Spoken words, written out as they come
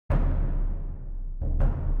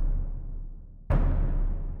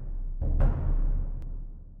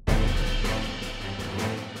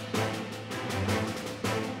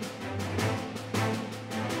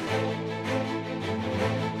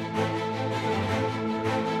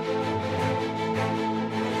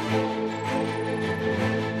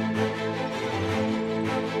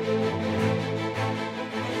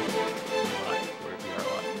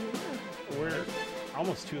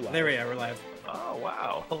There we are. We're live. Oh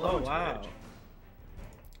wow! Hello. Oh wow. Twitch.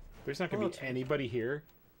 There's not gonna be anybody here.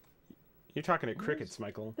 You're talking to crickets,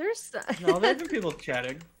 Michael. There's No, there's been people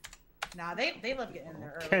chatting. Nah, they love getting in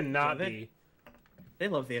there early. Cannot be. They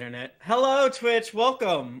love the internet. Hello, Twitch.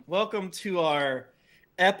 Welcome to our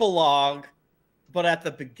epilogue, but at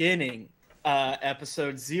the beginning,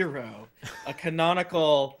 episode 0, a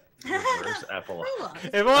canonical. Reverse epilogue.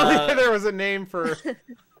 If only there was a name for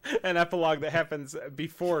an epilogue that happens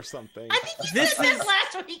before something. I think you This said is- this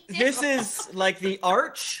last week. Too. This is like the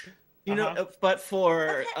arch, you know, but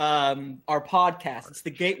for our podcast. It's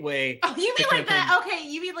the gateway. Oh, you mean to like that? Okay,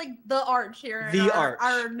 you mean like the arch here. in The our, arch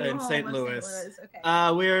our new in home St. of Louis.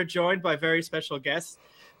 Okay. We are joined by very special guests,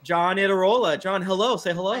 John Itarola. John, hello.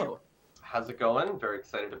 Say hello. How's it going? Very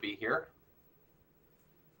excited to be here.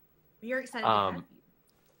 You're excited. To have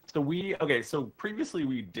you. So previously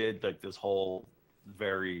we did like this whole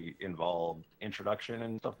very involved introduction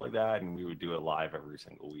and stuff like that, and we would do it live every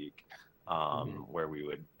single week, where we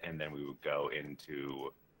would go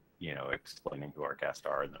into, you know, explaining who our guests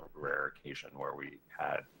are, and the rare occasion where we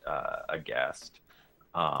had a guest.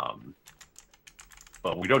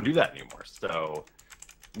 But we don't do that anymore. So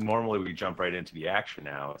normally we jump right into the action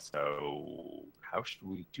now. So how should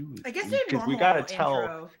we do this? I guess they're Because we normal gotta tell.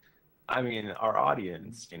 intro. I mean, our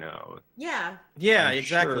audience, you know. Yeah. Yeah, I'm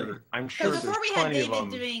exactly. I'm sure Because there's before we had plenty of David them.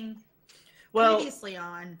 doing Well, previously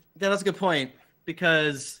on. that's a good point,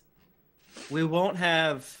 because we won't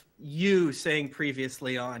have you saying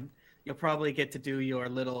previously on. You'll probably get to do your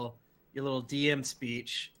little DM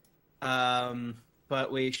speech,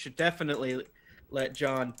 but we should definitely let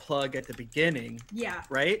John plug at the beginning, Yeah.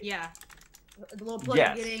 right? Yeah. A little plug Yes.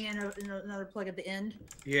 at the beginning and another plug at the end.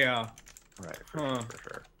 Yeah. Right, Huh. for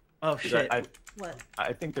sure. Oh 'Cause shit. What?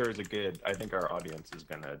 I think there is I think our audience is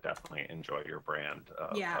going to definitely enjoy your brand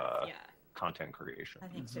of Yeah. Yeah. content creation. I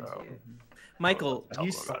think so too. Michael, Tell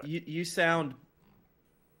them about it. you sound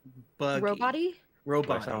buggy. robot-y? Do I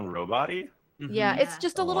Robot. sound robot-y? Yeah, it's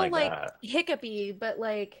just a I little like like that. hiccupy, but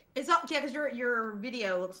like It's not because your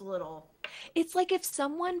video looks a little. it's like if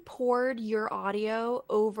someone poured your audio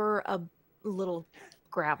over a little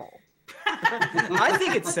gravel. I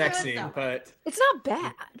think it's sexy, but It's not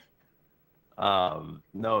bad.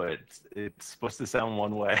 No, it's supposed to sound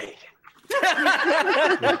one way.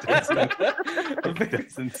 It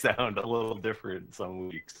doesn't sound a little different some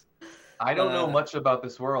weeks. I don't know much about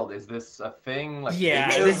this world. Is this a thing? Like, yeah,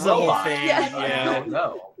 big this is a whole robot? thing. Yes. I Yeah. don't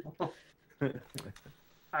know.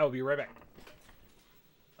 I will be right back.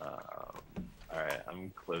 All right,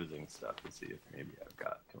 I'm closing stuff to see if maybe I've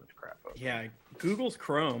got too much crap open. Yeah, Google's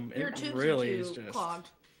Chrome, Your it tubes really are is too just clogged.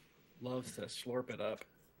 loves to slurp it up.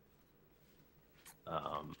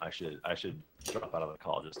 I should drop out of the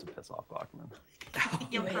call just to piss off Bachman.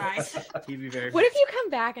 You'll cry. He'd be very. What if you come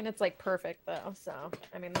back and it's like perfect though? So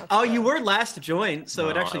I mean that's Oh, good. you were last to join, so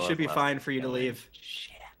it No, actually I should be was fine last. for you to Yeah. leave.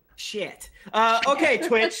 Shit. Okay,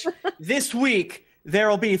 Twitch. This week there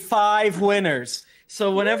will be 5 winners.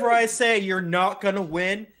 So whenever I say you're not gonna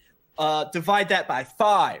win, divide that by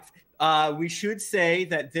 5. We should say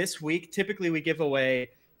that this week, typically we give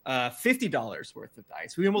away $50 worth of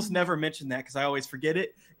dice. We almost never mention that because I always forget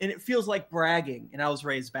it, and it feels like bragging. And I was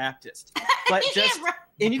raised Baptist, but just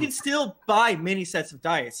and you can still buy many sets of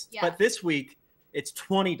dice. Yeah. But this week it's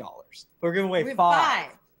 $20. We're giving away We're 5.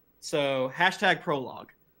 So hashtag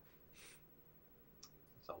prologue.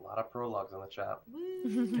 There's a lot of prologues on the chat.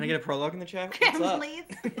 Can I get a prologue in the chat? Can What's up? please?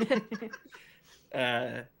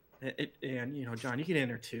 And you know, John, you can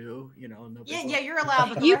enter too. You know, no big Yeah, deal. yeah, you're allowed.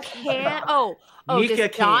 But the You rest- can't. Oh, Nika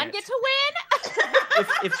does John can't. get to win?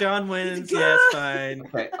 if John wins, yeah, it's fine.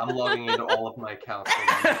 Okay, I'm logging into all of my accounts.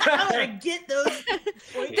 I'm gonna get those.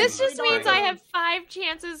 This just means I Right. have 5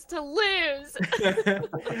 chances to lose.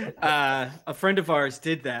 A friend of ours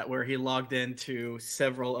did that where he logged into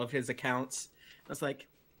several of his accounts. I was like,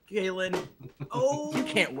 Galen, Oh, you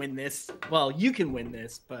can't win this. Well, you can win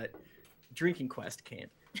this, but Drinking Quest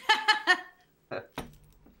can't.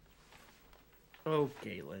 Oh,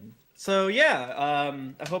 Galen. So yeah,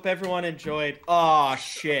 I hope everyone enjoyed. Oh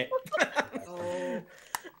shit. Oh.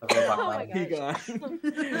 Okay, Oh my He gosh.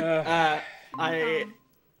 gone.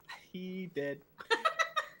 He did.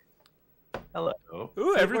 Hello.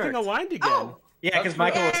 Ooh, everything worked. aligned again. Oh. Yeah, because That's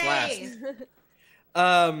Michael was Yay.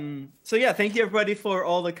 last. So yeah, thank you everybody for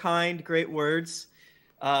all the kind, great words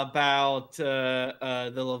about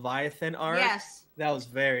the Leviathan art. Yes, That was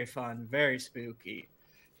very fun, very spooky.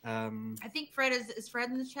 I think Fred is Fred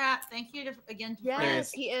in the chat. Thank you again to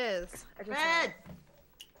Yes, he is. I just Fred.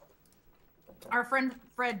 Our friend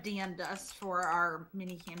Fred DM'd us for our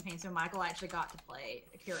mini campaign, so Michael actually got to play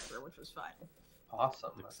a character, which was fun.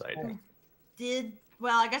 Awesome. That's exciting.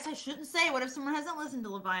 Well, I guess I shouldn't say. What if someone hasn't listened to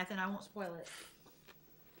Leviathan? I won't spoil it.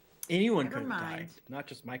 Anyone Never could have mind. died, not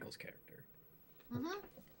just Michael's character.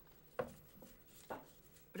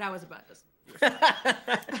 But I was about to.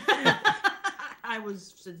 I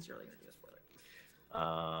was sincerely going to do a spoiler.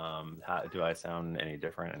 How, do I sound any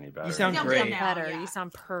different? Any better? You sound Sounds great. now, Better. yeah. You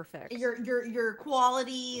sound perfect. Your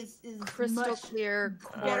quality is Crystal much clear,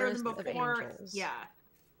 better chorus than of before. angels. Yeah.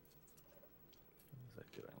 What was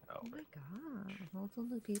I doing? Oh my god! All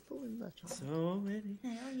the people in the chat. So many.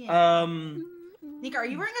 Hell yeah. Mm-hmm. Nika, are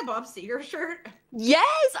you wearing a Bob Seger shirt?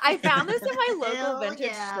 Yes, I found this in my local Hell vintage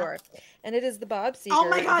yeah. store, and it is the Bob Seger. Oh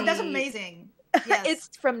my god, that's the- amazing. Yes.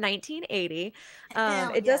 It's from 1980.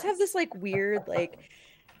 Hell It does have yes. this like weird like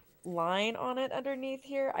line on it underneath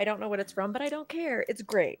here. I don't know what it's from, but I don't care. It's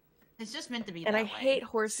great. It's just meant to be. And that I way. hate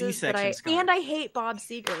horses, but C-section scarf. and I hate Bob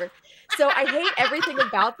Seger. So I hate everything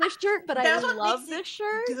about this shirt, but That's I what love makes it this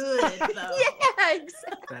shirt. good, though. Yeah,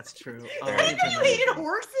 exactly. That's true. I didn't know you hated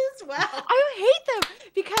horses. Wow. I hate them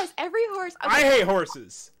because every horse. I hate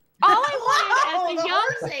horses. All I wanted as the a young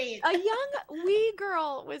horse hate. a young wee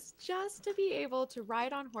girl was just to be able to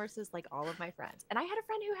ride on horses like all of my friends. And I had a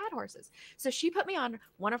friend who had horses. So she put me on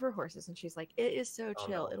one of her horses and she's like, it is so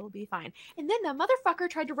chill. no. It'll be fine. And then the motherfucker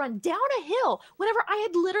tried to run down a hill whenever I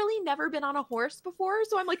had literally never been on a horse before.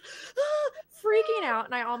 So I'm like freaking out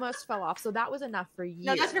and I almost fell off. So that was enough for years.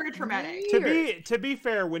 No, that's very traumatic. To be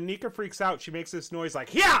fair, when Nika freaks out, she makes this noise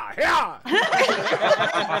like yeah, yeah.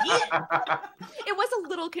 It was a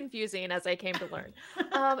little confusing as I came to learn.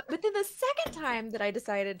 But then the second time that I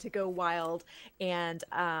decided to go wild and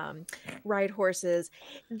ride horses,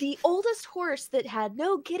 the oldest horse that had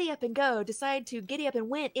no giddy up and go decided to giddy up and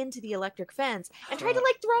went into the electric fence and tried to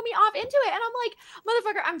like throw me off into it. And I'm like,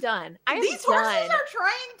 motherfucker, I'm done. I am These done. horses are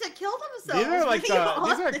trying to kill themselves. These are like to be these are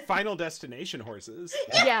honest. like Final Destination horses.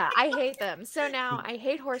 Yeah, I hate them. So now I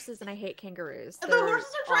hate horses and I hate kangaroos. The They're horses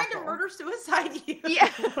are trying to awful. murder suicide you. Yeah.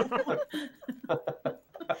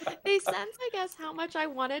 They sense, I guess, how much I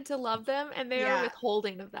wanted to love them, and they Yeah. are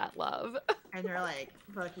withholding of that love. And they're like,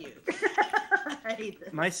 fuck you. I hate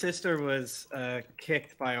this. My sister was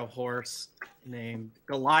kicked by a horse named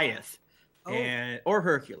Goliath, Oh. and or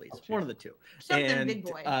Hercules, one of the two. Something and big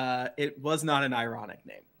boy. It was not an ironic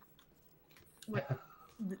name.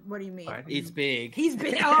 What do you mean? Fine. He's big. He's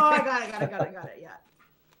big. Oh, I got it. Yeah.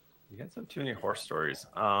 You guys have too many horse stories.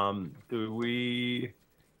 Do we?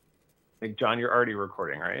 Like, John, you're already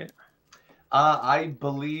recording, right? I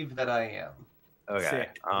believe that I am. Okay.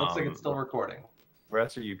 Sick. Looks like it's still recording.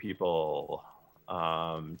 Rest of you people,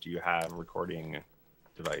 do you have recording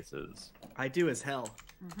devices? I do as hell.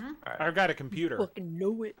 Mm-hmm. All right. I've got a computer. Fucking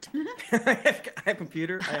know it. I have a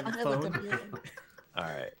computer. I have I a have a phone. computer. All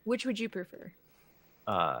right. Which would you prefer?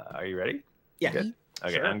 Are you ready? Yeah. Good?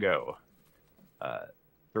 Okay, Sure. on go.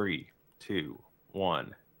 3, 2,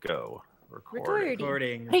 1, go. Recording.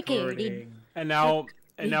 Recording. Recording. Recording. And now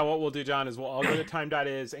what we'll do, John, is we'll all go to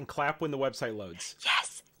time.is and clap when the website loads.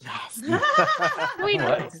 Yes, yes. Mm-hmm. We know.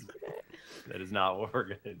 What? That is not what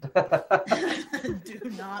we're gonna do. Do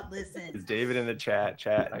not listen. Is David in the chat?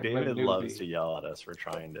 I'm a David newbie. loves to yell at us for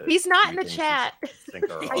trying to. He's not in do the things chat. to sync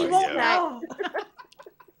our He won't audio. know.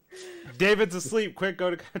 David's asleep. Quick,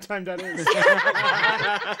 go to time.is.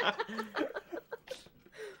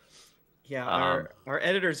 Yeah, our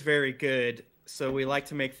editor's very good, so we like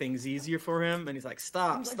to make things easier for him, and he's like,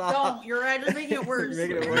 "Stop, stop." Don't. You're right. Just making it worse. You're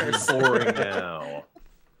making it You're worse. boring now.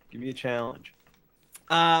 Give me a challenge.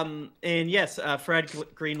 And yes, Fred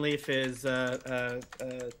Greenleaf is.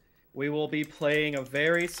 We will be playing a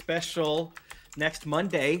very special next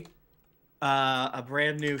Monday. A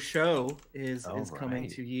brand new show is coming right.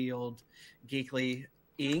 to yield Geekly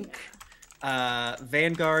Inc.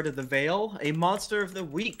 Vanguard of the Veil, a Monster of the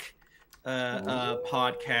Week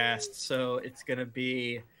podcast. So it's gonna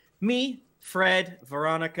be me, Fred,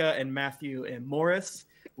 Veronica, and Matthew and Morris,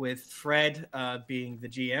 with Fred being the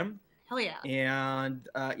GM. Hell yeah. And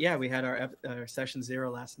yeah, we had our session 0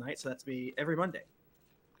 last night, so that's be every Monday.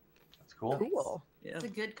 That's cool. Cool. Yeah. It's a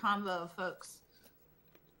good combo of folks.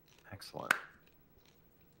 Excellent.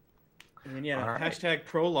 And then, yeah, All right. hashtag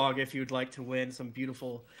prologue if you'd like to win some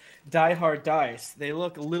beautiful Die Hard dice. They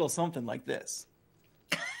look a little something like this.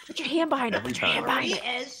 Put your hand behind it. Every Put your hand time. behind Free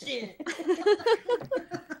it. as shit.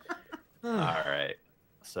 All right.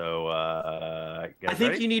 So, I guys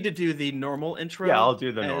think ready? you need to do the normal intro. Yeah, I'll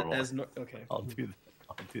do the as- normal. Okay. I'll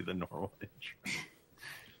do the normal intro.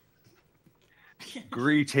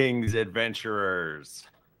 Greetings, adventurers.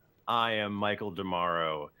 I am Michael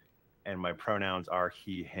Demaro, and my pronouns are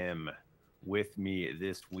he, him. With me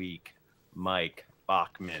this week, Mike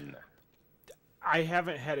Bachman. I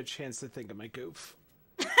haven't had a chance to think of my goof.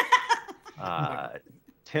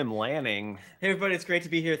 Tim Lanning. Hey, everybody, it's great to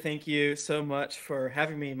be here. Thank you so much for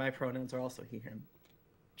having me. My pronouns are also he, him.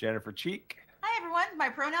 Jennifer Cheek. Hi, everyone. My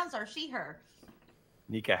pronouns are she, her.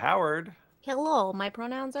 Nika Howard. Hello, my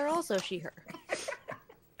pronouns are also she, her.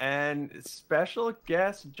 And special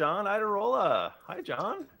guest, John Idarola. Hi,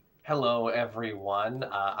 John. Hello, everyone.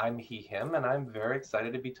 I'm he, him, and I'm very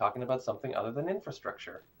excited to be talking about something other than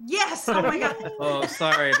infrastructure. Yes. Oh my god. Oh,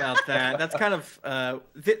 sorry about that. That's kind of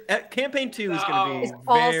campaign 2 is going to It's be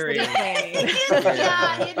all very. city planning.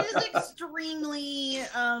 It is extremely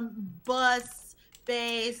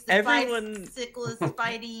bus-based. Bicyclist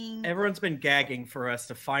fighting. Everyone's been gagging for us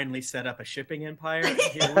to finally set up a shipping empire.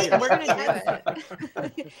 Here We're gonna do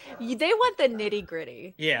it. They want the nitty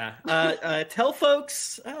gritty. Yeah. Tell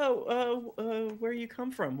folks where you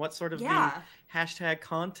come from. What sort of hashtag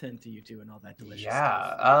content do you do and all that delicious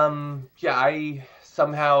stuff? I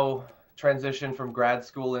somehow transitioned from grad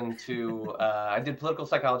school into I did political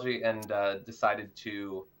psychology and decided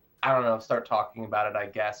to start talking about it, I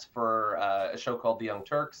guess, for a show called The Young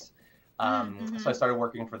Turks. So I started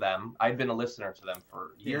working for them. I'd been a listener to them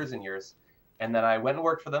for years and years. And then I went and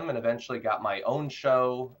worked for them and eventually got my own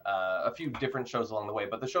show, a few different shows along the way.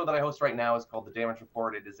 But the show that I host right now is called The Damage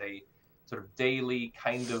Report. It is a sort of daily,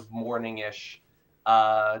 kind of morning-ish,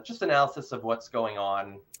 just analysis of what's going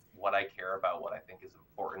on, what I care about, what I think is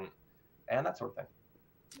important, and that sort of thing.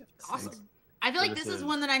 Awesome. I feel like this is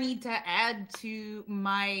one that I need to add to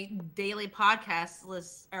my daily podcast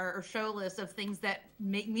list or show list of things that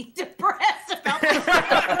make me depressed about this. And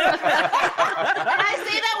I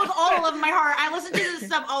say that with all of my heart. I listen to this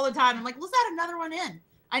stuff all the time. I'm like, let's add another one in.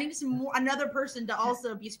 I need another person to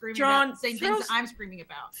also be screaming about the same things that I'm screaming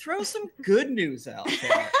about. Throw some good news out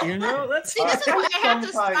there. Let's see. This is why I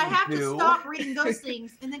have to stop reading those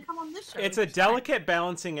things and then come on this show. It's a delicate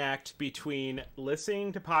balancing act between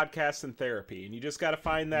listening to podcasts and therapy, and you just got to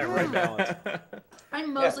find that right balance.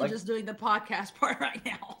 I'm mostly just doing the podcast part right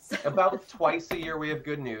now. So. About twice a year we have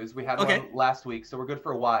good news. We had one last week, so we're good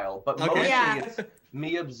for a while. But mostly it's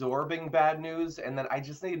me absorbing bad news, and then I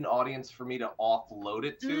just need an audience for me to offload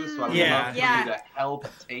it to. So I would love for you to help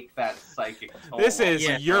take that psychic toll. This is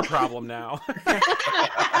your problem now. Like,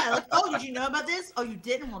 oh, did you know about this? Oh, you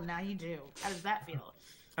didn't? Well, now you do. How does that feel?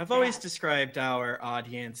 I've always described our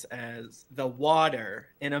audience as the water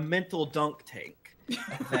in a mental dunk tank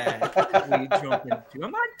that we jump into.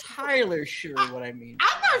 I'm not entirely sure what I mean.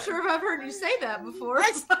 I'm not sure if I've heard you say that before.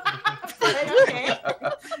 Okay.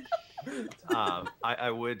 I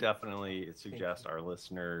would definitely suggest our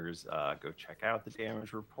listeners go check out The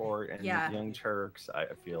Damage Report and Young Turks. I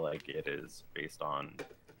feel like it is based on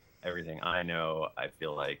everything I know. I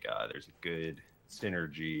feel like there's a good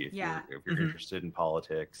synergy if you're interested in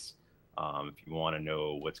politics. If you want to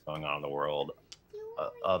know what's going on in the world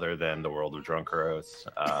other than the world of drunk roasts,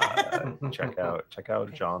 check out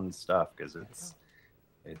John's stuff because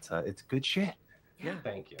it's good shit. Yeah,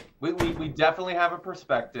 thank you. We definitely have a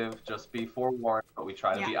perspective. Just be forewarned, but we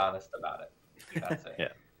try to be honest about it. That's it. Yeah.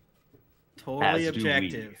 Totally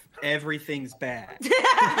objective. Everything's bad.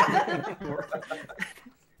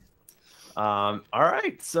 All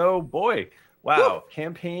right. So, boy, wow.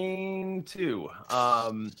 Campaign 2.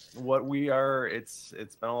 What we are. It's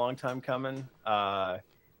been a long time coming, and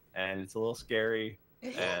it's a little scary.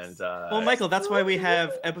 And well, Michael, that's why we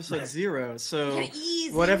have episode 0. So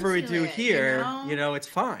whatever we do here, it's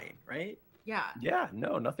fine, right? Yeah.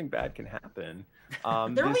 No, nothing bad can happen.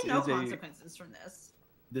 There will be no consequences from this.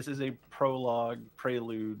 This is a prologue,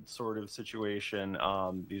 prelude sort of situation.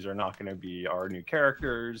 These are not going to be our new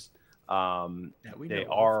characters. They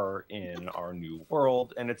are in our new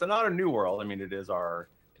world, and it's not a new world. I mean, it is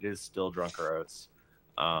still Drunker Oats.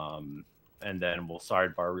 And then we'll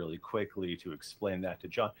sidebar really quickly to explain that to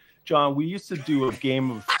John. John, we used to do a Game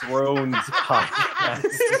of Thrones podcast.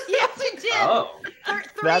 Yes, we did. Oh,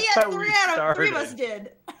 three of us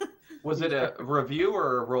did. Was it a review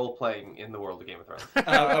or a role playing in the world of Game of Thrones?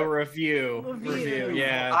 A review.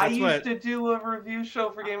 Yeah. I used to do a review show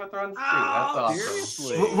for Game of Thrones too. That's awesome.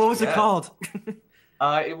 Seriously? What was it called?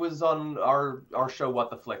 It was on our show, What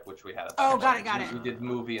the Flick, which we had. Got it. We did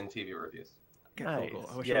movie and TV reviews. Nice.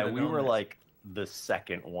 Yeah, we were like the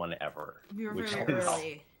second one ever. We were which very is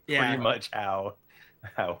early. Pretty much how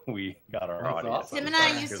we got our audience. Awesome. Tim and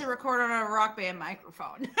I used to record on a Rock Band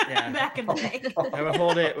microphone back in the day. I would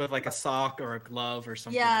hold it with like a sock or a glove or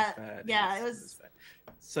something like that. Yeah, it was.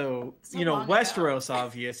 So Westeros,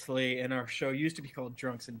 obviously, and our show used to be called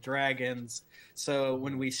Drunks and Dragons. So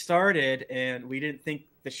when we started and we didn't think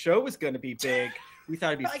the show was going to be big, we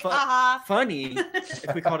thought it'd be Like, haha. funny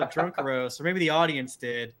if we called it Drunkeros, or maybe the audience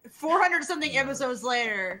did. 400 something episodes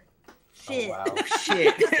later. Shit. Oh, wow.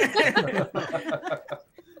 Shit.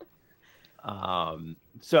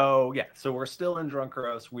 So we're still in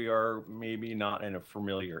Drunkeros. We are maybe not in a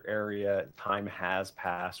familiar area. Time has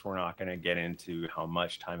passed. We're not going to get into how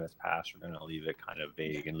much time has passed. We're going to leave it kind of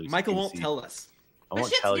vague and loose. Michael won't tell us. I But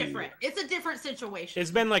won't shit's tell different. It's a different situation.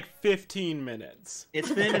 It's been like 15 minutes. It's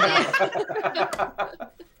been enough.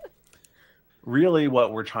 Really,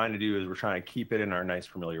 what we're trying to do is we're trying to keep it in our nice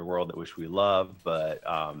familiar world that which we love, but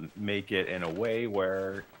make it in a way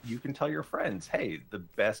where you can tell your friends, hey, the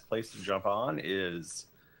best place to jump on is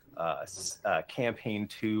campaign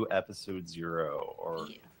 2 episode 0 or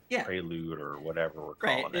prelude or whatever we're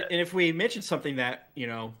calling it. And if we mention something that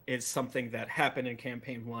is something that happened in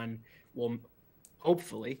campaign 1, we'll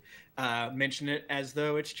hopefully mention it as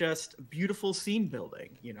though it's just beautiful scene building.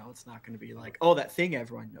 It's not going to be like, oh, that thing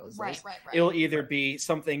everyone knows. Right. It'll either be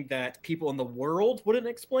something that people in the world wouldn't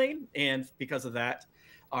explain, and because of that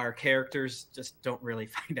our characters just don't really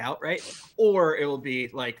find out, right? Or it will be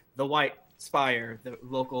like the White Spire, the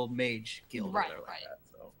local mage guild, Right. That.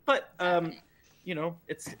 So, but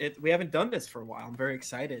we haven't done this for a while. I'm very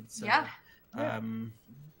excited. So, Yeah. I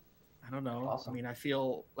don't know. Awesome. I mean, I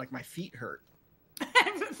feel like my feet hurt.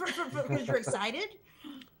 Because you're excited?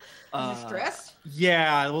 You're stressed?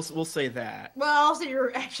 Yeah, we'll say that. Well, also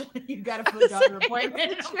you got a foot doctor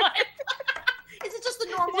appointment. Is it just the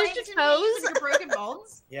normal Is it aches just and pains toes? of your broken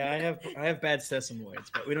bones? Yeah, I have bad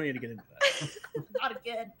sesamoids, but we don't need to get into that. Not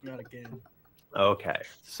again. Not again. Okay,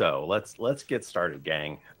 so let's get started,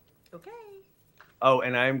 gang. Okay. Oh,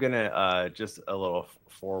 and I'm gonna just a little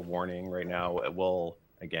forewarning right now.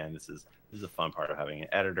 Again, this is a fun part of having an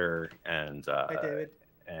editor, and Hi, David.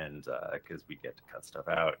 And because we get to cut stuff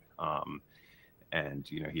out, and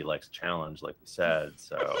he likes a challenge, like we said,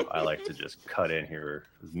 so I like to just cut in here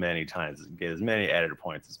as many times and get as many editor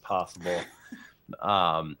points as possible.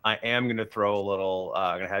 I am going to throw a little.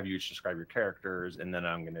 I'm going to have you each describe your characters, and then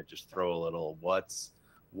I'm going to just throw a little. What's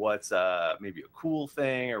maybe a cool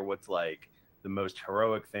thing, or what's like the most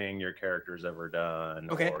heroic thing your character's ever done,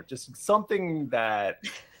 or just something that.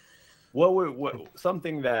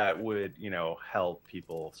 Something that would help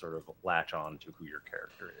people sort of latch on to who your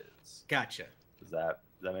character is. Gotcha. Does that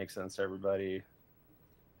make sense to everybody?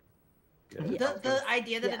 Good. The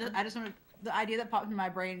idea that the idea that popped in my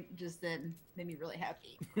brain just then made me really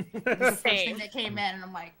happy. It was the first thing that came in, and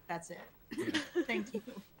I'm like, that's it. Thank you.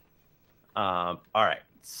 All right,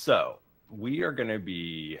 so we are going to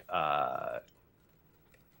be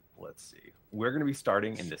let's see. We're going to be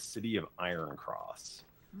starting in the city of Ironcross.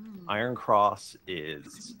 Iron Cross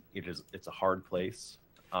it's a hard place,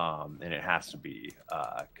 and it has to be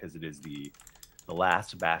because it is the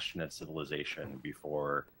last bastion of civilization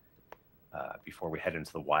before we head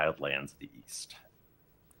into the wildlands of the east.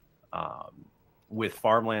 With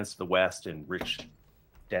farmlands to the west and rich,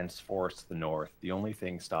 dense forests to the north, the only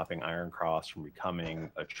thing stopping Iron Cross from becoming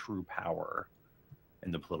a true power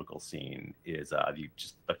in the political scene is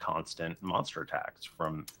the constant monster attacks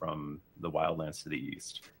from the wildlands to the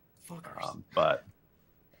east. But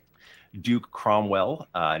Duke Cromwell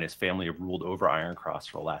and his family have ruled over Iron Cross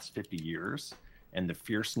for the last 50 years, and the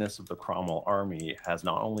fierceness of the Cromwell army has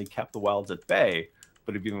not only kept the wilds at bay,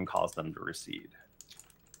 but have even caused them to recede.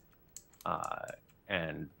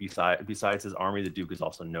 And besides his army, the Duke is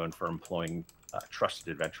also known for employing trusted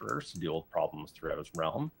adventurers to deal with problems throughout his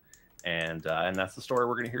realm. And that's the story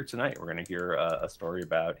we're going to hear tonight. We're going to hear a story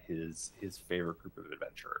about his favorite group of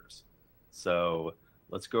adventurers. So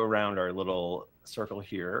let's go around our little circle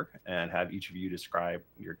here and have each of you describe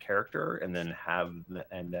your character, and then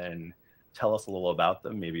tell us a little about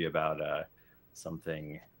them, maybe about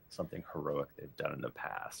something heroic they've done in the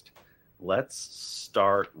past. Let's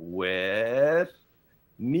start with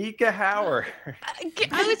Nika Howard.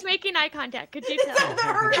 I was making eye contact. Could you tell?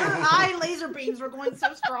 Her eye laser beams were going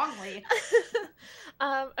so strongly.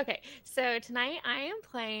 Okay, so tonight I am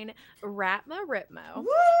playing Ratma Ritmo,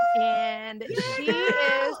 and she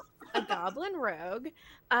is a goblin rogue.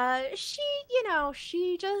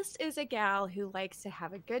 She just is a gal who likes to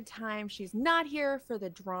have a good time. She's not here for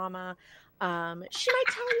the drama. She might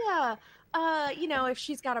tell you, if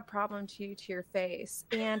she's got a problem to your face.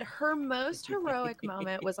 And her most heroic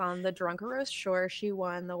moment was on the Drunkeros shore. She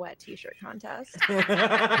won the wet t-shirt contest.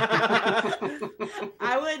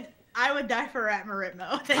 I would die for Ratma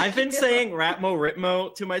Ritmo. I've been saying Ratmo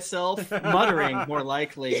Ritmo to myself, muttering more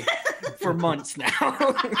likely, for months now.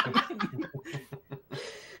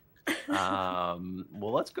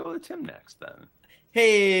 Well, let's go with Tim next then.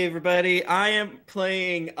 Hey everybody, I am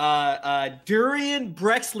playing Durian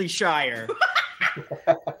Brexleyshire.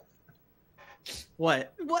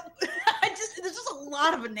 What? What? There's just a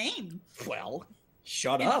lot of a name. Well,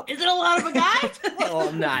 shut up. Is it a lot of a guy? Oh,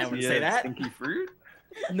 no, I wouldn't say that. Stinky fruit?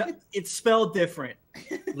 No, it's spelled different.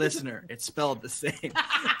 Listener, it's spelled the same.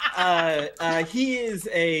 He is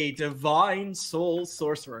a divine soul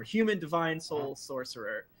sorcerer, human divine soul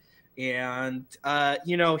sorcerer. And,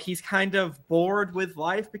 he's kind of bored with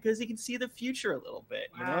life because he can see the future a little bit,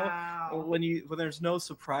 you know? When there's no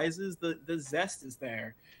surprises, the zest is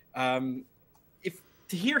there. To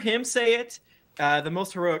hear him say it, the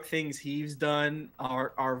most heroic things he's done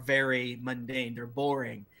are very mundane. They're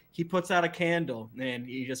boring. He puts out a candle and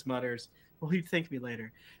he just mutters, "Well, he'd thank me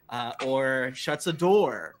later," or shuts a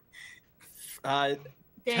door.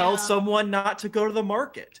 Tell someone not to go to the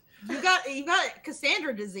market. You got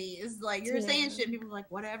Cassandra disease. Like you're saying shit, and people are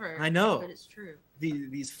like, whatever. I know, but it's true.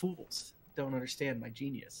 These fools don't understand my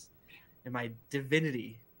genius and my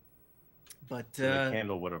divinity. But the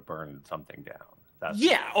candle would have burned something down.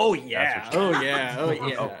 Oh yeah.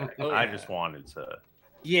 I just wanted to.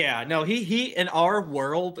 Yeah, no, he in our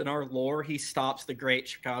world, in our lore, he stops the Great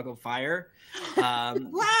Chicago Fire.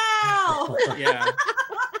 Wow. Yeah.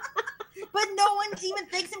 But no one even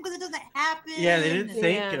thanks him because it doesn't happen. Yeah, they didn't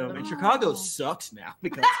thank him. And Chicago sucks now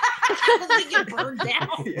because they get burned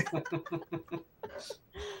down. There's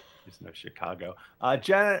no Chicago.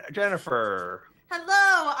 Jennifer.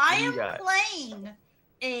 Hello, I am playing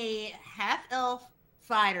a half-elf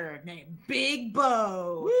fighter named Big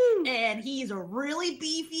Bo. Woo. And he's a really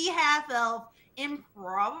beefy half-elf. And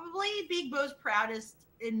probably Big Bo's proudest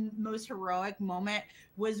and most heroic moment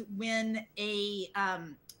was when a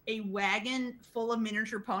wagon full of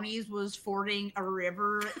miniature ponies was fording a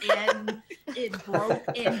river and it broke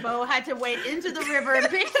and Bo had to wade into the river and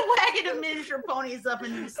pick the wagon of miniature ponies up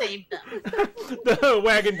and save them. The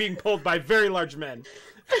wagon being pulled by very large men.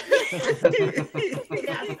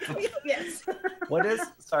 Yes. What is?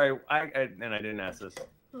 Sorry, I didn't ask this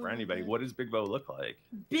for anybody. What does Big Bo look like?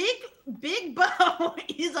 Big Bo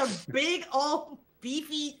is a big old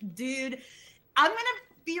beefy dude. I'm gonna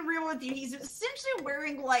be real with you. He's essentially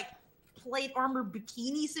wearing like plate armor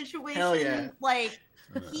bikini situation. Hell yeah. Like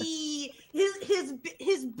his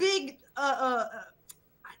big I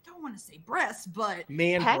don't want to say breasts, but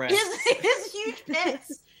breasts. His huge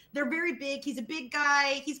pecs. They're very big. He's a big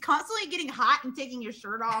guy. He's constantly getting hot and taking his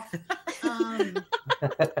shirt off.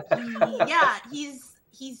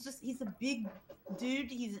 He's a big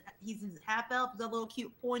dude. He's half elf. He's got little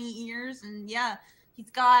cute pointy ears, and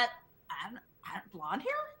he's got blonde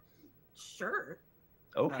hair. Sure.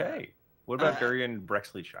 Okay. What about Durian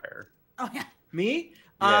Brexleyshire? Oh yeah. Me?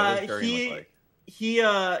 Yeah, what does Durian look like? He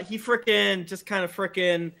frickin' just kind of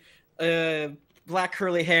frickin' black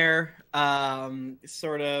curly hair.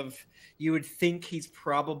 Sort of, you would think he's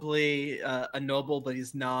probably a noble, but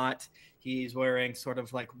he's not. He's wearing sort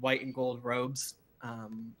of like white and gold robes,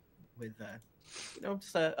 with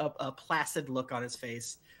just a placid look on his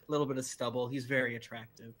face, a little bit of stubble. He's very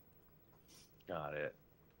attractive. Got it.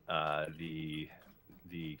 The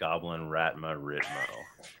goblin Ratma Ritmo.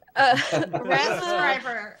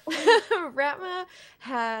 Ratma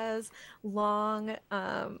has long,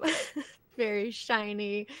 very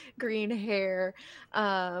shiny green hair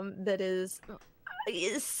that is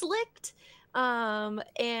slicked,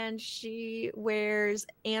 and she wears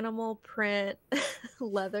animal print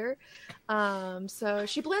leather, so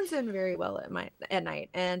she blends in very well at night,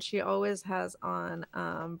 and she always has on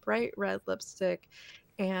bright red lipstick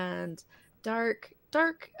and dark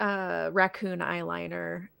raccoon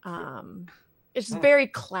eyeliner. It's just very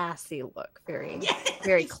classy look, very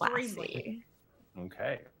classy.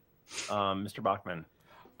 Okay. Mr. Bachman.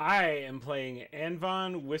 I am playing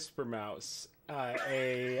Anvon Whispermouse,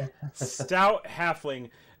 a stout halfling,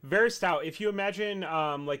 very stout. If you imagine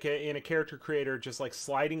in a character creator, just like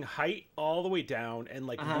sliding height all the way down and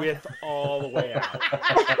like width all the way out,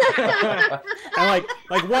 and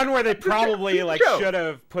like one where they probably should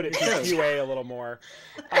have put it to QA a little more.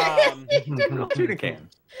 Tuna can.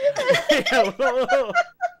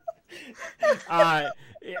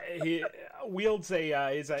 He wields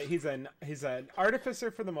he's an artificer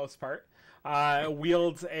for the most part.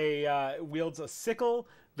 Wields a sickle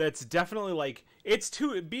that's definitely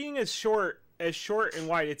being as short and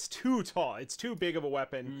wide. It's too tall. It's too big of a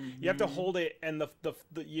weapon. Mm-hmm. You have to hold it, and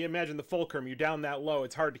you imagine the fulcrum. You're down that low.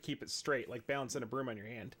 It's hard to keep it straight, like balancing a broom on your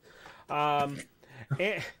hand.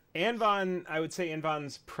 Anvon, I would say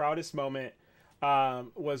Anvon's proudest moment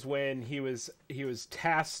was when he was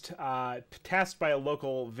tasked by a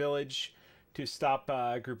local village to stop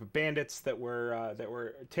a group of bandits that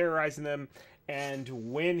were terrorizing them. And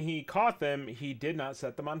when he caught them, he did not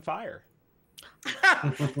set them on fire.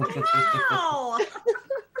 Wow.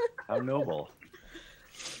 How noble.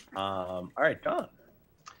 All right, Don.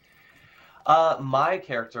 My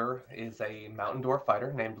character is a Mountain Dwarf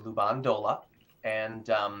fighter named Luban Dola. And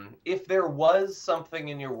if there was something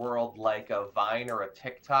in your world like a Vine or a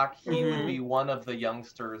TikTok, he would be one of the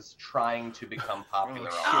youngsters trying to become popular.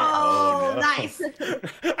 Oh, no. nice.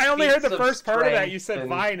 I only heard the Feats of first part of that. You said strength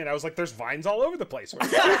Vine, and I was like, there's vines all over the place. But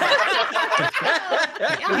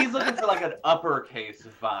he's looking for like an uppercase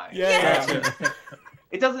Vine. Yeah.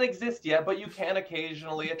 It doesn't exist yet, but you can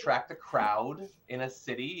occasionally attract a crowd in a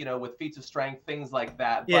city, you know, with feats of strength, things like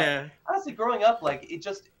that. Yeah. But honestly, growing up, like,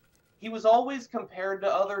 he was always compared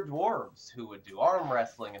to other dwarves who would do arm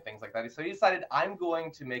wrestling and things like that. So he decided, I'm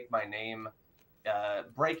going to make my name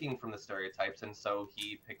breaking from the stereotypes. And so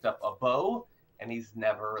he picked up a bow, and he's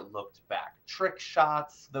never looked back. Trick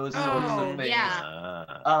shots, those sorts of things. Yeah.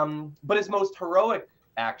 But his most heroic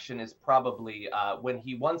action is probably when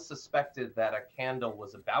he once suspected that a candle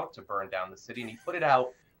was about to burn down the city, and he put it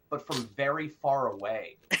out, but from very far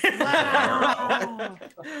away. Wow.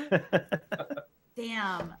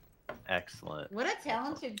 Damn. Excellent. What a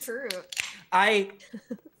talented crew. I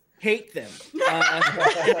hate them.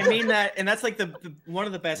 I mean that, and that's like the one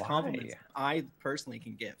of the best Why? compliments I personally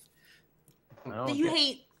can give. Oh, Do you okay.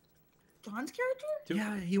 hate John's character?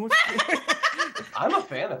 Yeah, he wants. I'm a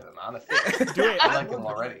fan of him, honestly. Do it. I like him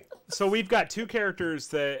already. So we've got two characters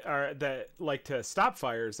that like to stop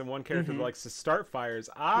fires, and one character that likes to start fires.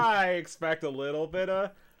 I expect a little bit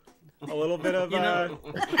of You know,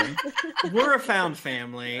 we're a found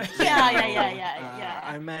family. Yeah.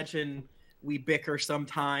 I imagine we bicker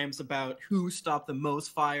sometimes about who stopped the most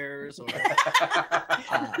fires, or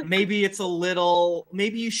maybe it's a little.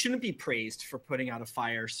 Maybe you shouldn't be praised for putting out a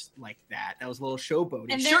fire like that. That was a little showboating.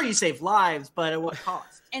 And Sure, then- you saved lives, but at what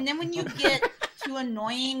cost? And then when you get too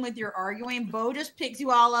annoying with your arguing, Bo just picks you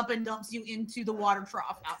all up and dumps you into the water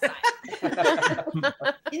trough outside.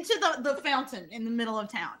 Into the fountain in the middle of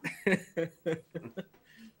town.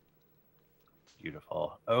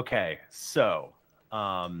 Beautiful. Okay, so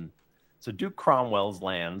Duke Cromwell's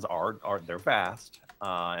lands are they're vast,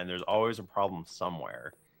 and there's always a problem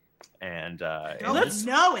somewhere. And Let's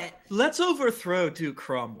know it. Let's overthrow Duke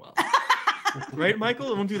Cromwell. Right,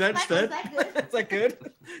 Michael? We'll do that Michael, instead. is that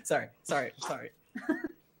good? Is that good? Sorry.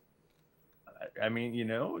 I mean, you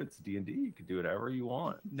know, it's D&D. You can do whatever you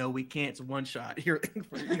want. No, we can't. It's one shot. You're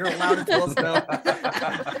allowed to tell us no.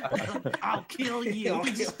 I'll kill you.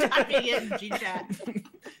 Just typing it in G-chat.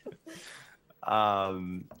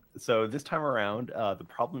 So this time around, the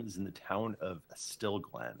problem is in the town of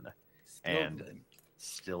Stillglen. And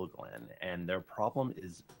their problem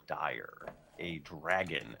is dire. A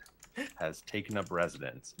dragon has taken up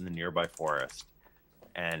residence in the nearby forest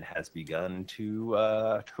and has begun to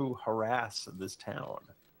harass this town.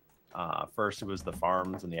 First, it was the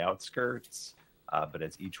farms and the outskirts, but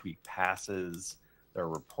as each week passes, there are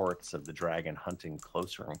reports of the dragon hunting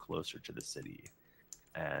closer and closer to the city.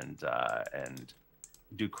 And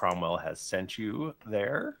Duke Cromwell has sent you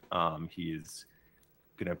there. He is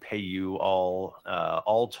going to pay you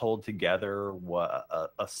all told together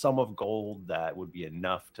a sum of gold that would be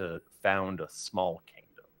enough to found a small kingdom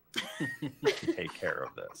to take care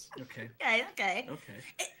of this. Okay. Okay.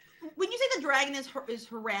 When you say the dragon is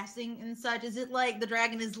harassing and such, is it like the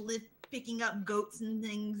dragon is picking up goats and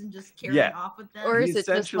things and just carrying off with them? Or is it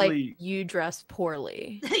just like essentially- you dress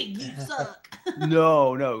poorly? You suck.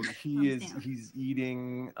 No, he's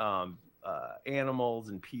eating animals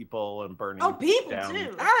and people and burning People down,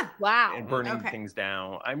 too. Wow. and burning Okay. things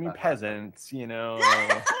down. I mean, peasants, you know.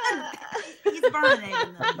 He's burning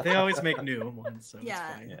them. They always make new ones, so Yeah.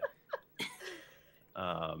 it's fine.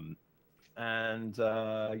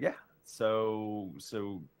 Yeah.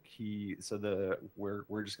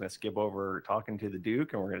 We're just gonna skip over talking to the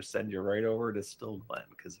Duke, and we're gonna send you right over to Stillglen,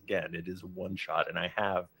 because again, it is one shot, and I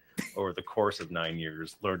have over the course of 9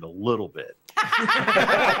 years learned a little bit.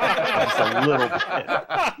 Just a little bit.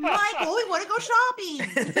 Michael, we want to go shopping.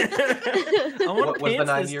 I wanna What was the pants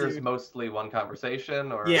 9 this years dude. mostly one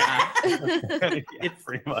conversation, or Yeah. Yeah,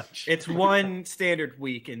 pretty much. It's one standard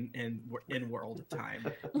week in world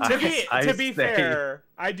time. To be say- fair,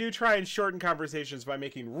 I do try and shorten conversations by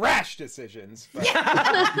making rash decisions. But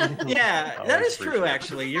Yeah, Oh, that I is true. appreciate it.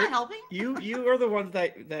 Actually, You're you're helping. you are the ones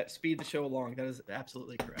that speed the show along. That is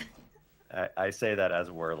absolutely correct. I say that as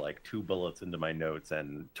we're like 2 bullets into my notes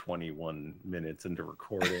and 21 minutes into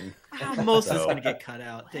recording. Most of it's So- gonna get cut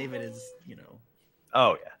out. David is,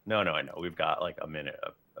 Oh yeah, no, I know. We've got like a minute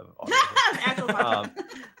of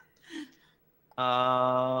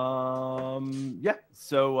yeah.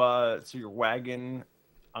 So your wagon.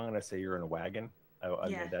 I'm gonna say you're in a wagon. I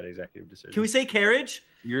made that executive decision. Can we say carriage?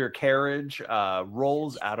 Your carriage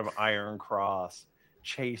rolls out of Iron Cross,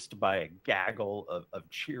 chased by a gaggle of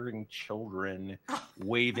cheering children,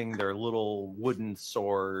 waving their little wooden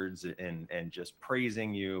swords and just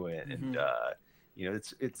praising you. And you know,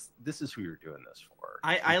 this is who you're doing this for.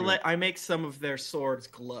 I make some of their swords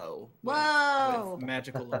glow. With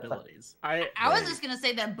magical abilities. I was just gonna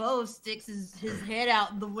say that Bo sticks his head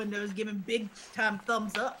out the windows, giving big time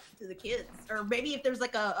thumbs up to the kids. Or maybe if there's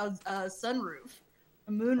like a sunroof,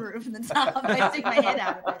 a moonroof in the top, I stick my head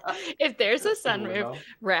out of it. If there's a sunroof,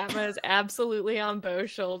 Ratma is absolutely on Bo's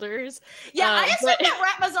shoulders. Yeah, I assume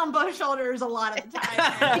that Ratma's on Bo's shoulders a lot of the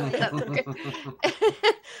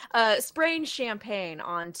time. Spraying champagne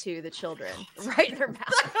onto the children right in their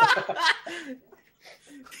mouth.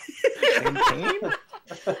 Champagne?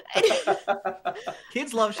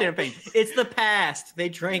 Kids love champagne. It's the past. They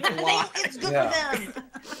drank a lot. It's good for them.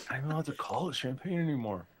 I don't know what to call it champagne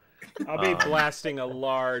anymore. I'll be blasting a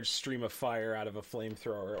large stream of fire out of a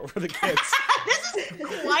flamethrower over the kids. This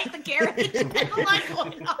is quite the carriage.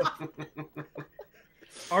 Going on.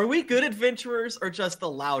 Are we good adventurers or just the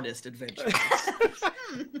loudest adventurers?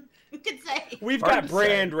 You could say. We've got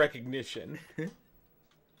brand recognition.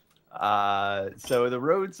 So the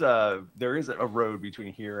roads, there is a road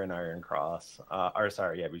between here and Iron Cross,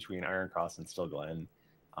 between Iron Cross and Still Glen,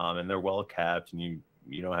 and they're well kept, and you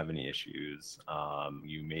don't have any issues.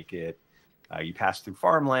 You make it, you pass through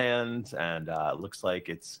farmland, and it looks like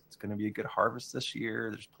it's going to be a good harvest this year.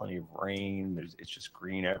 There's plenty of rain. It's just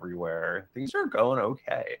green everywhere. Things are going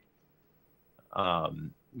okay.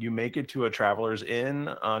 You make it to a Traveler's Inn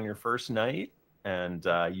on your first night, and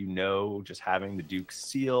just having the Duke's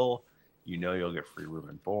seal, you'll get free room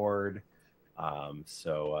and board.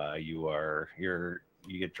 So you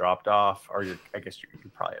get dropped off, or I guess you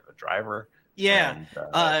probably have a driver. Yeah.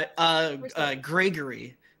 And,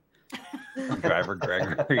 Gregory. Driver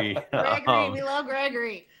Gregory. Gregory, we love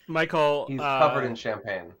Gregory. Michael, He's covered in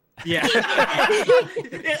champagne. Yeah.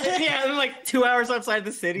 And like 2 hours outside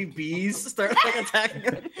the city, bees start like attacking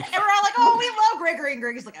him. And we're all like, oh, we love Gregory. And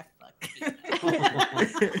Gregory's like, I fuck you. I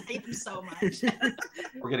hate him so much.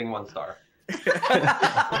 We're getting 1 star.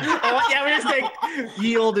 Yeah, we just take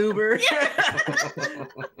yield Uber.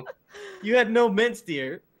 You had no mints,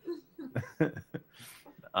 dear.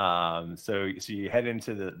 So you head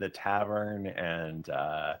into the tavern, and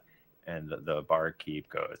the barkeep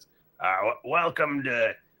goes, welcome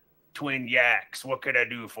to Twin Yaks. What could I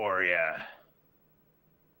do for you?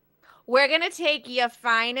 We're gonna take your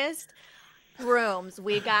finest rooms.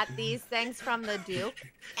 We got these things from the Duke,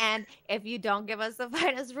 and if you don't give us the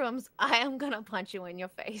finest rooms, I am gonna punch you in your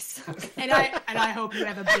face. And I hope you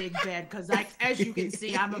have a big bed, because as you can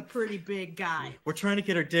see, I'm a pretty big guy. We're trying to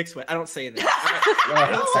get our dicks wet. I don't say that.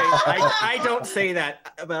 I don't say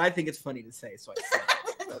that, but I think it's funny to say, so I say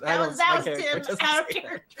it. That was Tim's out of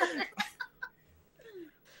character.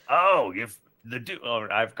 Oh,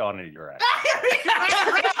 I've gone into your act.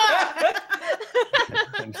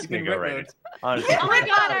 I'm just gonna go right into. Oh my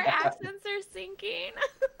god, our accents are sinking.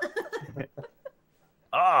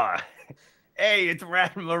 Hey, it's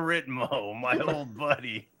Ratma Ritmo, my old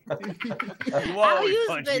buddy. You always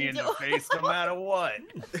punch me in the face no matter what.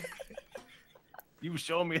 You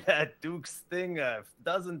show me that Duke's thing a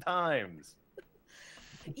dozen times.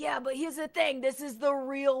 Yeah, but here's the thing. This is the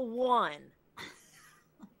real one.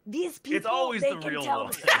 These people, it's always the real one.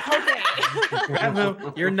 Okay.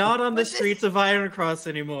 Bravo, you're not on the streets of Iron Cross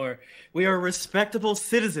anymore. We are respectable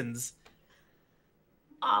citizens.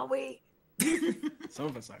 Are we? Some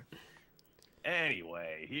of us are.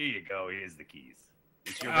 Anyway, here you go. Here's the keys.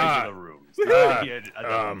 It's your regular rooms.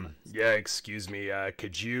 Yeah, excuse me. I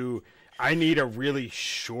need a really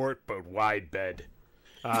short but wide bed.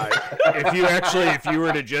 If you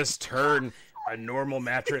were to just turn a normal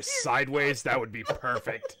mattress sideways, that would be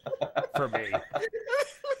perfect for me.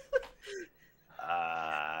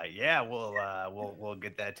 Yeah, we'll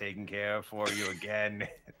get that taken care of for you again.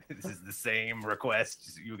 This is the same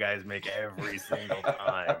request you guys make every single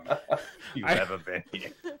time you've ever been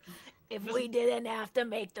here. If we didn't have to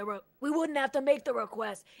make we wouldn't have to make the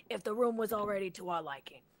request if the room was already to our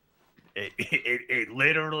liking. It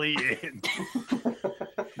literally is.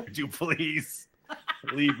 Would you please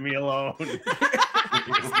leave me alone?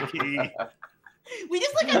 We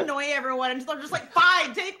just like annoy everyone and just like,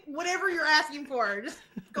 fine, take whatever you're asking for. Just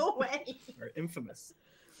go away. We're infamous.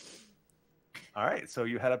 All right, so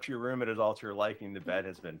you head up to your room. It is all to your liking. The bed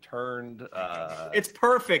has been turned. It's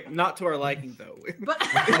perfect, not to our liking though. But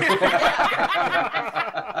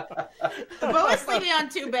Bo is sleeping on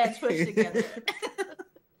 2 beds pushed together.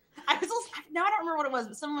 Now I don't remember what it was,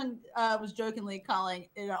 but someone was jokingly calling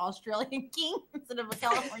it an Australian king instead of a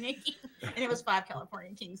California king, and it was 5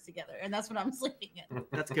 California kings together, and that's what I'm sleeping in.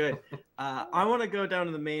 That's good. I want to go down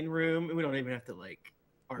to the main room. We don't even have to like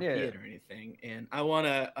RP it or anything, and I want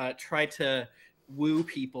to try to woo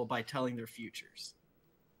people by telling their futures.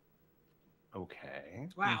 Okay.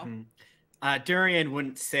 Wow. Durian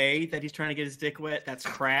wouldn't say that he's trying to get his dick wet. That's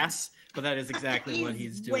crass, but that is exactly what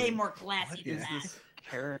he's doing. Way more classy What than is that. this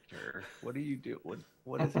character? What do you do?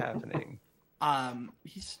 What is happening?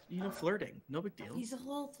 He's flirting. No big deal. He's a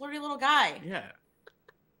little flirty little guy. Yeah.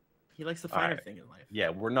 He likes the finer thing in life. Yeah,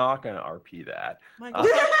 we're not gonna RP that.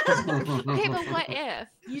 Okay, but what if?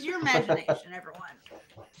 Use your imagination, everyone.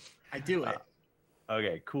 I do it.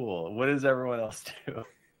 Okay, cool. What does everyone else do?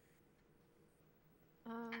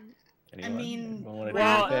 Anyone? I mean, Anyone wanna do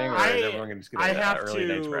well, anything, or is everyone just gonna get an early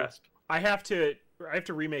night's rest? I have to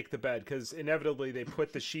remake the bed because inevitably they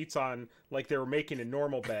put the sheets on like they were making a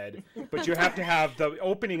normal bed, but you have to have the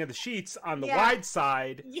opening of the sheets on the wide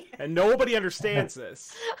side, and nobody understands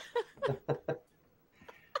this.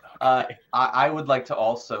 I would like to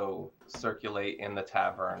also circulate in the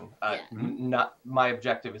tavern. Not my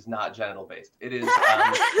objective is not genital based. It is.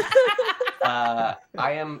 I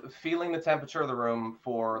am feeling the temperature of the room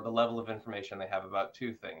for the level of information they have about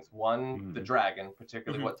 2 things. One, the dragon,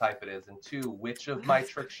 particularly what type it is, and 2, which of my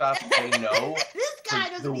trick shots they know. This guy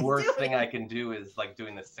knows The what he's worst doing. thing I can do is like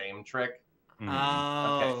doing the same trick.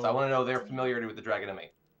 Oh. Okay, so I want to know their familiarity with the dragon and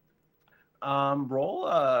me.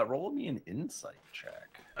 Roll me an insight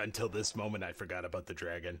check. Until this moment, I forgot about the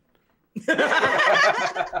dragon.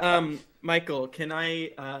 Michael, can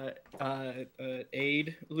I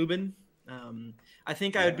aid Lubin? I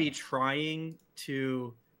think I would be trying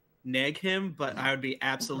to neg him, but I would be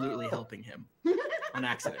absolutely helping him on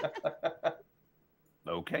accident.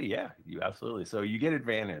 Okay, yeah, you absolutely. So you get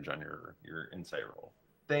advantage on your insight roll.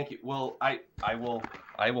 Thank you. Well, I will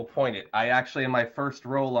point it. I actually, in my first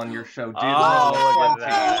roll on your show, did Oh, look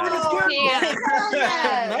at roll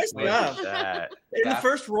that. Nice Look at job. that. In the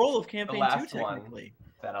first roll of campaign 2, last one. technically.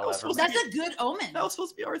 that I'll ever That's a good omen. That was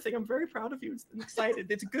supposed to be our thing. I'm very proud of you. I'm excited.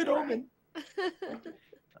 It's a good omen.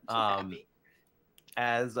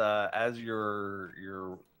 As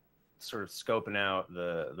you're sort of scoping out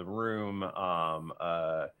the room,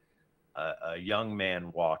 a young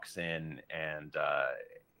man walks in, and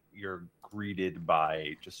you're greeted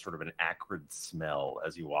by just sort of an acrid smell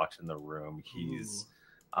as he walks in the room. He's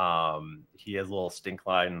he has little stink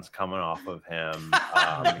lines coming off of him.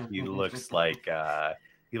 He looks like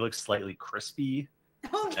he looks slightly crispy,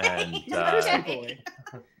 Okay.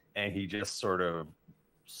 and he just sort of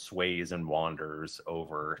sways and wanders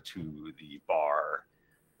over to the bar,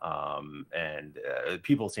 and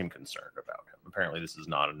people seem concerned about him. Apparently this is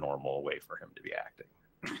not a normal way for him to be acting.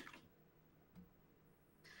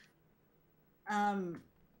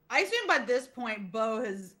 I assume by this point Bo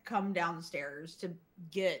has come downstairs to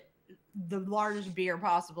get the largest beer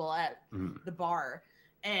possible at the bar.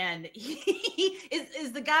 And he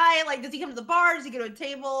is the guy, like, does he come to the bar? Does he go to a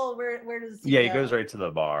table? Where does he Yeah, go? he goes right to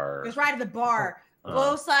the bar. Goes right to the bar.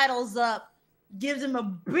 Bo sidles up, gives him a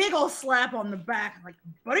big ol' slap on the back. I'm like,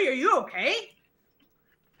 buddy, are you okay?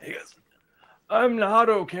 He goes, I'm not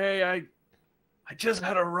okay. I just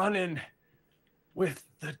had a run-in with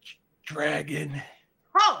the dragon.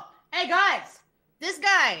 Oh, hey guys, this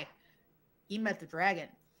guy, he met the dragon.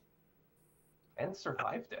 and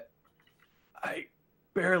survived it. I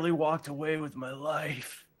barely walked away with my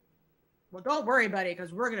life. Well, don't worry, buddy,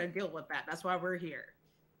 because we're gonna deal with that. That's why we're here.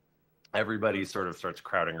 Everybody sort of starts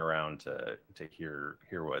crowding around to hear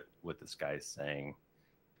what this guy's saying.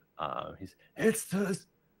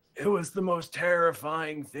 It was the most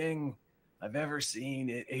terrifying thing I've ever seen.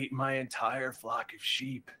 It ate my entire flock of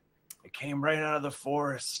sheep. It came right out of the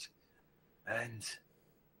forest, and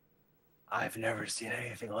I've never seen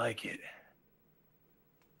anything like it.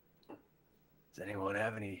 Does anyone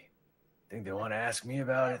have anything they want to ask me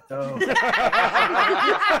about it, though?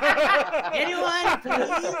 Anyone,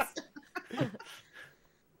 please?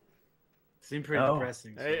 Seemed pretty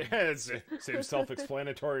depressing. So. It seems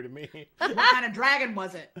self-explanatory to me. What kind of dragon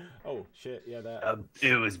was it? Oh shit! Yeah, that.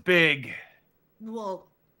 It was big. Well,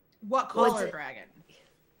 what color dragon?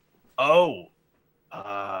 Oh,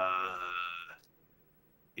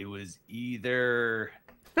 it was either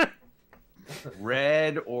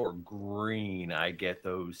red or green. I get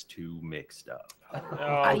those two mixed up. Oh,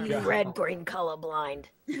 Are you God. red-green colorblind?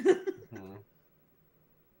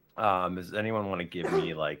 Does anyone want to give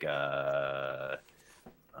me like a,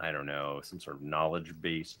 I don't know, some sort of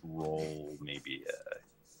knowledge-based role, maybe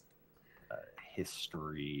a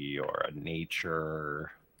history or a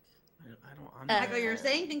nature? I don't. Michael, you're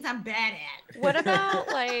saying things I'm bad at. What about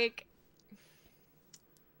like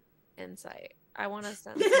insight? I want to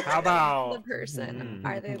sense How about the person.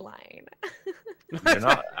 Are they lying? They're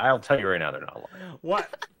not. I'll tell you right now, they're not lying.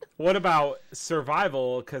 What about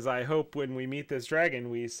survival? Because I hope when we meet this dragon,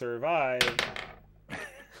 we survive.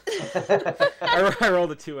 I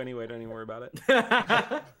rolled a 2 anyway. Don't even worry about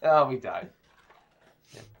it. Oh, we died.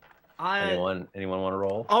 Anyone want to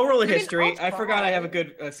roll? I'll roll a You can history. all I forgot I have a try.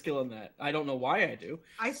 good skill in that. I don't know why I do.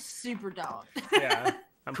 I super don't. Yeah.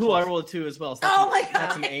 Cool. I rolled a 2 as well. So Oh my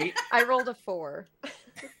that's God. an 8. I rolled a 4.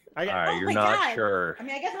 I got, All right, Oh you're my not God. sure. I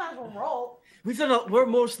mean, I guess I might as well roll. We're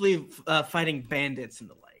mostly fighting bandits in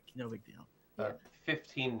the lake. No big deal.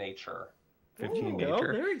 15 nature. 15 Ooh,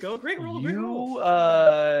 nature. There you go. Great roll. Great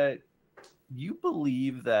roll. You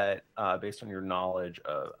believe that based on your knowledge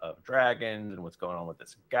of dragons and what's going on with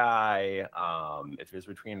this guy, if it's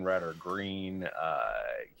between red or green,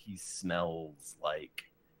 he smells like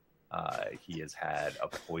he has had a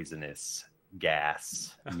poisonous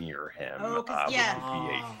gas near him. Oh, 'cause, which yeah. would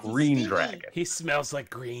be a He's green stinky. dragon. he smells like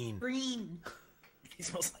green. Green. He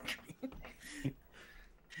smells like green.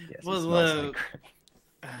 Yes, Well, he smells like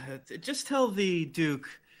green. Just tell the Duke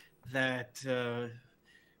that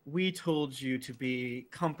we told you to be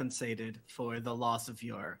compensated for the loss of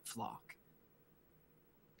your flock.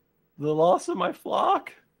 The loss of my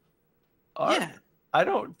flock? Yeah.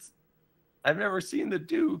 I've never seen the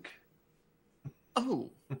Duke. Oh,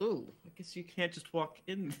 I guess you can't just walk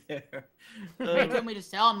in there. Hey, do you want me to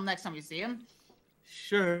tell him next time you see him?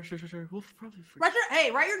 Sure. We'll probably forget.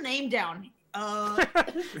 Write your name down.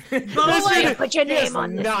 This Bo, is- Put your he is name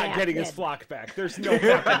on this not napkin. getting his flock back. There's no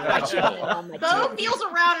fucking Put your way. name on my Bo tin. feels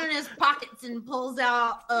around in his pockets and pulls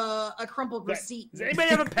out a crumpled receipt. Does anybody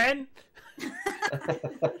have a pen?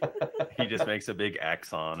 He just makes a big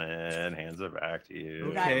X on it and hands it back to you.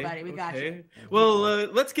 We got it, buddy. We got you. Well,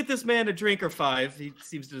 let's get this man a drink or 5. He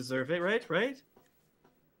seems to deserve it, right? Of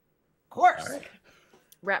course. All right.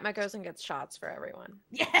 Ratma goes and gets shots for everyone.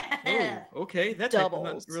 Yeah. Oh, okay. That's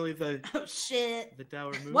Doubles. not really the Oh shit.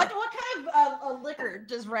 dour move. What kind of liquor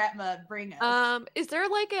does Ratma bring us? Is there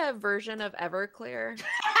like a version of Everclear?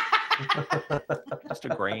 Just a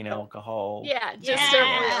grain alcohol. Yeah, just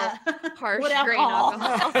yeah. a real harsh Wood grain alcohol.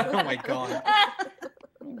 alcohol. Oh my god.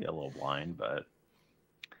 Maybe a little wine, but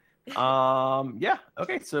yeah.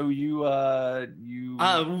 Okay, so you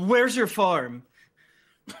Where's your farm?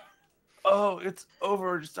 oh, it's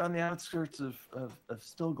over just on the outskirts of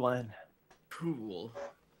Still Glen. Cool.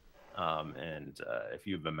 And if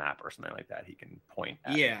you have a map or something like that, he can point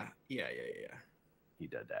at Yeah. He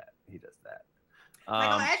does that.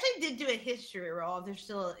 Michael, I actually did do a history roll. If there's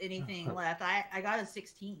still anything left, I got a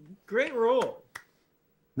 16. Great roll.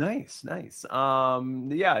 Nice.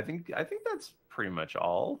 Yeah, I think that's pretty much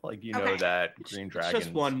all. Like you know Okay. that green dragon.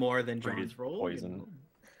 Just one more than pretty John's roll. poison.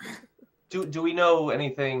 Do we know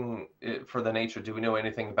anything for the nature? Do we know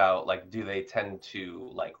anything about, like, do they tend to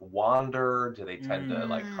like wander? Do they tend to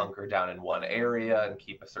like hunker down in one area and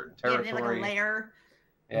keep a certain Yeah, territory? they like a lair.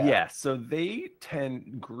 Yeah. So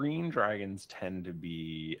green dragons tend to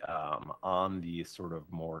be on the sort of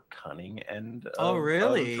more cunning end of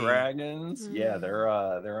really? dragons. Yeah, Mm.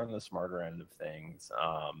 they're on the smarter end of things.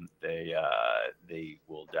 They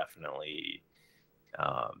will definitely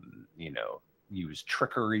use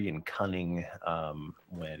trickery and cunning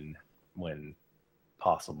when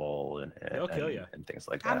possible and They'll kill ya. and things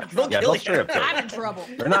like I'm that. in trouble. Yeah, they'll straight up kill I'm you. in trouble.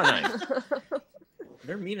 They're not nice.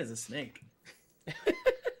 They're mean as a snake.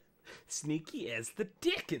 Sneaky as the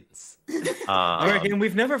Dickens. And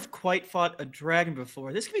we've never quite fought a dragon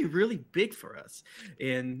before. This could be really big for us.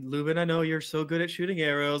 And Lubin, I know you're so good at shooting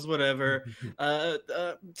arrows, whatever.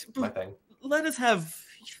 My thing. Let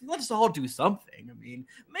us all do something. I mean,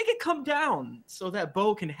 make it come down so that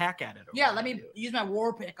Bo can hack at it. or Yeah, let whatever. me use my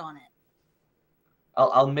war pick on it.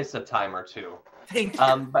 I'll miss a time or two. Thank you.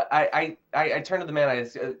 But I turn to the man.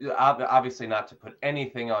 Obviously not to put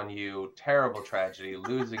anything on you. Terrible tragedy,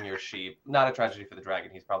 losing your sheep. Not a tragedy for the dragon.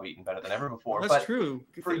 He's probably eaten better than ever before. That's but true.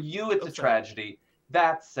 for you, it's a tragedy.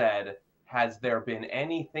 That said, has there been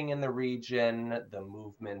anything in the region, the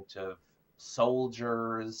movement of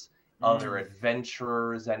soldiers, other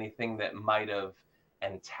adventurers, anything that might have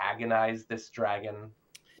antagonized this dragon?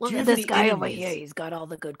 Look Do you at have this any guy over enemies? here. He's got all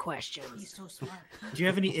the good He's questions. so smart. Do you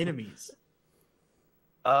have any enemies?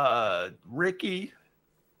 Ricky.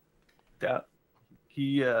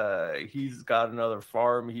 He's got another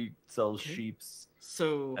farm. He sells Okay. sheeps.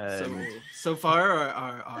 So far,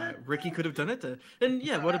 our Ricky could have done it. And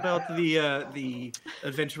yeah, what about the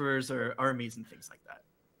adventurers or armies and things like that?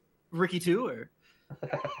 Ricky too, or?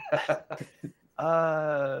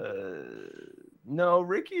 No,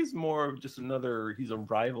 Ricky's more of just another. He's a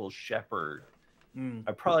rival shepherd.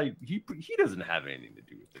 He doesn't have anything to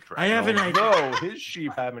do with the dragon. I have an idea. No, his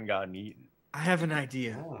sheep haven't gotten eaten. I have an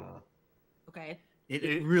idea. Okay.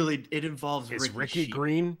 It really involves Is Ricky Ricky sheep.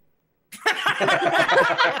 green?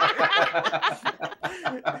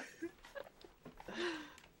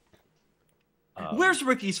 Where's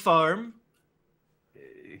Ricky's farm?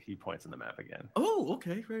 He points on the map again. Oh,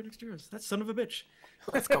 okay, right next to us. That son of a bitch.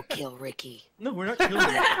 Let's go kill Ricky. No, we're not killing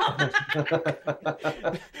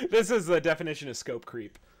him. This is the definition of scope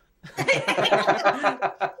creep.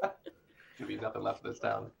 Should be nothing left of this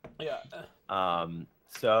town. Yeah.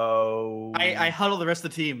 So I huddle the rest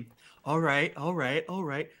of the team. All right.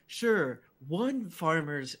 Sure, one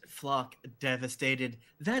farmer's flock devastated.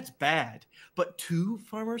 That's bad. But 2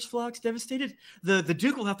 farmers' flocks devastated? The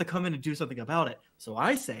Duke will have to come in and do something about it. So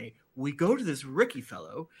I say we go to this Ricky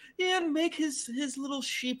fellow and make his little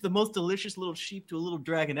sheep the most delicious little sheep to a little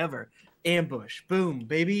dragon ever. Ambush. Boom,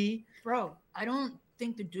 baby. Bro, I don't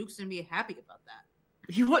think the Duke's gonna be happy about that.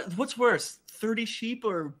 What's worse, 30 sheep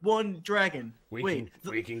or 1 dragon? We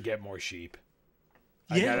can get more sheep.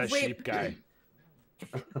 I Yeah. got a sheep guy.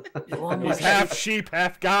 You want more He's half sheep,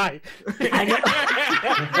 half guy. There's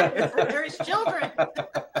children.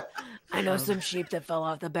 I know some sheep that fell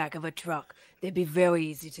off the back of a truck. They'd be very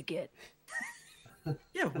easy to get.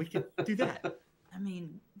 Yeah, we could do that. I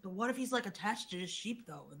mean, but what if he's like attached to his sheep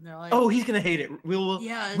though, and they're like, Oh, he's gonna hate it. We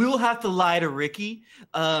will have to lie to Ricky.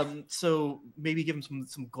 So maybe give him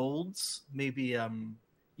some golds, maybe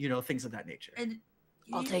things of that nature. And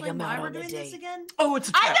I'll you take him out why we're on a doing this date. again? Oh, it's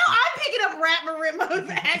a I trap. know I'm picking up Rat Marimo's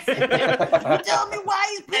accent. You tell me why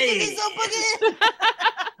he's picking these up again.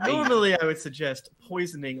 Normally, I would suggest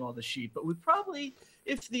poisoning all the sheep, but we probably,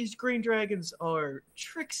 if these green dragons are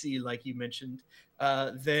tricksy, like you mentioned,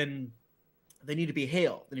 then they need to be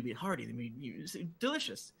hale. They need to be hearty. They need to be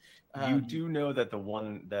delicious. You do know that that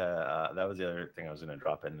was the other thing I was going to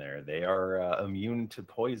drop in there. They are immune to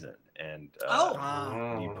poison and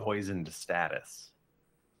the poisoned status.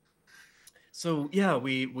 So yeah,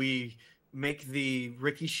 we make the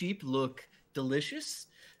Ricky sheep look delicious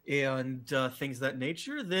and things of that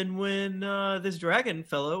nature. Then when this dragon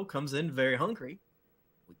fellow comes in very hungry,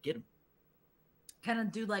 we get him. Kind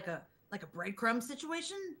of do like a breadcrumb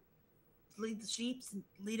situation. Lead the sheep and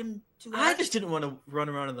lead them to. I just didn't want to run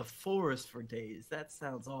around in the forest for days. That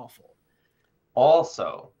sounds awful.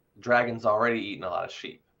 Also, dragon's already eaten a lot of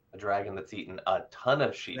sheep. A dragon that's eaten a ton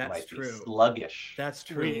of sheep might be sluggish. That's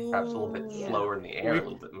true. Perhaps a little bit slower in the air, a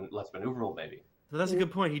little bit less maneuverable, maybe. So that's a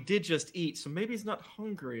good point. He did just eat, so maybe he's not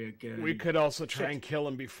hungry again. We could also try and kill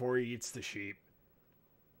him before he eats the sheep.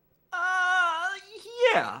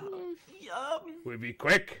 Yeah. We'd be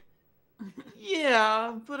quick.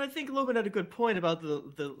 Yeah, but I think Logan had a good point about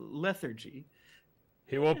the lethargy.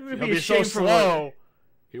 He'll be be a so shame for slow.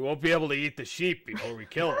 He won't be able to eat the sheep before we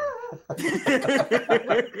kill him. But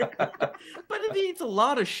if he eats a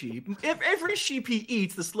lot of sheep, every sheep he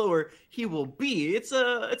eats, the slower he will be. It's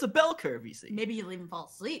a bell curve, you see. Maybe you'll even fall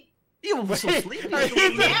asleep. He will be so sleepy.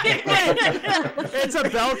 It's a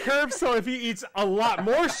bell curve, so if he eats a lot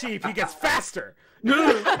more sheep, he gets faster.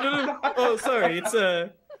 No. Oh, sorry. It's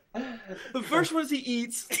the first ones he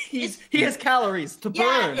eats, he has calories to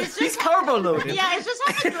burn. He's carbo loaded. Yeah, it's just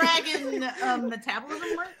how the dragon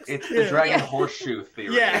metabolism works. It's the dragon horseshoe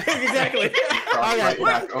theory. Yeah, exactly. Right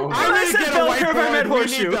back over. I need to get a whiteboard. We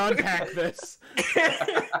horseshoe. need to unpack this.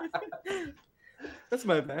 That's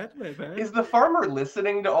my bad. Is the farmer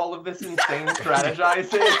listening to all of this insane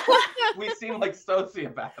strategizing? We seem like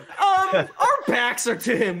sociopaths. Our backs are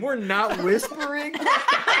to him. We're not whispering.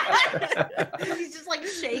 He's just like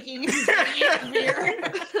shaking. He's eating beer.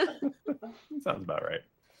 Sounds about right.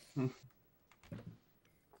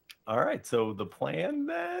 All right, so the plan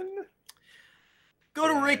then? Go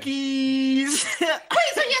to Ricky's. Wait,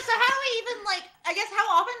 so yeah, so how do we even like? I guess how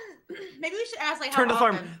often? Maybe we should ask like Turn to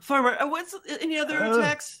how the often. farmer. What's any other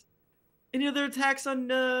attacks? Any other attacks on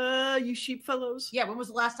you sheep fellows? Yeah, when was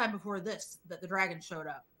the last time before this that the dragon showed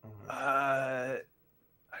up?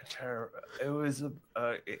 It was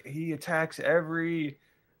he attacks every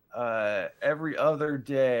other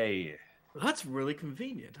day. Well, that's really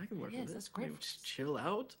convenient. I can work with this. That's great. Just chill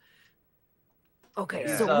out. Okay,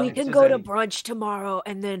 Yeah. so we can go to brunch tomorrow,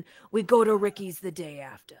 and then we go to Ricky's the day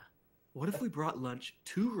after. What if we brought lunch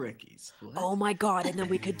to Ricky's? What? Oh my god, and then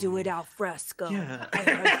we could do it al fresco. Yeah. I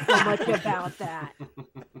heard so much about that.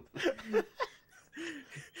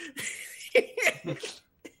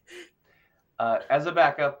 As a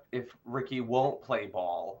backup, if Ricky won't play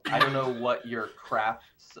ball, I don't know what your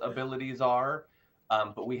crafts abilities are,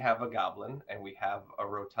 but we have a goblin and we have a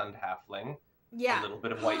rotund halfling. Yeah. A little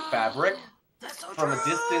bit of white fabric. That's so From true. a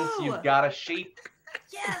distance, you've got a shape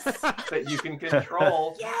Yes. that you can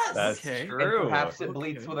control. Yes. That's Okay. true. And perhaps it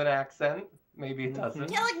bleeds with an accent. Maybe it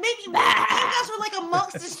doesn't. Yeah, like maybe you guys were like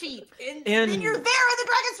amongst the sheep, and then you're there, and the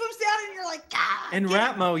dragon swims down, and you're like, ah. And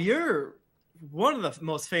get him." Ratmo, you're one of the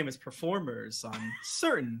most famous performers on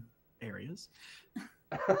certain areas.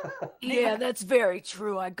 Yeah, that's very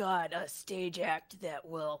true. I got a stage act that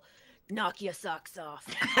will knock your socks off.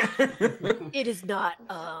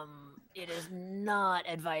 It is not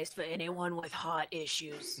advised for anyone with heart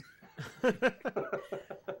issues.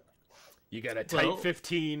 You got a tight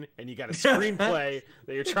 15, and you got a screenplay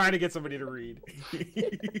that you're trying to get somebody to read.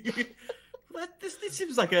 But this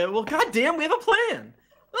seems like well, goddamn, we have a plan.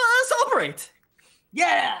 Celebrate.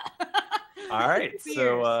 Yeah. All right, Cheers.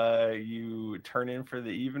 so you turn in for the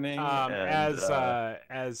evening.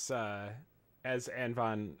 As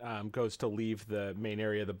Anvan goes to leave the main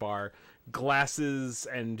area of the bar, glasses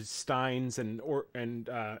and steins and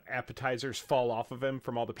appetizers fall off of him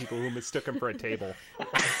from all the people who mistook him for a table.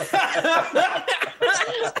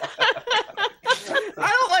 I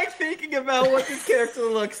don't like thinking about what this character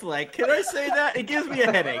looks like. Can I say that? It gives me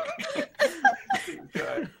a headache.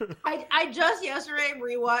 I just yesterday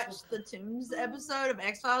rewatched the Tombs episode of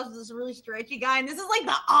X-Files with this really stretchy guy, and this is like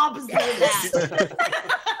the opposite of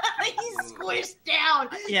that. He's squished down.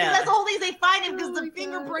 Yeah. That's the whole thing. They find him because the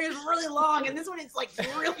fingerprint is really long, and this one is like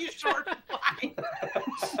really short and fine.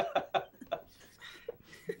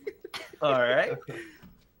 All right.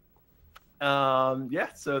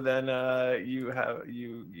 Yeah. So then you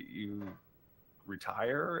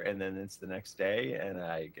retire, and then it's the next day, and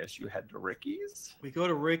I guess you head to Ricky's. We go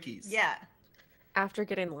to Ricky's. Yeah. After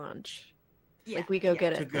getting lunch. Yeah. Like we go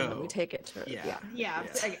get To it, and then go. we take it to Yeah. Yeah.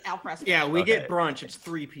 Like Al Preston. Yeah, we Okay. get brunch. It's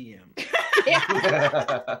 3 p.m.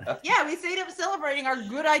 Yeah, we stayed up celebrating our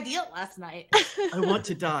good idea last night. I want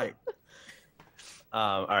to die.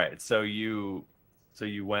 All right. So you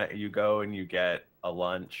go and you get a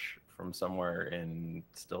lunch from somewhere in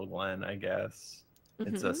Still Glen, I guess.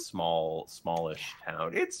 It's a smallish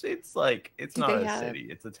town. It's like it's Do not they a have- city.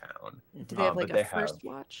 It's a town. Do they have but like they a first have-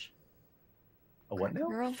 watch? A what now?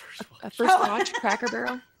 Barrel? A first watch Cracker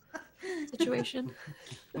Barrel situation?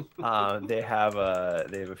 They have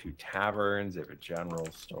a few taverns. They have a general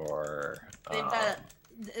store. They got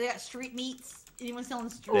street meats. Anyone selling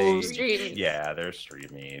They- street meats? Yeah, there's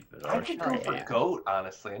street meat. There's I could go for goat,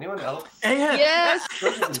 honestly. Anyone else? Yeah. Yes.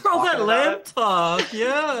 Throw that Talking lamb about talk.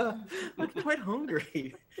 Yeah. I'm quite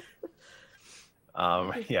hungry.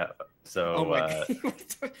 Yeah. So Oh my god.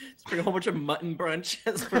 Let's bring a whole bunch of mutton brunch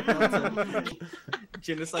as for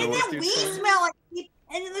genocide. And Let's then do we some. smell like meat,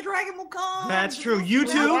 and then the dragon will come. That's true. You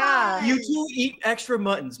too. Yeah. You two eat extra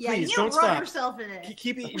muttons, Yeah, please. you Don't rub stop. yourself in it.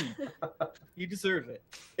 Keep eating. You deserve it.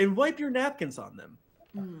 And wipe your napkins on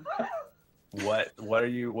them. what are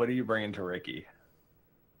you bringing to Ricky?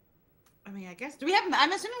 I mean, I guess. Do we have?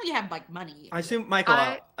 I'm assuming we have like money. I assume, Michael.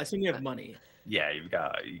 I- I assume you have money. Yeah, you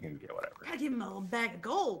can get whatever. Gotta give him a little bag of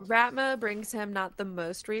gold. Ratma brings him not the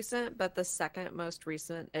most recent, but the second most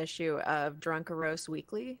recent issue of Drunkaros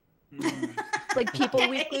Weekly. Like People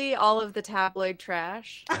Weekly, all of the tabloid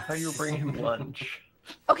trash. I thought you were bringing him lunch.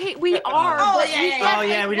 Okay, we are. Oh, but yeah, we yeah, said, yeah. Oh,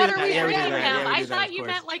 yeah, we what do are that. we Yeah, we do bringing that. him? Yeah, we I do that, thought of you course.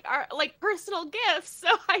 meant like our personal gifts, so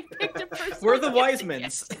I picked a personal. We're the gift to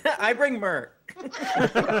Wisemans. I bring myrrh.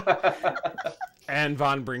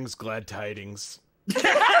 Anvan brings glad tidings.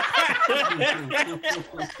 I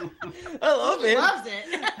love He it. loves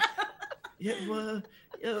it. Yeah,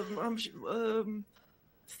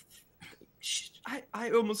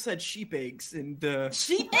 I almost said sheep eggs, and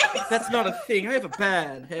Sheep eggs? that's not a thing. I have a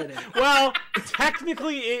bad headache. Well,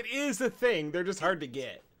 technically, it is a thing. They're just hard to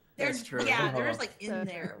get. That's true. Yeah, they're just like in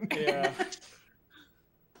there. Yeah.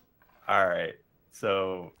 All right.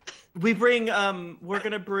 So We bring we're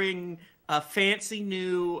gonna bring a fancy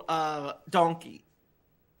new donkey.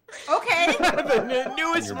 Okay. The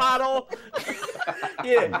newest model.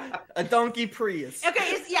 Yeah, a donkey Prius.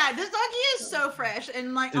 Okay. This donkey is so fresh,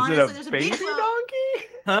 and like is honestly, it there's a a baby big smell. donkey?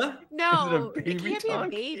 Huh? No, Is it a it baby can't be a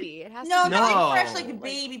donkey? baby. It has No, to be not No. like fresh like a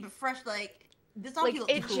baby, but fresh like this donkey like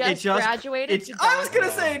looks it cool. just, just- graduated. to I was donkey.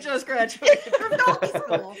 gonna say it just graduated from donkey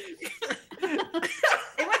school.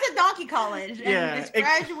 It went to donkey college. And Yeah, it's it-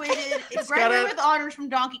 graduated. It's got graduated a- with honors from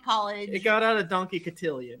donkey college. It got out of Donkey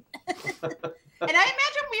Cotillion. And I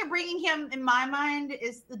imagine we are bringing him. In my mind,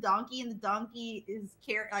 is the donkey, and the donkey is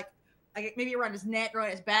maybe around his neck or on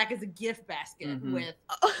his back as a gift basket with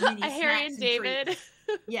mini a Harry and snacks David. treats.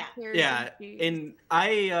 Yeah. Yeah, and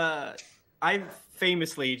I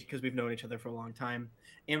famously, because we've known each other for a long time,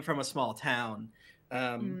 am from a small town.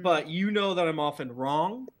 But you know that I'm often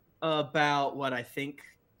wrong about what I think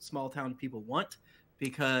small town people want,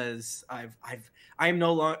 because I am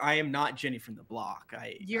not Jenny from the block.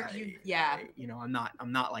 I'm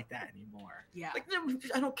not like that anymore. Yeah. Like,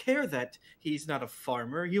 I don't care that he's not a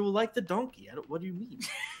farmer. He will like the donkey. What do you mean?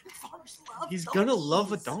 Farmers love He's donkeys. gonna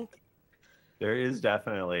love a donkey. There is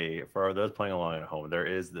definitely, for those playing along at home, there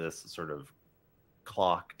is this sort of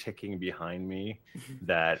clock ticking behind me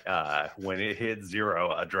that when it hits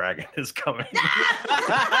 0, a dragon is coming.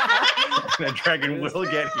 And a dragon will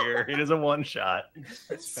get here. It is a one-shot.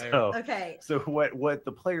 So, Okay. So what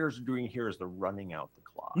the players are doing here is they're running out the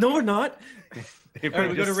clock. No, we're not. If All right, we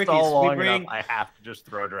we go just to Ricky's. stall We long bring- enough, I have to just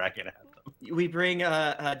throw a dragon at them. We bring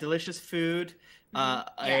delicious food,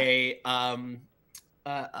 a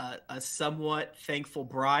somewhat thankful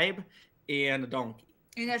bribe, and a donkey.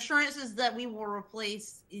 And assurances that we will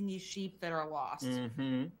replace any sheep that are lost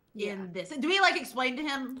in this. And do we explain to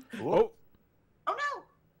him? Oh, Oh no,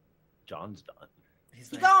 John's done. He's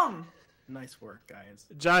he's like, gone. nice work, guys.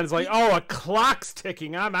 John's like, oh, a clock's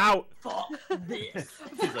ticking. I'm out. Fuck this.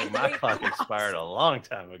 He's like, my clock expired a long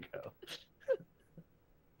time ago.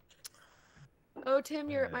 Oh, Tim,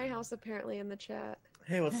 you're at my house apparently in the chat.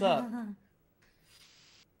 Hey, what's up? Tim,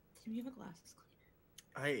 you have a glasses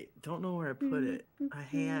cleaner. I don't know where I put it. I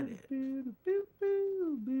had it.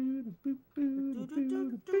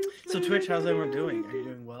 So Twitch, how's everyone doing? Are you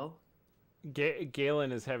doing well?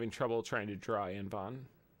 Galen is having trouble trying to draw Anvon.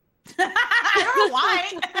 I don't know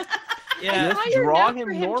why. Yeah. Just you're draw enough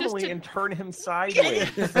for him him just normally to- and turn him sideways.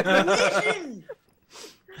 Vision.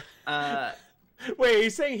 Wait,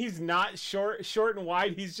 he's saying he's not short and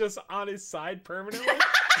wide. He's just on his side permanently.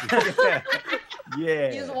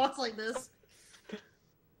 Yeah. He just walks like this.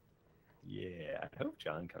 Yeah. I hope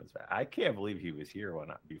John comes back. I can't believe he was here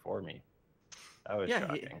before me. That was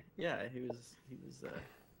shocking. He was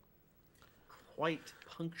quite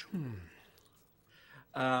punctual.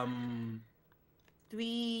 Do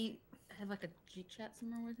we have a G chat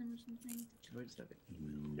somewhere with him or something?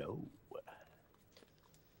 No.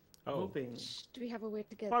 Hoping. Do we have a way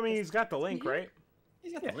to get? Well, I mean, this- he's got the link, right?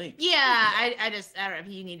 He's got the link. Yeah, I don't know if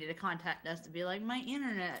he needed to contact us to be like, my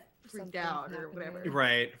internet freaked Something out or happened whatever. there.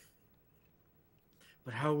 Right.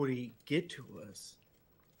 But how would he get to us?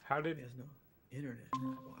 How He did? has no internet.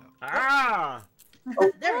 Wow. Ah!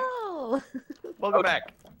 There we Oh, Welcome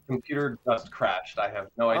back. Computer just crashed. I have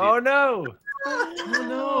no idea. Oh no. Oh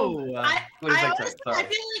no. Please I exit. feel Sorry.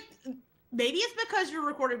 like maybe it's because you're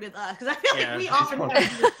recording with us, because I feel Yeah. like we often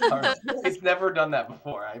Sorry. It's never done that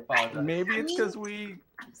before. I apologize. Maybe I it's mean, because we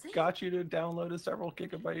I'm saying, got you to download a several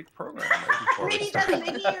gigabyte program right before we maybe started.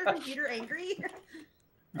 does make your computer angry.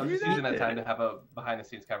 I'm just using that time to have a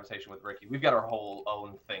behind-the-scenes conversation with Ricky. We've got our whole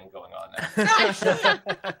own thing going on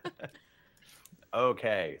now.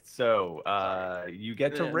 Okay, so you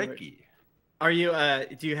get to Yeah, Ricky. Are you?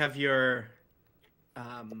 Do you have your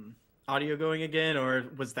audio going again, or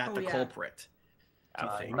was that Oh, the yeah. culprit? Do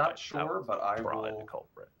you I'm think? not That sure, was but I probably the will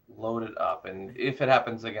culprit. load it up, and if it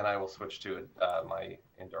happens again, I will switch to my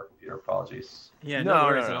indoor computer. Apologies. Yeah, No,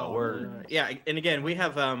 worries no, at no, all. we're- Yeah, and again, we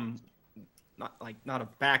have not a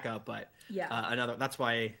backup, but Yeah. another. That's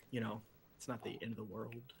why it's not the end of the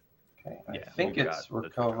world. Okay, I Yeah, think we've it's got the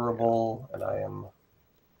recoverable, and I am.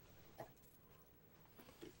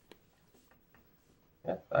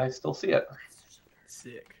 Yeah, I still see it.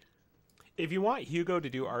 Sick. If you want Hugo to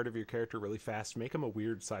do art of your character really fast, make him a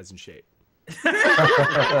weird size and shape. That's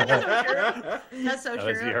so Oh,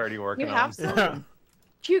 is he true. already working you on have some.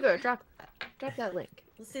 Hugo, drop that link.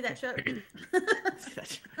 Let's see that show.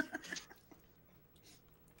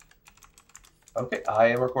 Okay, I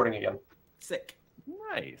am recording again. Sick.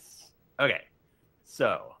 Nice. Okay.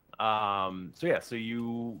 So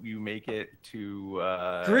you make it to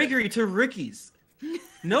Gregory to Ricky's.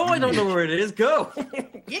 No, I don't know where it is. Go.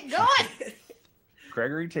 Get going.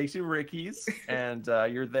 Gregory takes you to Ricky's, and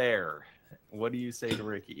you're there. What do you say to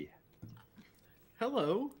Ricky?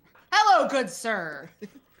 Hello. Hello, good sir.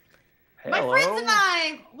 My Hello. friends and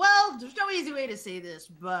I, well, there's no easy way to say this,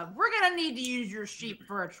 but we're gonna need to use your sheep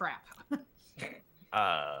for a trap.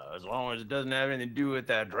 As long as it doesn't have anything to do with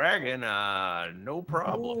that dragon, no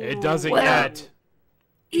problem. It doesn't Well- yet.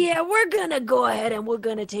 Yeah, we're gonna go ahead and we're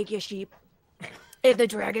gonna take your sheep. If the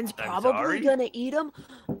dragon's I'm probably sorry? gonna eat them.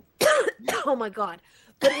 Oh my god.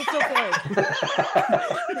 But it's okay.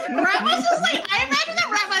 Ratma's just like, I imagine that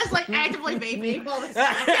Ratma is like actively vaping all the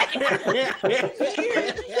time.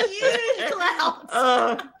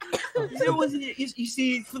 You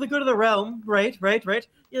see, for the good of the realm, right.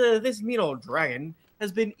 This mean old dragon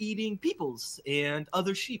has been eating peoples and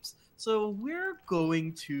other sheeps. So we're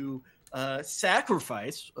going to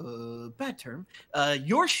sacrifice, bad term,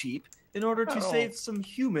 your sheep in order to save some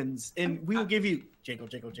humans, and we will give you jiggle,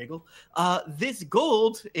 this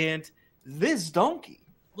gold and this donkey.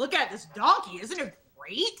 Look at this donkey, isn't it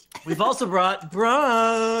great? We've also brought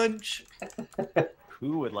brunch.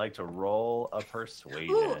 Who would like to roll a persuasion?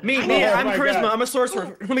 Ooh, Me. Oh I'm my charisma. God. I'm a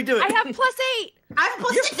sorcerer. Let me do it. I have +8. I'm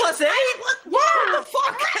plus You're 6. +8? What the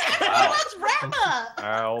fuck? Everyone's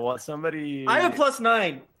Ratma. What somebody? I have +9.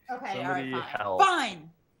 Okay, all Somebody right, help. fine.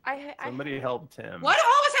 Somebody helped him. Why do I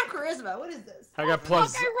always have charisma? What is this? I got Fuck,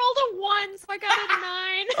 plus. I rolled a 1, so I got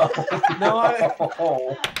a 9. No, I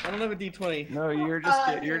don't have a D20. No, you're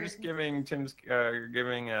just giving Tim's. You're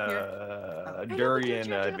giving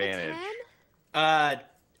Durian advantage. No,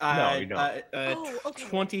 you don't.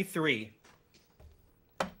 23.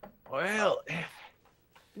 Well,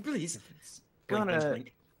 Please.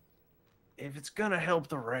 if it's gonna help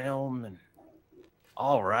the realm, and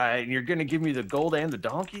all right, you're gonna give me the gold and the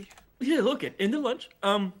donkey. Yeah, look it in the lunch.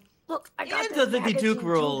 Look, I got And this the magazine Duke too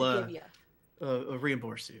will to give ya.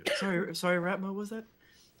 reimburse you. Sorry, Ratma, what was that?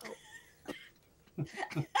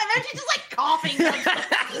 Imagine just like coughing.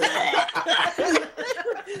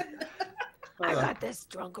 I got this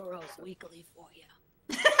Drunkaros Weekly for you.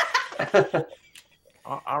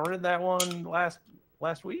 I read that one last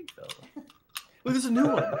week though. Well, there's a new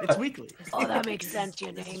one. It's weekly. Oh, that makes sense.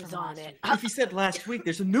 Your name's on it. If you said last week,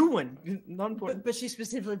 there's a new one. Not important. But she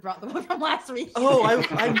specifically brought the one from last week. Oh,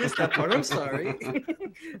 I missed that part. I'm sorry.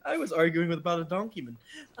 I was arguing about a donkeyman.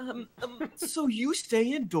 So you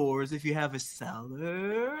stay indoors if you have a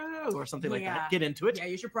cellar or something like that. Get into it. Yeah,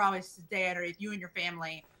 you should probably stay underneath you and your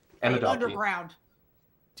family. And a donkey. Underground.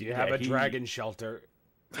 Do you have a dragon shelter?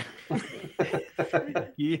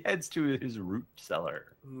 He heads to his root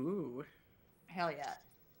cellar. Ooh. Hell yeah.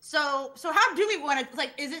 So how do we want to,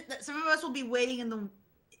 like, is it that some of us will be waiting in the,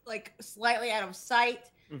 like, slightly out of sight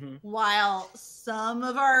while some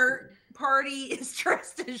of our party is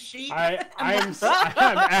dressed as sheep? I'm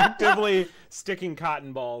actively sticking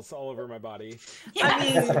cotton balls all over my body. I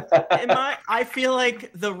mean, I feel like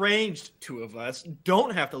the ranged two of us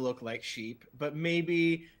don't have to look like sheep, but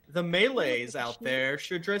maybe the melees out there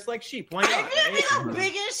should dress like sheep. Why not? I'm gonna be the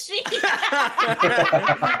biggest sheep.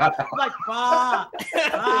 Like,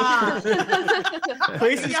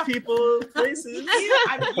 places, people, places.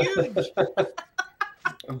 I'm huge.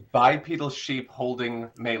 Bipedal sheep holding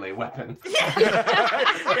melee weapon.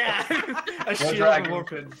 Yeah. A No shield dragon war-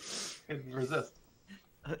 can resist.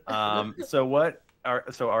 So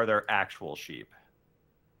are there actual sheep?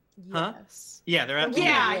 Huh? Yes. Yeah, they're out.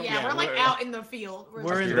 Yeah, we're like out in the field.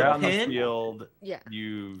 We're in You're the out in the pen? field. Yeah.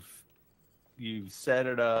 You've set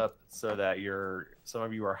it up so that some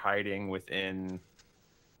of you are hiding within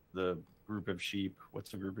the group of sheep.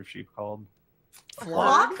 What's the group of sheep called?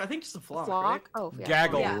 Flock? I think just a flock. Flock? Right? Oh, yeah.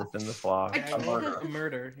 Gaggle. Yeah. Within the flock. A A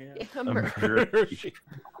murder. Yeah. Yeah, A murder. murder sheep.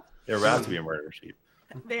 They're about to be a murder sheep.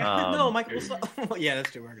 No, Michael. Yeah,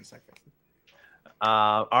 that's true. We're gonna sacrifice.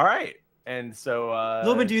 All right. And so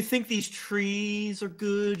Loban, do you think these trees are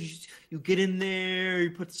good? You get in there,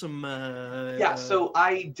 you put some Yeah, so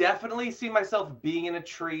I definitely see myself being in a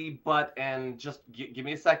tree, and just give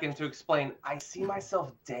me a second to explain. I see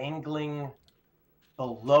myself dangling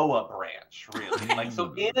below a branch, really. Like,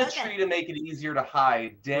 so in a tree to make it easier to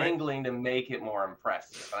hide, dangling to make it more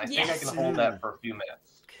impressive. And I think I can hold that for a few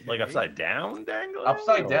minutes. like upside down dangling?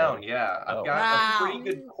 Upside Or- down, yeah. I've got Wow. a pretty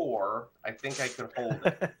good core. I think I could hold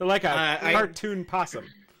it. Like a I- cartoon possum.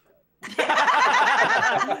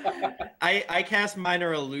 I cast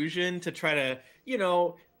minor illusion to try to,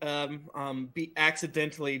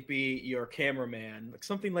 accidentally be your cameraman, like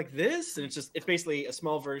something like this, and it's basically a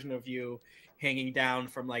small version of you hanging down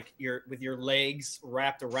from with your legs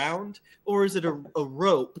wrapped around, or is it a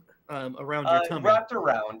rope around your tummy? Wrapped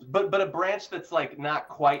around, but a branch that's like not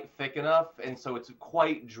quite thick enough, and so it's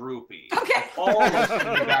quite droopy. Okay. Almost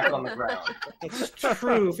sitting back on the ground. It's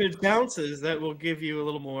true. If it bounces, that will give you a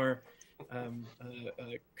little more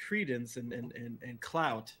credence and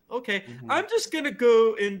clout. Okay, I'm just gonna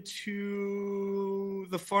go into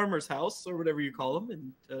the farmer's house or whatever you call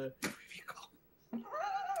them, and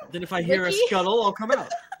then if I hear a scuttle, I'll come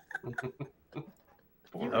out.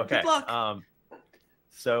 Okay. Good luck.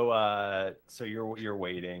 So you're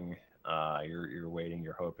waiting. You're waiting.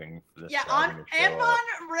 You're hoping for this. Yeah, dragon to show Anmon, up.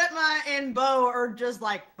 Ritma, and Bo are just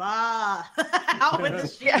like, bah, out with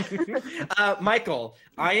this shit. Michael,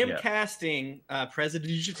 I am Yeah. casting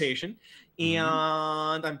Prestidigitation,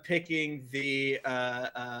 and I'm picking the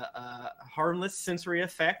harmless sensory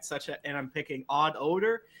effect, and I'm picking odd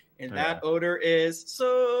odor, and that odor is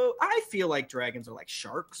so. I feel like dragons are like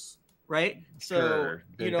sharks, right? So Sure.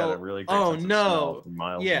 They've got a really great oh sense of no, smell from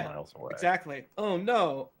miles and miles away. exactly. Oh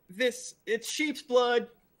no, it's sheep's blood.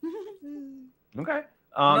 Okay.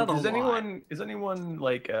 Not a Is lot. anyone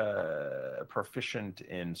like proficient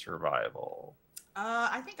in survival?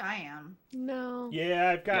 I think I am. No.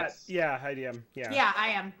 Yeah, I've got. Yes. Yeah, Heidi, yeah. Yeah, I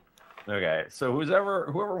am. Okay, so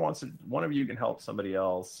whoever wants to, one of you can help somebody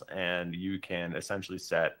else, and you can essentially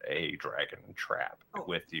set a dragon trap Oh,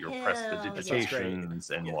 with your hell prestidigitations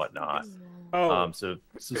and whatnot. Oh, So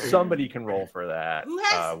somebody can roll for that. Who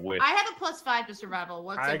has? With I have a +5 to survival.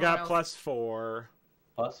 What's I everyone got else? +4.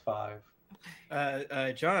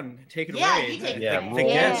 +5. John, take it Yeah, away. you take Yeah, it. roll.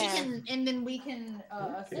 And Yeah. and then we can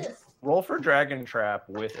assist. roll for dragon trap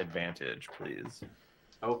with advantage, please.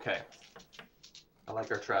 Okay. I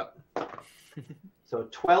like our trap. So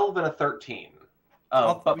 12 and a 13.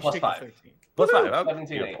 Oh, but we should take the +5. 13. Plus five. 17 and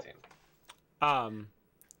Beautiful. 18.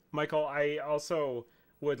 Michael, I also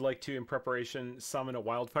would like to, in preparation, summon a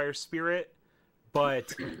wildfire spirit,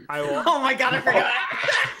 but I will. Oh my god, I forgot.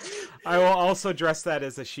 I will also dress that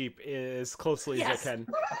as a sheep as closely Yes. as I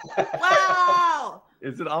can. Wow.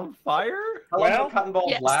 Is it on fire? How long Well, do cotton balls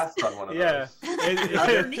yes. last on one of Yeah. those?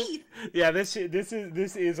 Underneath. Yeah, this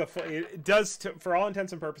is a. It does, for all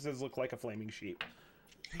intents and purposes, look like a flaming sheep.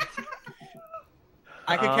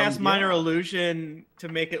 I could cast Yeah. minor illusion to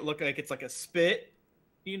make it look like it's like a spit,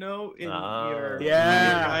 in your Yeah. your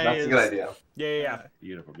That's a good eyes. idea. Yeah.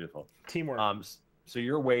 Beautiful, beautiful. Teamwork. So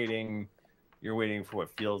you're waiting for what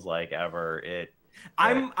feels like ever.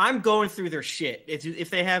 I'm going through their shit. If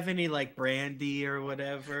they have any like brandy or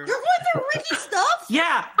whatever. You're going through Ricky stuff?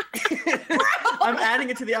 Yeah, I'm adding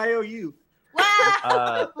it to the IOU.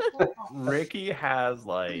 Wow. Ricky has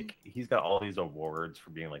he's got all these awards for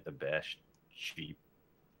being like the best sheep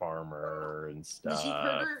farmer and The stuff. sheep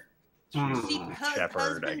herder? Sheep Sheep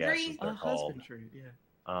shepherd, I guess husbandry? is they're called. Husbandry,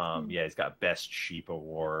 yeah. Yeah, he's got best sheep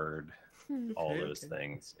award, all Okay, those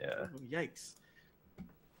things. Yeah. Oh, yikes.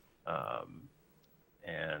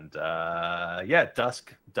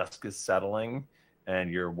 Dusk is settling,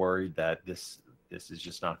 and you're worried that this is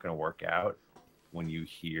just not going to work out when you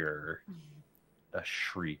hear a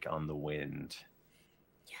shriek on the wind.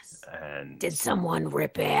 Yes. And Did someone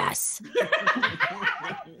rip ass?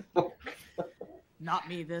 Not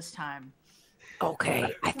me this time.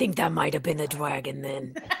 Okay, I think that might have been a dragon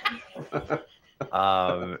then.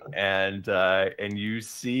 and you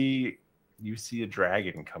see a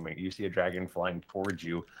dragon coming. You see a dragon flying towards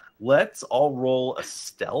you. Let's all roll a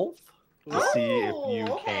stealth to see if you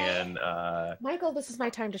Oh, okay. can. Michael, this is my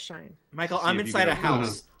time to shine. Michael, See I'm if you inside a can-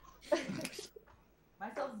 house.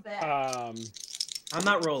 Myself's back. I'm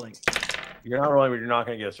not rolling. You're not rolling, but you're not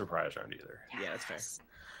going to get a surprise round either. Yeah, that's fair.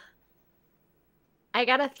 I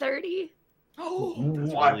got a 30. Oh,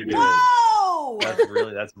 That's What? really good. whoa!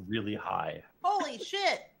 That's really high. Holy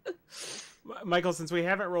shit. Michael, since we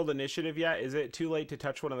haven't rolled initiative yet, is it too late to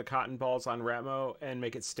touch one of the cotton balls on Ratmo and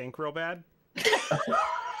make it stink real bad? It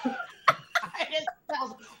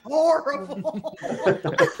sounds horrible.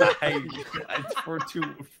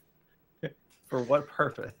 For what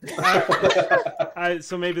purpose?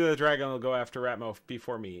 So maybe the dragon will go after Ratmo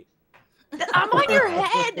before me eat. I'm on your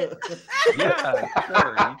head. Yeah,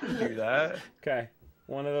 sure, you can do that. Okay.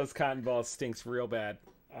 One of those cotton balls stinks real bad.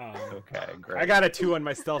 Okay, great. I got a 2 on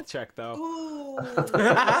my stealth check, though. Ooh,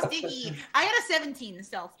 sticky. I got a 17 in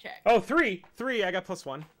stealth check. Oh, 3. 3. I got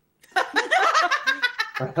 +1.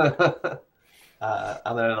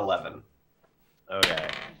 I'm at an 11. Okay.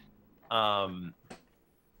 I'm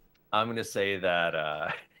gonna say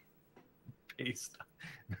that based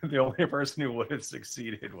the only person who would have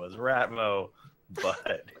succeeded was Ratmo,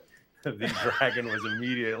 but the dragon was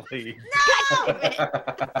immediately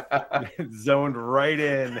zoned right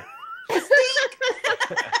in.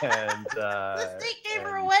 And The snake gave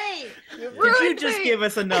her and- away. Did you just give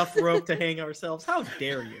us enough rope to hang ourselves? How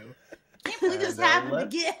dare you? I can't believe this And, happened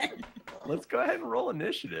let's- again. Let's go ahead and roll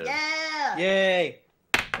initiative. Yeah. Yay!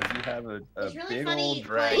 As you have a It's really big funny old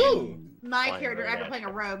dragon. playing my flying character right after at playing a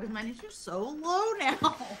you. rogue because mine is just so low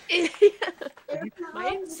now.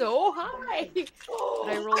 Mine's so high. I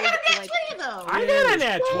rolled I got a like nat 20 though. I got a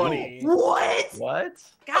nat 20. What? What?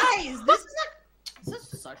 Guys, this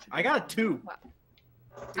is such a I got a 2. Wow.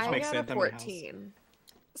 Which I makes got a sense. I'm in a house. 14.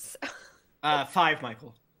 So, 5,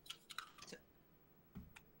 Michael.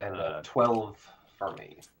 And 12 for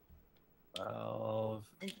me. 12.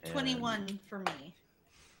 And 21 for me.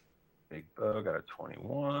 Big Bo got a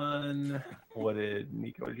 21. What did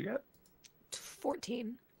Nico? What did you get?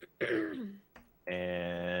 14.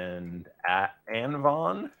 And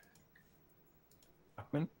Anvon.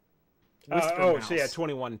 So yeah,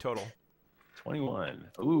 21 total. 21.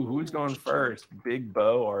 Ooh, who's going first? Big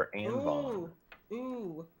Bo or Anvon?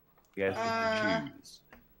 Ooh. You guys get to choose.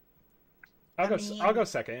 I'll go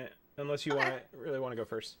second, unless you really want to go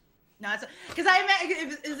first. No, it's because I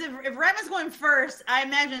imagine if Ratman's going first, I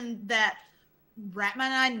imagine that Ratman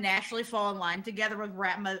and I naturally fall in line together with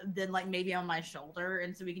Ratma, then like maybe on my shoulder,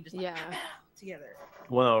 and so we can just together.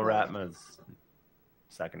 Well, no, Ratma's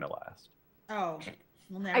second to last. Oh,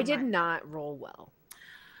 well, never I did mind. not roll well.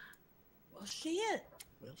 Well, shit.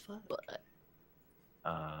 Well, fuck. But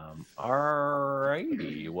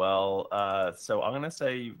Alrighty. Well, so I'm gonna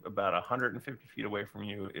say about 150 feet away from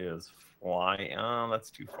you is flying. Oh, that's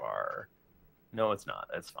too far. No, it's not.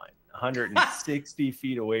 That's fine. 160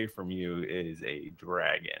 feet away from you is a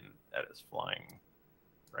dragon that is flying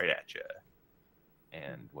right at you.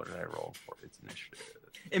 And what did I roll for its initiative?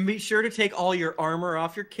 And be sure to take all your armor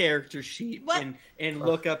off your character sheet and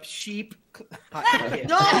look up sheep. No!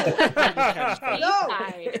 No!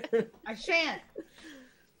 I shan't.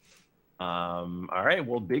 All right.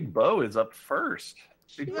 Well, Big Bo is up first.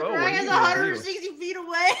 Big The Bo, what are dragon's you gonna do? 160 feet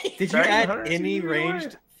away. Did you add any 160 feet away.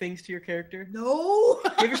 ranged things to your character? No.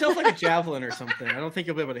 Give yourself like a javelin or something. I don't think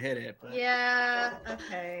you'll be able to hit it. But... Yeah.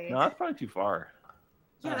 Okay. No, that's probably too far.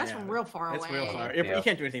 Yeah, that's yeah. real far away. It's real far. Yeah. You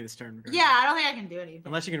can't do anything this turn. Yeah, I don't think I can do anything.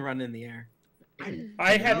 Unless you can run in the air.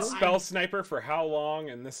 I had spell sniper for how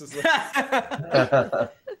long, and this is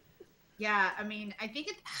Yeah, I mean, I think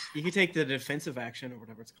it. You can take the defensive action or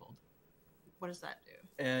whatever it's called. What does that do?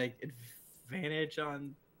 Advantage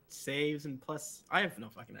on saves and plus. I have no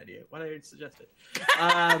fucking idea. Why did I suggest it?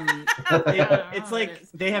 It's like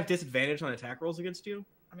they have disadvantage on attack rolls against you.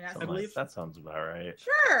 I mean, that's I believe. That sounds about right.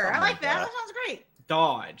 Sure, I Something like like that. that. That sounds great.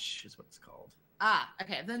 Dodge is what it's called.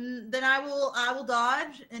 Okay. Then I will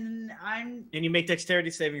dodge, and I'm. And you make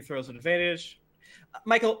dexterity saving throws with advantage.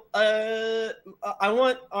 Michael, I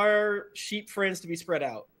want our sheep friends to be spread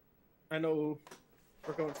out. I know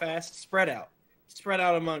we're going fast. Spread out. Spread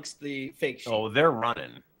out amongst the fake sheep. Oh, they're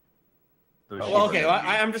running. Well, okay. Well,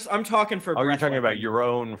 I'm talking for. Oh, you're breath talking about weapon. your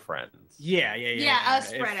own friends. Yeah. Yeah, us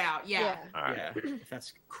spread out. Yeah. All right. Yeah, if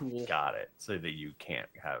that's cool. Got it. So that you can't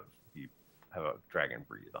have a dragon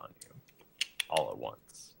breathe on you all at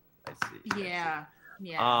once. I see. Yeah.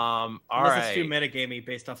 Yeah. All Unless right. it's too metagamey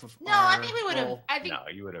based off of. No, I think we would have. roll. I think No,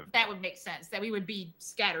 you would have. that would make sense. That we would be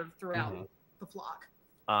scattered throughout the flock.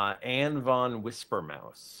 Anne von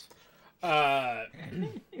Whispermouse.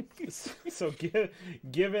 So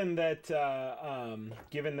given that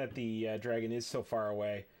the dragon is so far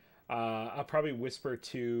away, I'll probably whisper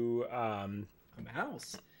to A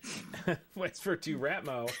mouse. whisper to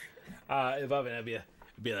Ratmo above it. I'd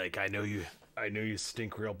be like, I know you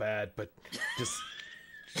stink real bad, but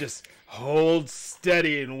just hold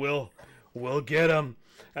steady and we'll get him.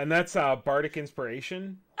 And that's bardic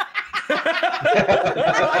inspiration.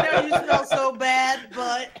 I know you smell so bad,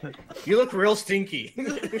 but You look real stinky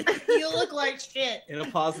you look like shit. in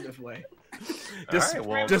a positive way.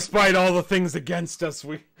 Despite all the things against us,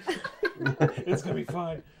 it's gonna be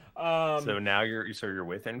fine. So now you're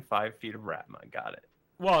within 5 feet of Ratma. Got it.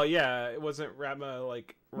 Well, yeah, it wasn't Ratma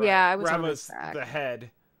like. Yeah, I was on his Ratma's back. the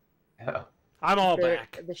head. Yeah. I'm all the,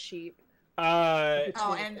 back. The sheep.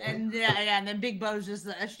 And then Big Bo's just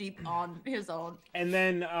a sheep on his own. And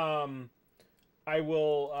then I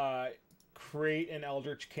will create an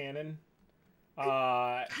eldritch cannon.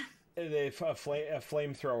 A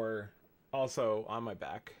flamethrower also on my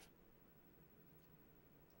back.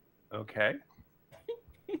 Okay.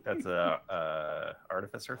 That's a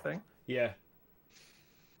artificer thing. Yeah,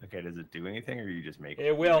 Okay. Does it do anything, or you just make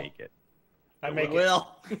It will. Make it? I make it.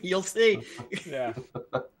 Well, you'll see. Yeah.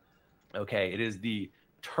 Okay, it is the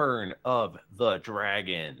turn of the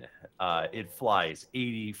dragon. It flies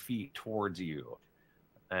 80 feet towards you.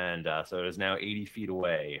 And so it is now 80 feet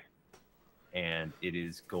away. And it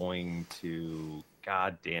is going to...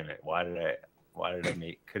 God damn it. Why did I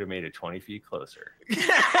could have made it 20 feet closer. Look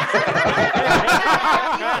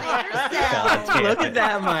at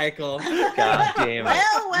that, Michael. God damn it.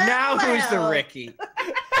 Now who's the Ricky?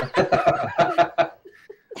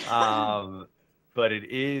 But it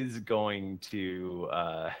is going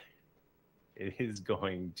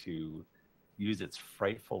to use its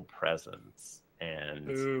frightful presence, and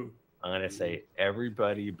Ooh. I'm gonna say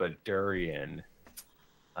everybody but Durian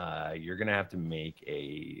you're gonna have to make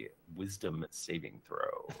a wisdom saving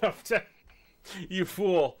throw. You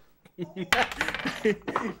fool.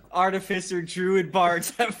 Artificer, druid,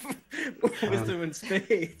 bards have wisdom in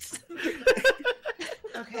spades.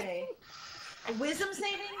 Okay. A wisdom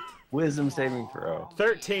saving? Wisdom saving throw.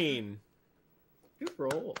 13. Good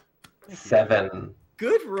roll. 7.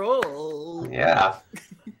 Good roll. Yeah.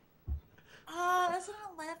 That's an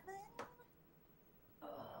 11.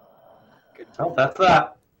 Oh, that's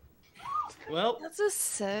that. Well, That's a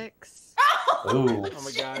 6. Ooh. Oh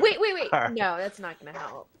my god. Wait. No, that's not gonna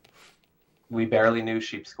help. We barely knew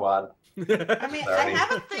Sheep Squad. I mean, I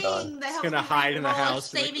have a thing Done. that helps gonna me hide in the roll a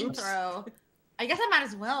house, like, saving oops. throw. I guess I might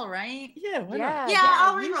as well, right? yeah, why Yeah. not? Yeah,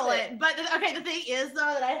 I'll use reroll it. But okay, the thing is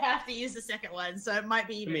though that I have to use the second one, so it might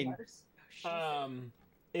be even worse.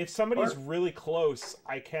 If somebody's really close,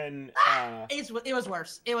 I can. It was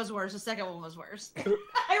worse. It was worse. The second one was worse. I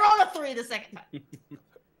rolled a 3 the second time.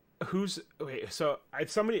 So if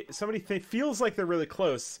somebody feels like they're really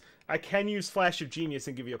close, I can use Flash of Genius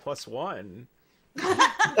and give you a +1. Is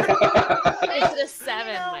it a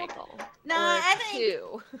 7, know, Michael? No, Or a I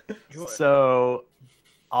think 2? So,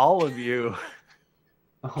 all of you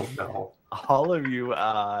Oh no.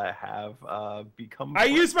 have become. I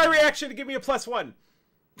used my reaction to give me a +1.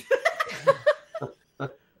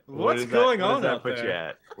 What's going on What out does that put you there?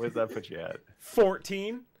 at? What does that put you at?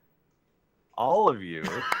 14. All of you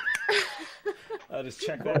I'll just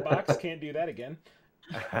check that box. Can't do that again.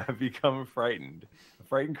 have become frightened. A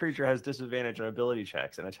frightened creature has disadvantage on ability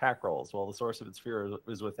checks and attack rolls while the source of its fear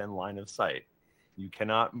is within line of sight. You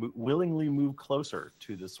cannot willingly move closer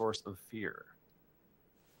to the source of fear.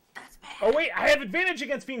 that's bad. Oh wait, I have advantage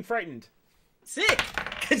against being frightened. Sick!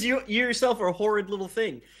 Because you yourself are a horrid little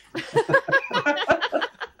thing.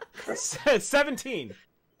 17.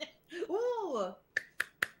 Ooh.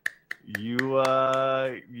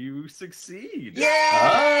 You succeed.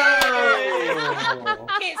 Oh.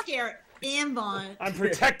 Can't scare Ambon. I'm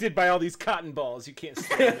protected by all these cotton balls. You can't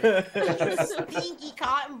stand me. Pinky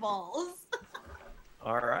cotton balls.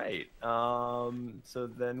 All right. So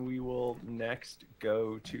then we will next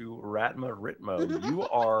go to Ratma Ritmo. You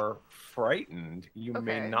are frightened. You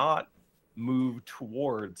may Okay. not move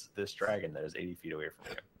towards this dragon that is 80 feet away from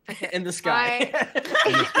you. In the sky.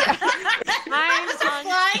 I'm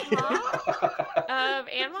Flying. on top of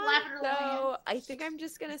Anmon, Flapping her so I think I'm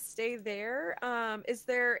just gonna stay there. Is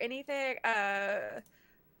there anything?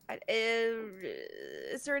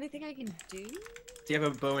 Is there anything I can do? Do you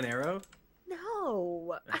have a bow and arrow?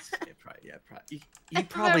 No. Yeah, probably. You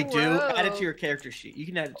probably do. rogue. Add it to your character sheet. You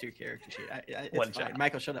can add it to your character sheet. It's One fine. shot.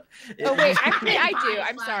 Michael, shut up. Oh wait, I do. Fine,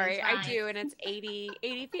 I'm fine, sorry, I fine. do, and it's 80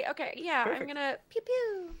 feet. Okay, yeah, Perfect. I'm gonna pew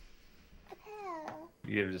pew.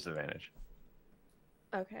 You have disadvantage.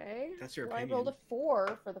 Okay. That's your well, I rolled a opinion.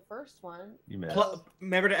 4 for the first one. You missed.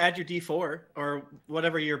 Remember to add your D4 or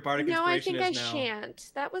whatever your bardic No, I inspiration think I is now.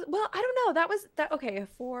 shan't. That was I don't know. That was that. Okay, a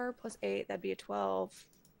 4 plus 8, that'd be a 12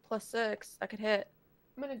 plus 6. That could hit.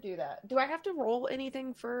 I'm gonna do that. Do I have to roll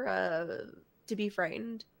anything for to be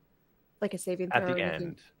frightened, like a saving throw? At the or anything?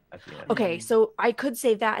 end. At the end. Okay, so I could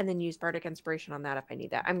save that and then use bardic inspiration on that if I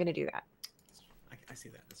need that. I'm gonna do that. I see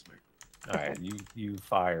that. That's smart. All right. You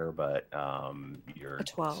fire, but you're A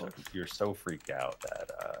 12. you're so freaked out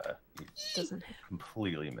that you Doesn't hit.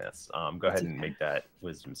 completely miss. Go ahead and make that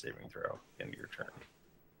wisdom saving throw into your turn.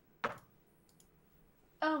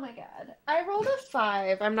 Oh my god. I rolled a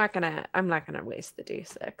 5. I'm not gonna waste the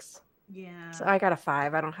D6. Yeah. So I got a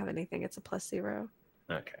 5. I don't have anything. It's a +0.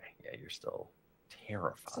 Okay. Yeah, you're still So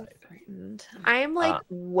terrified. frightened. I am like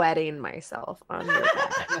wetting myself on your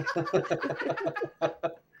back.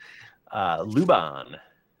 Luban.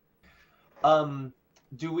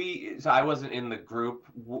 Do we? So I wasn't in the group.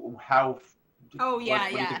 How? Oh, yeah, what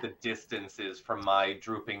do you yeah. think the distance is from my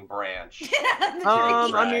drooping branch?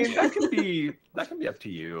 I mean, that can be up to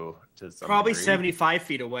you. To some Probably degree. 75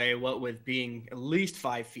 feet away, what with being at least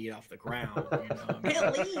 5 feet off the ground. You know?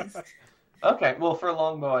 At least. Okay, well, for a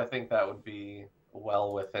longbow, I think that would be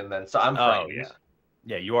well within then. So I'm Oh frightened. yeah,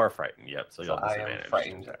 yeah, you are frightened. Yep. So So you'll have I disadvantage. am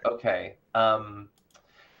frightened. Okay. Okay.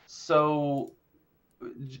 So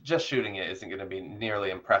just shooting it isn't going to be nearly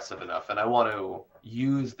impressive enough, and I want to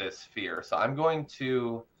use this fear. So I'm going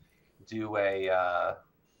to do a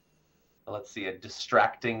let's see, a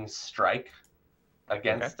distracting strike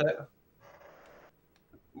against it.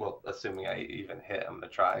 Well, assuming I even hit, I'm going to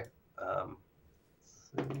try. Let's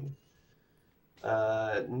see.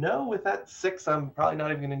 No, with that 6, I'm probably not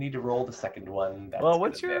even going to need to roll the second one. That's Well, gonna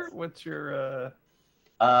what's your miss.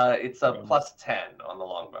 It's a plus 10 on the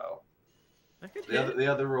longbow. That could The hit.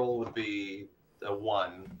 other roll would be a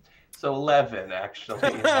 1. So 11,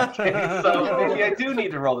 actually. In that case. So maybe I do need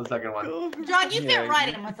to roll the second one. John, you fit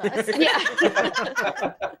right in with us.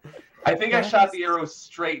 Yeah. I think I shot the arrow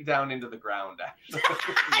straight down into the ground, actually.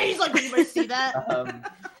 He's like, did anybody see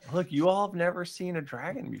that? Look, you all have never seen a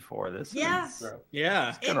dragon before. This Yeah. is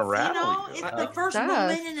Yeah. it's gonna rattle you. It's the first does.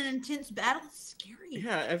 moment in an intense battle. It's scary.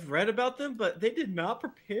 Yeah, I've read about them, but they did not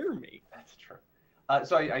prepare me. That's true.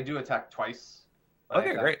 So I do attack twice.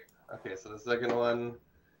 Okay, great. Okay, so the second one,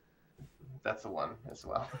 that's a 1 as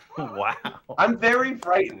well. Wow. I'm very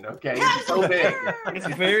frightened, okay? It's so big. It's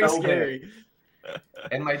very So scary. big.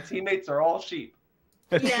 And my teammates are all sheep.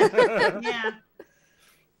 Yeah. Yeah.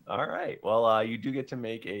 All right. Well, you do get to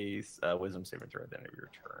make a wisdom saving throw at the end of your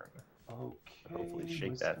turn. Okay. Hopefully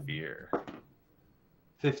shake that fear.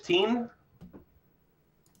 15?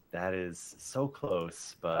 That is so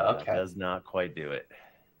close, but Okay. does not quite do it.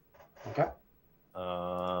 Okay.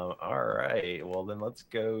 All right. Well, then let's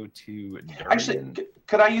go to Durian. Actually,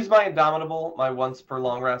 could I use my Indomitable, my once per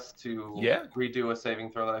long rest, to Yeah. redo a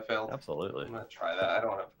saving throw that I failed? Absolutely. I'm going to try that. I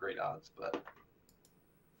don't have great odds, but...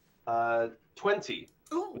 20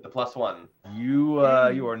 Ooh. with the +1. You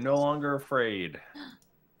are no longer afraid.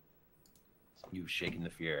 You've shaken the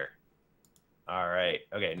fear. All right.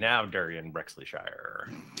 Okay, now Durian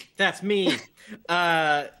Brexleyshire. That's me.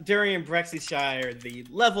 Durian Brexleyshire, the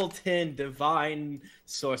level 10 divine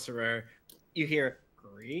sorcerer. You hear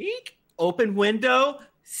Greek, open window,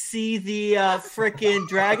 see the frickin'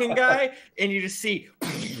 dragon guy, and you just see a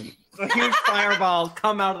huge fireball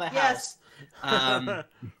come out of the house. Yes.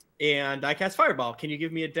 And I cast fireball. Can you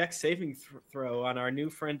give me a dex saving throw on our new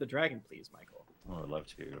friend the dragon, please, Michael? Oh, I'd love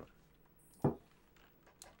to.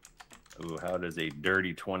 Ooh, how does a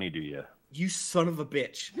dirty 20 do you? You son of a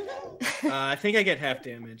bitch. I think I get half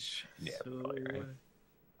damage. Yeah, So, probably right.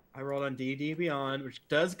 I rolled on D&D Beyond, which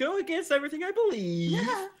does go against everything I believe.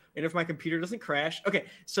 And if my computer doesn't crash. Okay,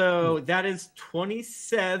 so that is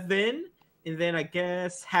 27, and then I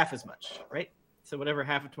guess half as much, right? So whatever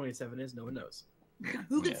half of 27 is, no one knows.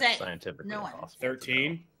 Who could say? Scientifically No one. impossible to know.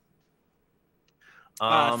 13.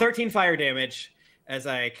 13. 13 fire damage as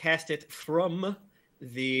I cast it from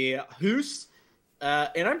the hoose.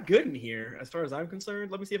 And I'm good in here as far as I'm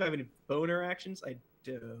concerned. Let me see if I have any boner actions. I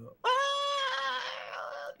do.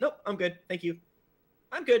 Nope, I'm good. Thank you.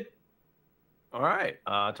 I'm good. All right.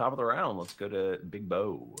 Top of the round. Let's go to Big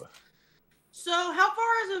Bow. So, how far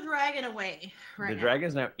is the dragon away right The now? dragon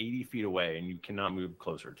is now 80 feet away, and you cannot move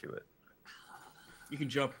closer to it. You can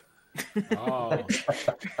jump. Oh.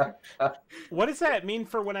 What does that mean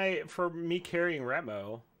for me carrying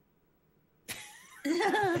Remo?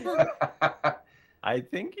 I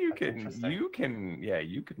think you can. Interesting. You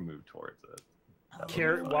can move towards it.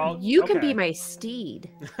 You can be my steed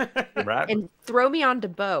Rat- and throw me onto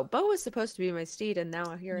Bo. Bo was supposed to be my steed, and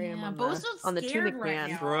now here I am Yeah, on Bo's on the scared tunic right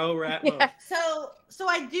man. now. Throw rat Yeah. So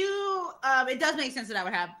I do. It does make sense that I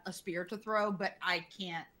would have a spear to throw, but I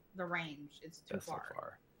can't. The range, it's too That's so far.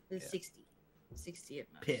 far. It's Yeah. 60 at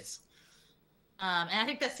most. Piss. And I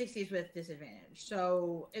think that 60 is with disadvantage.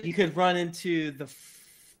 So You could run into the.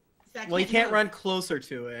 Well, you can't run closer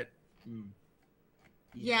to it.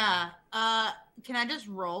 Yeah. Can I just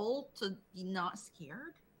roll to be not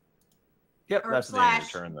scared? Yep, Or that's the end of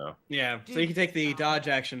slash- your turn, though. Yeah. So you can take the dodge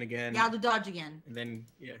action again. Yeah, I'll do dodge again. And then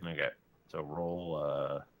yeah. Okay, so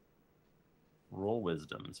roll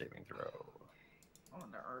wisdom saving throw. Oh,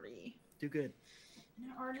 they're already. Do good.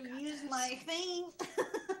 I already used my thing.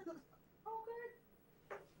 Oh,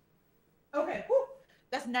 good. Okay. Whew.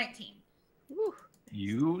 That's 19. Woo.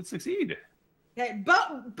 You succeed. Okay,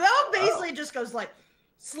 Bo basically just goes like,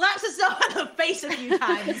 slaps himself in the face a few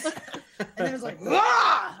times, and then was like,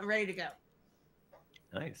 "Wah!" ready to go.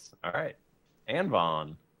 Nice. All right.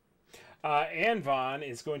 Anvon, Anvon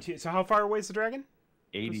is going to. So how far away is the dragon?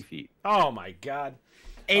 80 feet. Oh my god.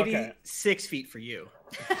 86 feet for you.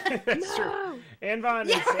 That's true. No. Anvon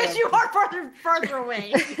Yeah, is because you are farther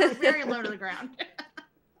away. You're very low to the ground.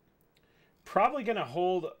 probably gonna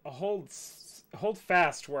hold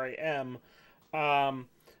fast where I am.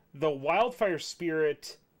 The wildfire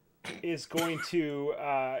spirit is going to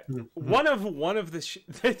one of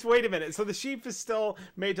the wait a minute. So the sheep is still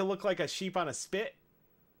made to look like a sheep on a spit.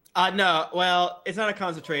 No, well, it's not a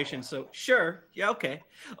concentration, so sure. Yeah, okay.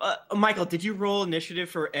 Michael, did you roll initiative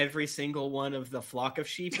for every single one of the flock of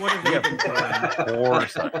sheep? What have they been doing?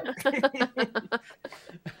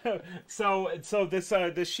 So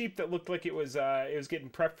this sheep that looked like it was getting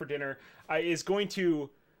prepped for dinner is going to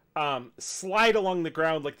slide along the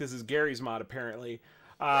ground like this is Gary's mod apparently,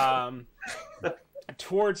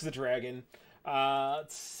 towards the dragon.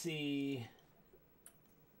 Let's see.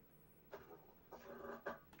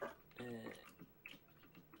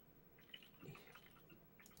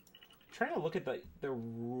 trying to look at the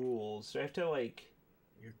rules. Do I have to like?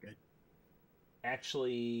 You're good.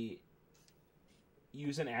 Actually,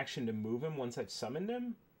 use an action to move him once I've summoned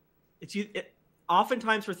him.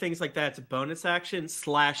 Oftentimes for things like that, it's a bonus action /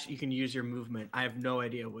 you can use your movement. I have no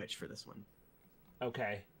idea which for this one.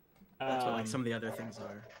 Okay. That's what like some of the other things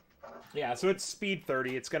are. Yeah, so it's speed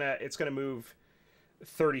 30. It's gonna move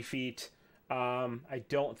 30 feet. I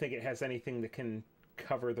don't think it has anything that can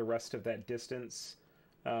cover the rest of that distance.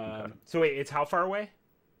 Okay. So wait, it's how far away?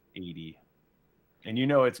 80. And you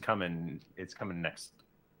know it's coming next.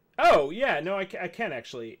 Oh yeah, no, I can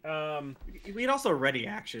actually. We'd also ready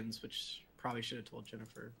actions, which probably should have told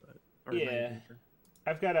Jennifer, but yeah,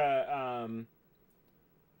 I've got a.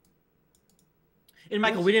 And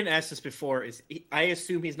Michael, we didn't ask this before. I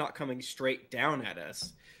assume he's not coming straight down at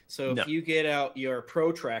us. So if you get out your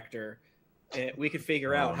protractor, we could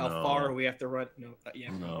figure out how far we have to run. No,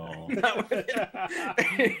 yeah, no.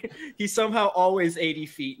 He's somehow always 80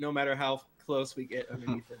 feet, no matter how close we get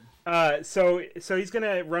underneath him. So he's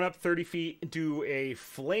gonna run up 30 feet, do a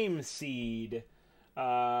flame seed.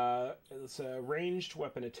 It's a ranged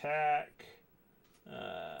weapon attack.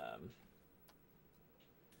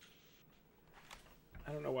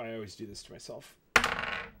 I don't know why I always do this to myself.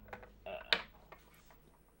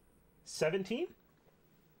 17?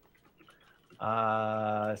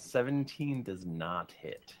 17 does not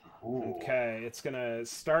hit. Ooh. Okay, it's gonna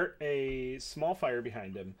start a small fire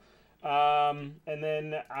behind him. And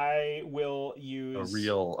then I will use a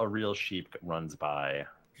real sheep runs by,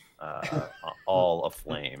 all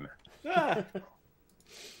aflame.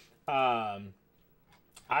 I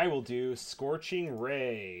will do Scorching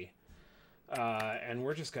Ray, and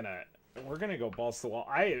we're gonna go balls to the wall.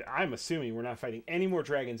 I'm assuming we're not fighting any more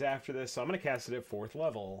dragons after this, so I'm gonna cast it at 4th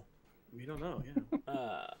level. We don't know. Yeah.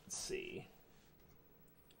 Let's see.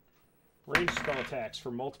 Ranged spell attacks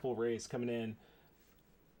for multiple rays coming in.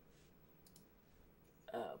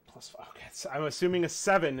 +5. Okay, so I'm assuming a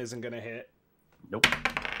 7 isn't going to hit. Nope.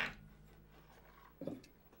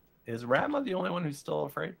 Is Ratma the only one who's still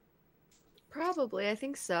afraid? Probably, I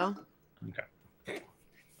think so. Okay.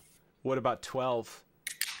 What about 12?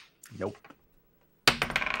 Nope.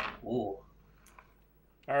 Ooh. All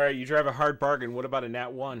right, you drive a hard bargain. What about a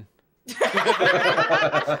nat 1? It's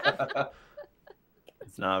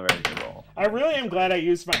not a very good roll. I really am glad I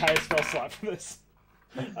used my highest spell slot for this.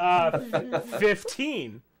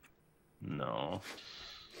 15. No.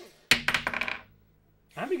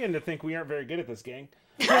 I'm beginning to think we aren't very good at this, gang.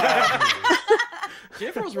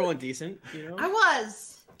 Jennifer was rolling decent, you know. I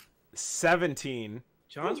was. 17.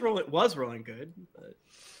 John's was rolling good, but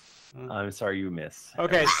I'm sorry you miss.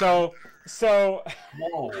 Okay, so Whoa.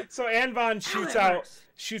 Anvon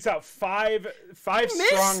shoots out five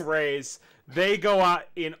strong rays. They go out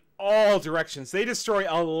in all directions. They destroy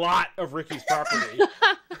a lot of Ricky's property. We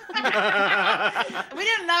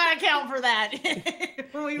did not account for that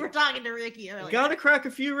when we were talking to Ricky earlier. gotta crack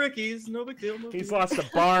a few Rickies. No big deal. He's lost a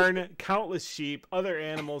barn, countless sheep, other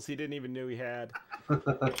animals he didn't even know he had.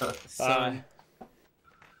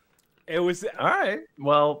 It was All right.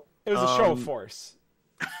 Well, a show of force,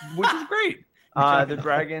 which is great. The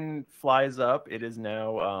dragon flies up. It is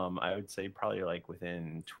now, I would say, probably like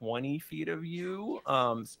within 20 feet of you.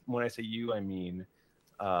 When I say you, I mean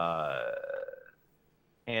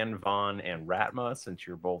Anvon and Ratma, since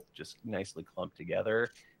you're both just nicely clumped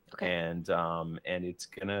together. Okay. And it's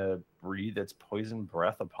gonna breathe its poison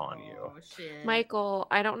breath upon you. Oh, shit. Michael,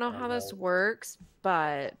 I don't know how this works,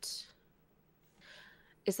 but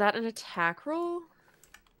is that an attack roll?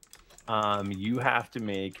 You have to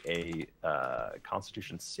make a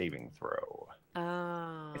Constitution saving throw.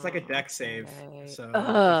 Oh. It's like a deck save. Okay. So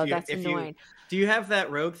That's annoying. Do you have that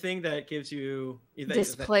rogue thing that gives you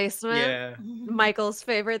Displacement? Yeah. Michael's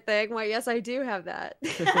favorite thing. Well, yes, I do have that.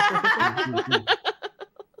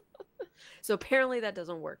 So apparently that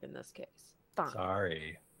doesn't work in this case. Fine.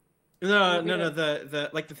 Sorry. No. The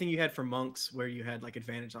like the thing you had for monks where you had like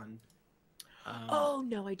advantage on. Oh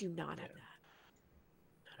no, I do not have that.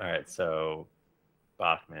 All right, so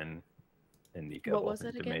Bachman and Nika What both was need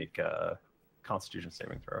it to again? make a Constitution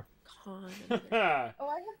saving throw. Oh, I have.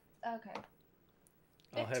 Okay.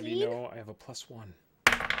 I'll have 15? you know I have a +1.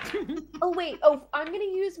 Oh wait. Oh, I'm gonna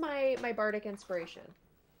use my bardic inspiration.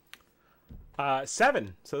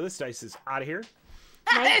 7. So this dice is out of here.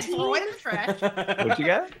 Throw it in the trash. What'd you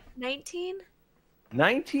get? 19.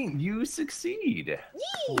 19. You succeed.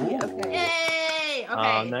 Okay. Yay!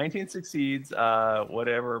 Okay. 19 succeeds.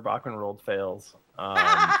 Whatever Bachman rolled fails.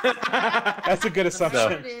 That's a good That's what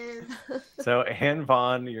assumption. it is. So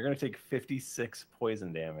Anvon, you're gonna take 56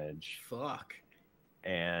 poison damage. Fuck.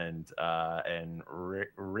 and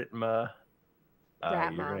Ritma. Ratma.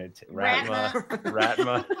 You're gonna take Ratma.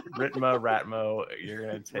 Ratmo. You're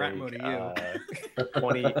gonna take Ratmo to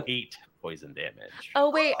 28 poison damage. Oh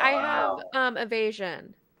wait, I have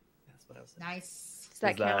evasion. That's what I was saying. Nice. Does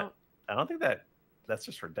that count? I don't think that's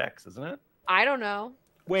just for Dex, isn't it? I don't know.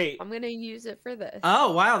 Wait. I'm gonna use it for this.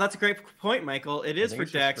 Oh wow, that's a great point, Michael. It is think for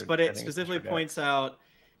it's just Dex, for- but I it think it's just specifically for Dex. points out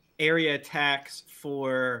area attacks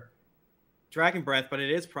for Dragon Breath, but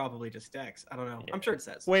it is probably just Dex. I don't know. Yeah. I'm sure it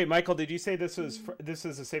says. Wait, Michael, did you say this is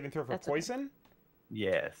a saving throw for That's okay. poison?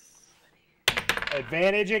 Yes.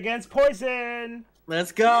 Advantage against poison.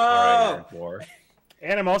 Let's go. All right, War.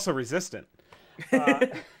 And I'm also resistant.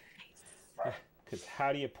 Because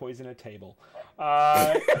how do you poison a table?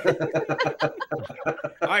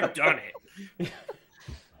 I've done it.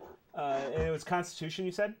 And it was Constitution,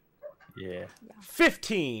 you said? Yeah.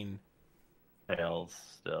 15. Fails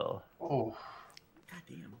still, Oh, God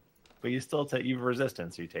damn. but you still take. You have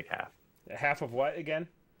resistance, so you take half. Half of what again?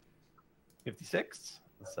 56.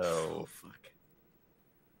 Oh So fuck.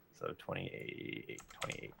 28.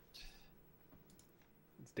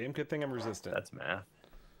 It's a damn good thing I'm resistant. That's math.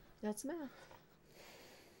 That's math.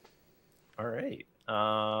 All right.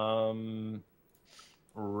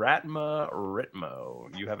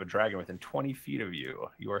 Ritmo. You have a dragon within 20 feet of you.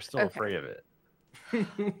 You are still Okay. afraid of it.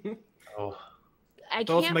 oh. I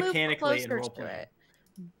Both can't mechanically move and closer to roleplay. it,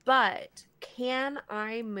 but can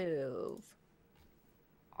I move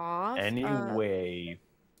off? Any way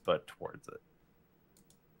but towards it.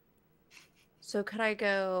 So could I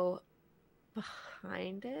go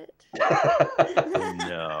behind it?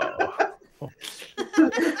 No.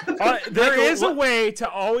 There is a way to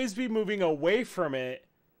always be moving away from it,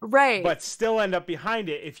 Right. but still end up behind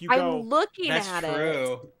it if you go. I'm looking That's at it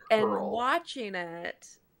true. and Curl. watching it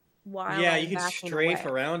while Yeah, I'm you can backing strafe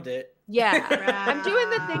away. around it. Yeah, I'm doing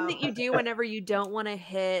the thing that you do whenever you don't want to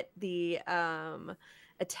hit the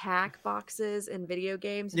attack boxes in video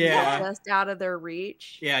games. And Yeah. you're just out of their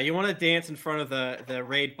reach. Yeah, you want to dance in front of the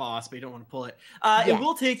raid boss, but you don't want to pull it. Yeah. It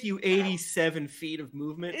will take you 87 feet of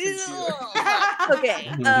movement. since you-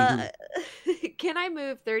 Okay. Can I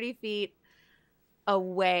move 30 feet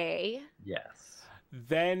away? Yes.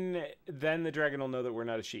 Then the dragon will know that we're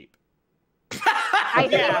not a sheep. I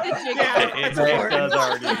hate the jiggle. It has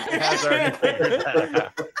already figured that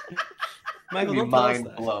out. Michael, Be don't tell us mind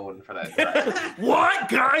that. blown for that. Dragon. What,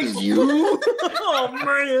 guys? You? Oh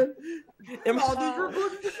man. Am I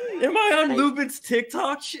on Lubin's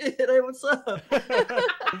TikTok shit? Hey, what's up?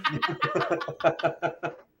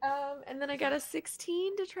 And then I got a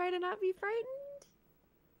 16 to try to not be frightened.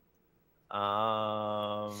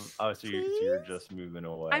 So you're just moving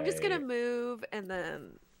away. I'm just gonna move and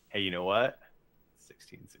then Hey, you know what?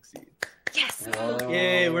 16 succeeds. yes.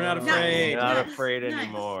 Yay, we're not afraid. You're not Nice. afraid Nice.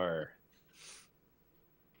 anymore.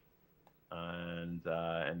 And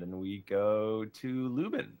then we go to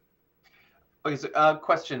Lubin. Okay, so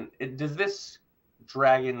question: does this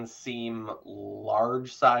dragon seem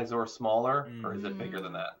large size or smaller, or is it bigger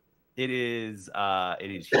than that? It is huge.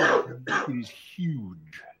 It is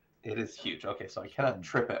huge. It is huge. Okay, so I cannot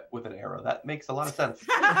trip it with an arrow. That makes a lot of sense.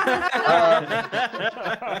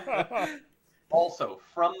 Also,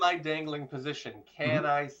 from my dangling position, can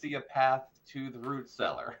I see a path to the root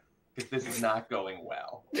cellar? Because this is not going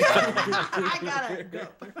well. I gotta go.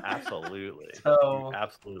 Absolutely. So- You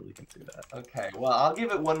absolutely can see that. Okay, well, I'll give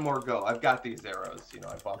it one more go. I've got these arrows. You know,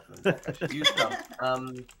 I bought them. I should use them.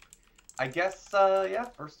 I guess, yeah.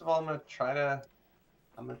 First of all, I'm gonna try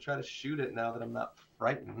to shoot it now that I'm not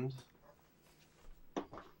frightened.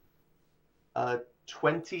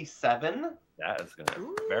 27, That is gonna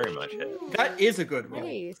very much hit. That is a good roll.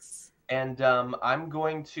 Nice. and I'm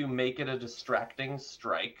going to make it a distracting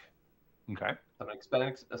strike. Okay. I'm going to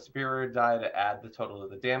expend a superior die to add the total of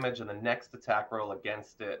the damage, and the next attack roll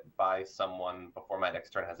against it by someone before my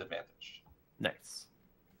next turn has advantage. Nice.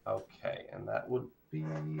 Okay, and that would be.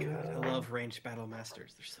 God, I love ranged battle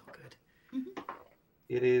masters. They're so good.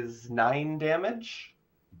 It is 9 damage.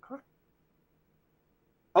 Okay.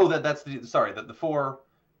 Oh, that's the 4,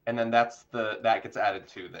 and then that gets added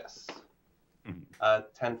to this. Mhm.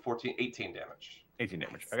 10, 14, 18 damage. 18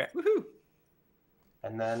 damage. Okay. Woohoo!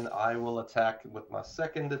 And then I will attack with my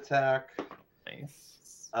second attack.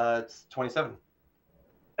 Nice. It's 27.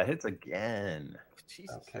 That hits again.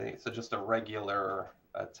 Jesus. Okay, so just a regular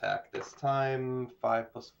attack this time.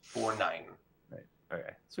 5 plus 4, 9. Okay.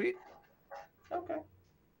 Sweet. Okay.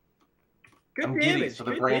 Good I'm damage. giddy, so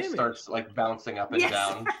the good brain damage. starts like bouncing up and Yes.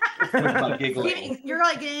 down with my giggling. You're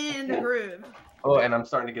like getting in the groove. Oh, and I'm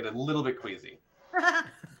starting to get a little bit queasy.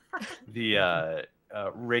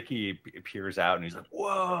 Ricky peers out and he's like,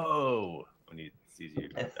 "Whoa!" when he sees you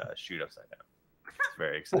shoot upside down. It's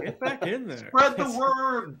very exciting. Get back in there. Spread the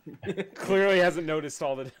word. Clearly hasn't noticed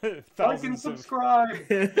all the Like and thousands of. subscribe.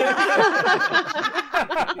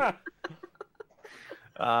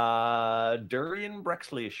 Durian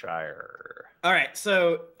Brexleyshire. All right,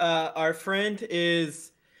 so our friend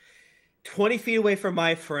is 20 feet away from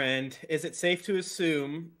my friend. Is it safe to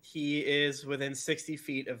assume he is within 60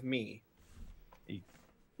 feet of me?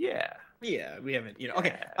 Yeah. Yeah, we haven't,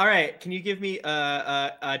 Okay, all right. Can you give me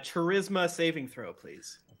a charisma saving throw,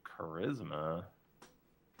 please? Charisma.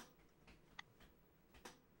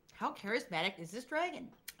 How charismatic is this dragon?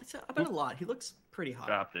 It's about a lot. He looks pretty hot.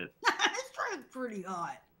 Dropped it. This dragon's pretty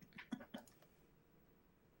hot.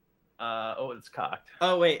 It's cocked.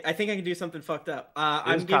 Oh wait, I think I can do something fucked up.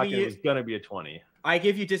 I'm It's giving cocked. you. It was gonna be a 20. I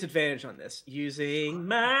give you disadvantage on this using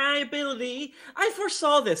my ability. I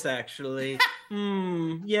foresaw this actually.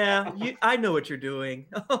 Yeah, I know what you're doing.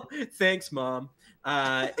 Oh, thanks, Mom.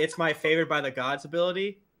 It's my favored by the gods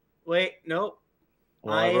ability. Wait, nope.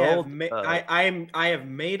 Well, I rolled, have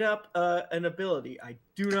made up an ability. I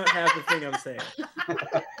do not have the thing I'm saying.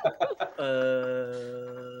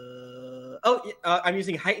 I'm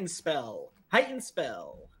using heightened spell. Heightened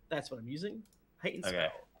spell. That's what I'm using. Heightened spell. Okay.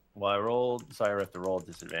 Well, I rolled, so I have to roll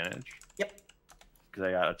disadvantage. Yep. Because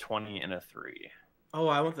I got a 20 and a 3. Oh,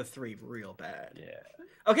 I want the 3 real bad. Yeah.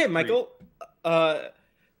 Okay, Michael.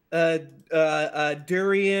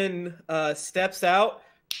 Durian steps out,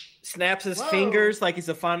 snaps his fingers like he's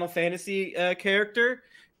a Final Fantasy character,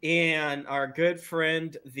 and our good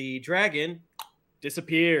friend the dragon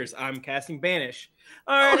disappears. I'm casting Banish.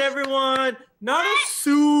 All right, everyone. Not a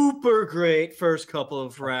super great first couple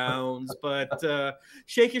of rounds, but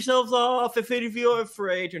shake yourselves off if any of you are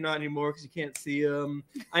afraid. You're not anymore because you can't see them.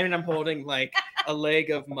 I mean, I'm holding like a leg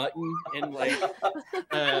of mutton and like.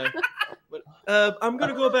 I'm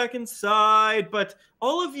gonna go back inside, but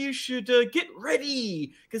all of you should get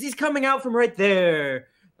ready because he's coming out from right there.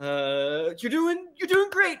 You're doing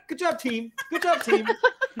great. Good job, team. Good job, team.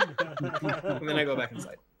 And then I go back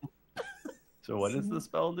inside. So what does the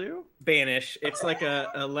spell do? Banish. It's like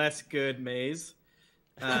a less good maze,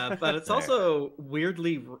 but it's also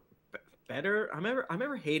weirdly better. I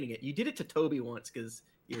remember hating it. You did it to Toby once because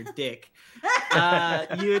you're a dick.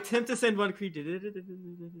 You attempt to send one creature.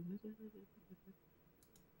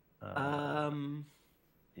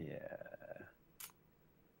 Yeah.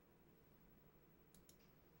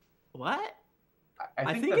 What?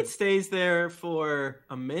 I think it stays there for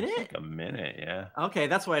a minute. Like a minute, yeah. Okay,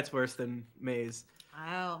 that's why it's worse than maze.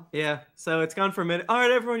 Wow. Yeah, so it's gone for a minute. All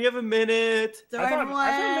right, everyone, you have a minute. So I thought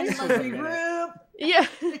everyone, maze was let's a minute. regroup. Yeah.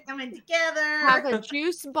 Coming together. Have a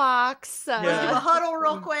juice box. Let's do a huddle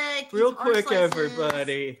real quick. eat Real some orange quick, slices.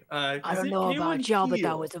 everybody. I don't know about y'all, but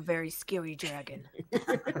that was a very scary dragon.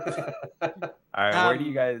 All right, where do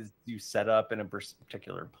you set up in a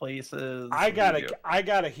particular places? I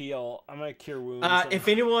gotta heal. I'm gonna cure wounds. If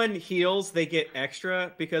anyone heals, they get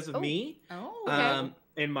extra because of me. Oh. Okay.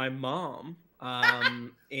 And my mom.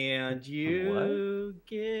 And you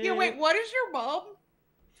get. Yeah, wait, what is your mom?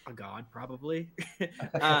 A god, probably.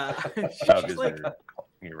 She's like,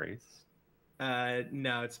 your race.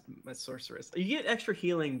 no, it's a sorceress. You get extra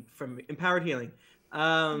healing from empowered healing.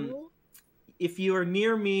 If you are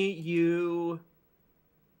near me, you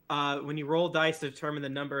when you roll dice to determine the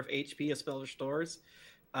number of HP a spell restores,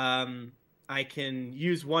 I can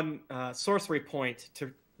use one sorcery point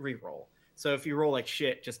to reroll. So if you roll like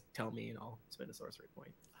shit, just tell me and I'll spend a sorcery point.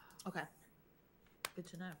 Okay. Good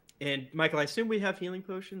to know. And Michael, I assume we have healing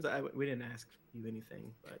potions. We didn't ask you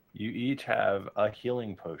anything, but You each have a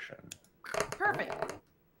healing potion. Perfect.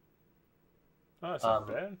 Oh, that's not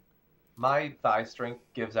bad. My thigh strength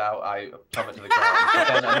gives out. I plummet to the ground. But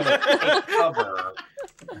then I'm going to take cover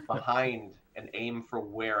behind and aim for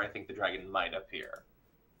where I think the dragon might appear.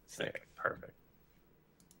 Sick. Perfect.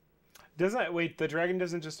 The dragon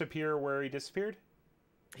doesn't just appear where he disappeared?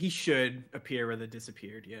 he should appear where they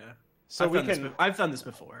disappeared. Yeah. So I've done this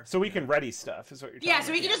before. So we can ready stuff, is what you're talking about. Yeah,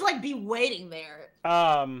 so we can just like be waiting there.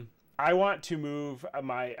 I want to move I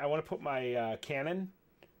want to put my cannon,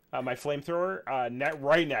 my flamethrower,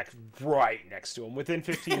 right next to him, within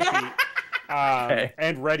 15 feet, Okay.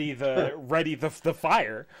 and ready the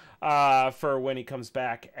fire for when he comes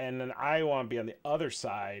back. And then I want to be on the other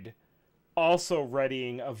side, also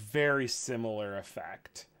readying a very similar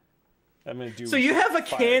effect. I'm gonna do. So you have a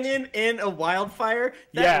fire. cannon and a wildfire?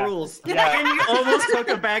 That Yeah. rules. Yeah. And you almost took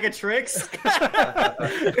a bag of tricks.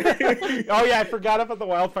 Oh yeah, I forgot about the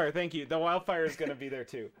wildfire. Thank you. The wildfire is gonna be there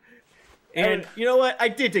too. And you know what? I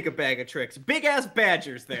did take a bag of tricks. Big ass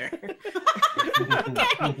badgers there.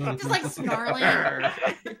 Okay, just like snarling.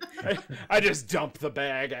 I just dump the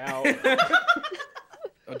bag out.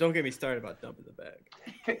 Oh, don't get me started about dumping the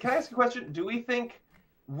bag. Can I ask a question? Do we think,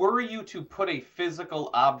 were you to put a physical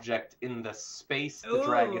object in the space the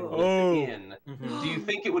dragon was in, do you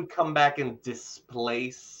think it would come back and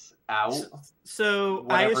displace out So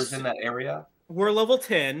whatever's in that area? We're level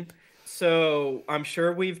 10, so I'm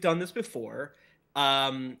sure we've done this before.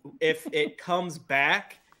 If it comes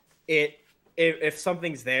back, if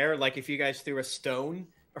something's there, like if you guys threw a stone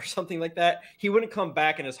or something like that, he wouldn't come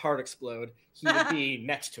back and his heart explode. He would be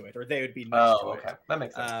next to it, or they would be next to it. Okay, that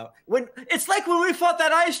makes sense. When it's like when we fought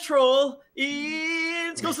that ice troll,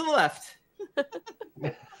 it goes to the left.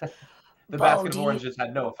 The basket of oranges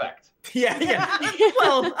had no effect. Yeah.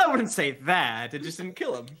 Well, I wouldn't say that. It just didn't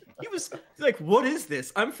kill him. He was like, "What is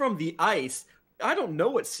this? I'm from the ice. I don't know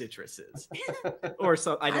what citrus is." Or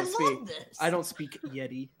so I don't speak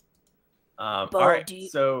Yeti. All right,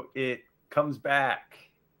 so it comes back.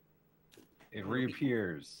 It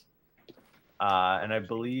reappears. And I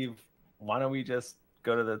believe, why don't we just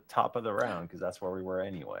go to the top of the round, because that's where we were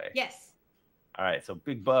anyway. Yes. All right, so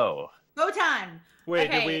Big Bo. Go time. Wait,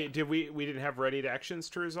 Okay. we didn't have ready actions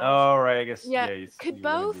to resolve? Oh, right, I guess. Yeah. you Could wouldn't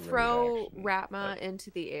Bo do ready throw action, Ratma but-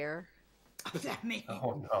 into the air? That means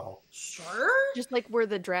Oh no. sure. Just like where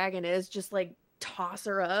the dragon is, just like toss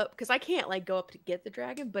her up. Because I can't like go up to get the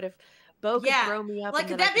dragon, but if Bo could Yeah, throw me up, Like, and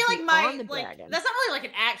could then that I be could like my on the like? dragon. That's not really like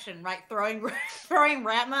an action, right? Throwing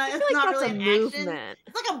Ratma I is feel like not that's really a an action. movement,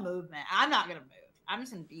 It's like a movement. I'm not gonna move. I'm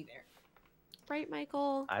just gonna be there. right,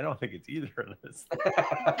 Michael? I don't think it's either of this. What?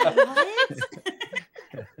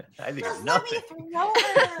 I think it's Just let me nothing. throw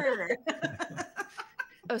her.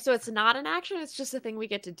 Oh, so it's not an action; it's just a thing we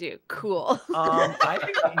get to do. Cool. I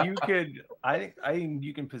think you could. I think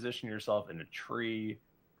you can position yourself in a tree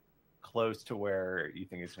close to where you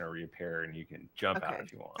think it's going to reappear, and you can jump out Okay.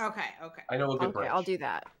 if you want. Okay. I know a good Okay, bridge. I'll do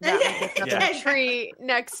that. That one gets up in Yeah. a tree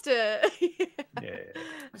next to. Yeah.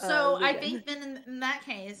 So I Lugan. think then in that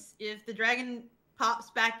case, if the dragon pops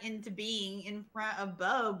back into being in front of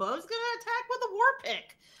Bo, Bo's gonna attack with a war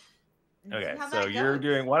pick. And see Okay, how so that you're goes.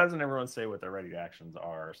 doing. Why doesn't everyone say what their ready actions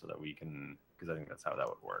are so that we can? Because I think that's how that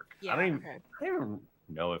would work. Yeah, I don't even. okay. I don't even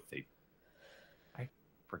know if they. I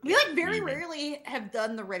forget. We like very even. rarely have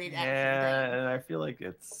done the ready to action Yeah, thing. and I feel like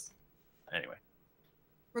it's. Anyway.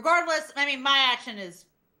 Regardless, I mean my action is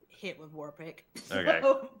hit with war pick. Okay.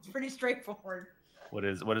 So it's pretty straightforward. What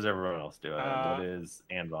is everyone else doing? Uh, What is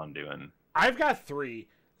Anvon doing? I've got 3.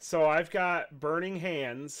 So I've got Burning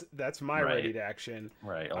Hands. That's my Right. ready to action.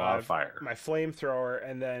 Right, a lot of fire. My flamethrower,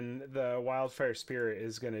 and then the Wildfire Spirit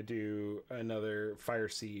is going to do another fire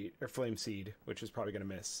seed or flame seed, which is probably going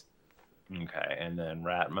to miss. Okay, and then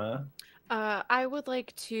Ratma. I would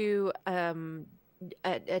like to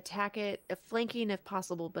attack it, flanking if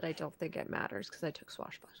possible, but I don't think it matters because I took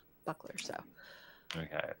Swashbuckler. So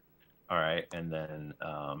Okay. All right, and then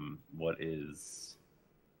what is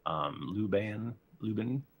Luban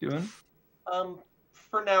doing?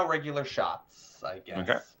 For now, regular shots, I guess.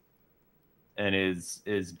 Okay. And is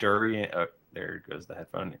Durian? Oh, there goes the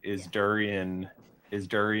headphone. Is Durian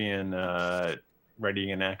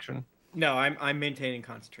ready in action? No, I'm maintaining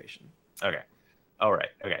concentration. Okay. All right.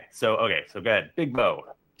 Okay. So go ahead, Big Bo,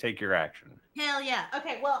 take your action. Hell yeah.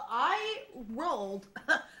 Okay, well I rolled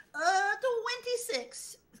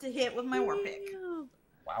 26 to hit with my war pick.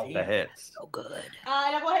 Wow. That hits. So good.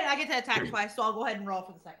 Now go ahead. I get to attack twice, so I'll go ahead and roll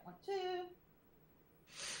for the second one too.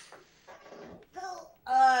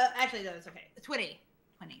 Actually, no, it's okay. 20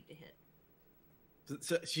 to hit.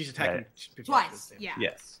 So she's attacking Right. people at the Twice. same- Yeah.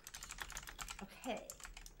 Yes. Okay.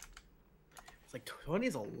 It's like 20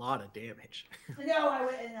 is a lot of damage. No,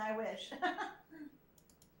 I wish.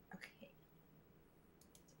 Okay.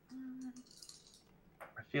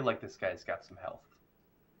 I feel like this guy's got some health.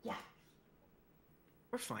 Yeah.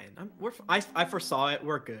 We're fine. I foresaw it.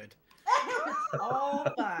 We're good. All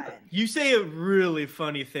fine. You say a really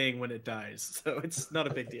funny thing when it dies, so it's not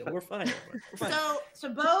a big deal. We're fine. We're fine. So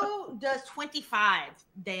Bo does 25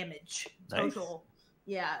 damage Nice. total.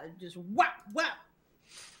 Yeah, just whap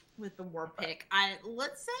with the war pick.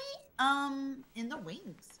 Let's say in the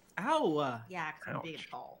wings. Ow. Yeah, because I'm big and Ouch.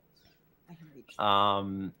 tall. I can reach.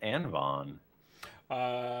 Anvon.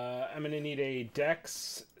 I'm going to need a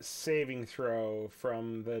Dex saving throw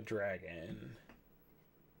from the dragon.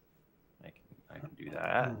 I can do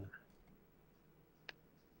that.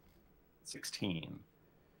 16.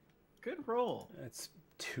 Good roll. That's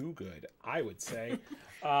too good, I would say.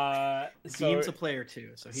 Dean's a player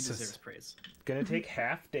too, so he deserves praise. Gonna take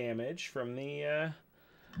half damage from the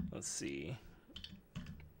Let's see.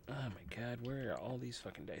 Oh my god, where are all these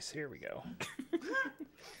fucking dice? Here we go.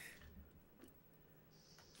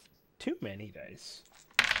 Too many dice,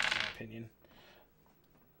 in my opinion.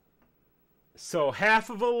 So half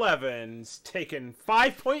of 11's taken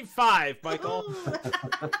 5.5, Michael.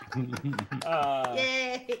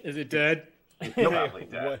 Yay! Is it dead? Probably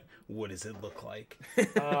dead. What does it look like?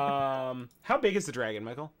 How big is the dragon,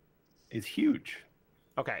 Michael? It's huge.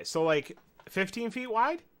 Okay, so like 15 feet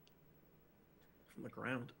wide? From the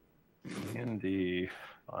ground. D,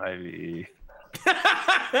 5e.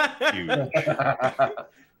 Huge.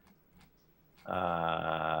 Is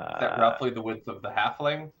that roughly the width of the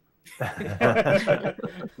halfling?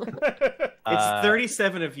 It's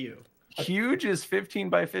 37 of you. Huge is 15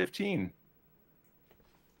 by 15.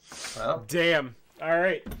 Well, Damn. All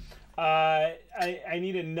right. I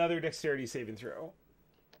need another dexterity saving throw.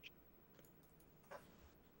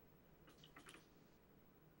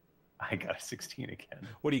 I got a 16 again.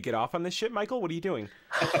 What do you get off on this shit, Michael? What are you doing?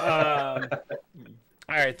 All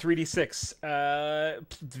right, 3d6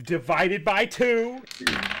 divided by 2.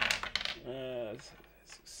 6,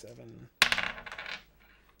 7,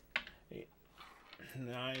 8,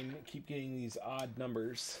 9. Keep getting these odd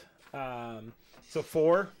numbers. So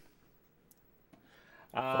 4.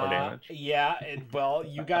 4 damage. Yeah, well,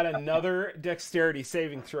 you got another dexterity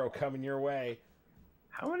saving throw coming your way.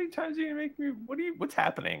 How many times are you gonna make me? What's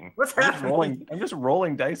happening? What's I'm happening? I'm just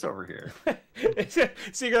rolling dice over here.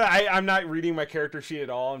 See, I'm not reading my character sheet at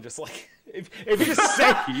all. I'm just like, if you just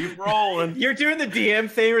say, Keep rolling. You're doing the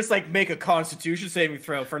DM thing where it's like make a Constitution saving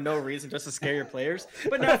throw for no reason just to scare your players.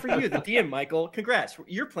 But not for you, the DM, Michael. Congrats,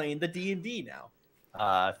 you're playing the D&D now.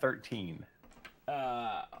 13.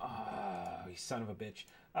 Oh, you son of a bitch.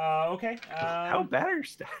 Okay. How bad are your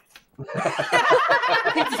stats?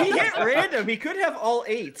 He hit random. He could have all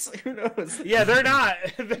 8s. Who knows? Yeah, they're not.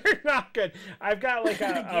 They're not good. I've got like a.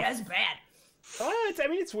 Yeah, it's bad.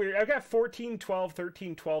 It's weird. I've got 14, 12,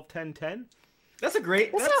 13, 12, 10, 10. That's a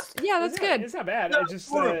great. That's good. It's not bad. I just.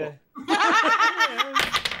 horrible.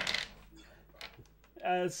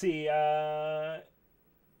 Let's see.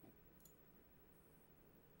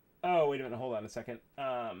 Oh, wait a minute. Hold on a second.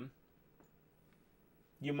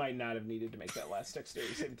 You might not have needed to make that last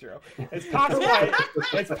dexterity saving throw. It's possible.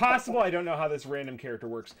 It's possible. I don't know how this random character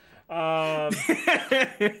works. Okay.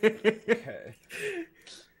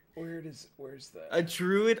 Where's the A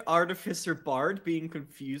druid, artificer, bard being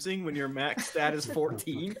confusing when your max stat is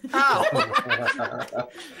 14? How?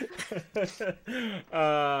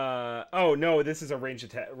 Oh no, this is a range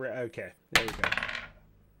attack. Okay, there we go.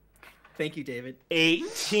 Thank you, David.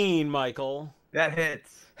 18, Michael. That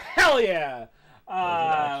hits. Hell yeah!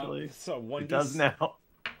 Actually, So one it does now.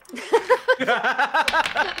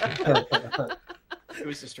 It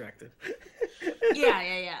was distracted.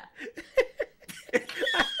 Yeah.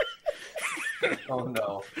 oh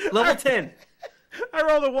no. Level 10. I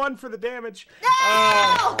rolled a 1 for the damage.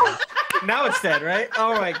 Now it's dead, right?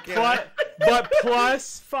 Oh my god. But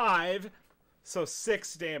plus 5, so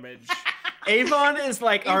 6 damage. Avon is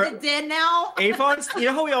like Is it dead now? Avon's, you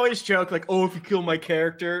know how we always joke, like, oh, if you kill my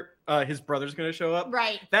character, his brother's gonna show up?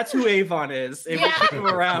 Right. That's who Avon is. And Yeah. we keep him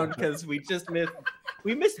around because we miss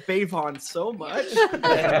Bavon so much.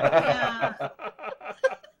 Yeah.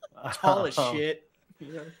 Tall as shit.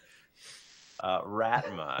 Yeah.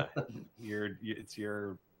 Ratma, it's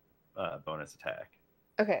your bonus attack.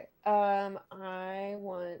 Okay. I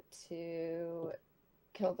want to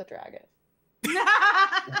kill the dragon.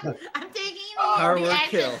 I'm taking Hard the work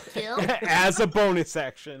active kill. As a bonus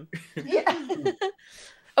action. Yeah.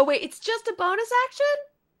 Oh wait, it's just a bonus action?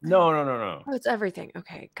 No. Oh, it's everything.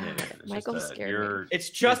 Okay, Yeah, God. it's Michael just, scared me. It's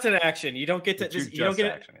just an action. You don't get to. It's your This, you don't just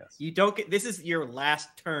get. action, yes. You don't get. This is your last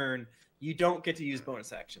turn. You don't get to use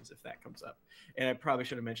bonus actions if that comes up. And I probably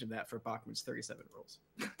should have mentioned that for Bachman's 37 rules.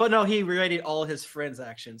 But no, he rewrited all his friends'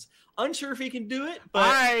 actions. Unsure if he can do it, but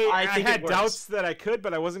I think had it works. doubts that I could,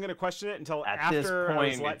 but I wasn't going to question it until At after this I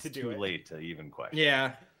point, was let it's to do too it. late to even question.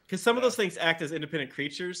 Yeah, because some of those things act as independent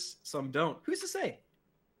creatures, some don't. Who's to say?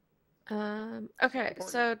 Okay,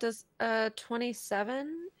 so does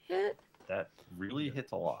 27 hit? That really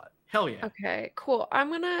hits a lot. Hell yeah. Okay, cool. I'm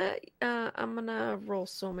gonna roll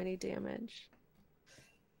so many damage.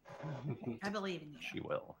 I believe in you. She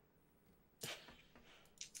will.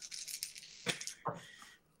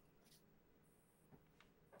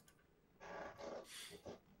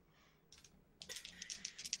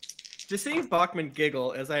 Just seeing Bachman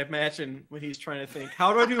giggle as I imagine when he's trying to think,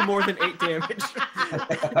 how do I do more than 8 damage?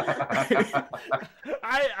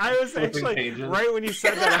 I was actually pages. right when you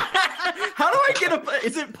said that. How do I get a?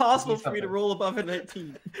 Is it possible for me to roll above a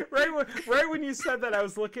 19? Right when you said that, I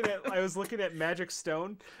was looking at Magic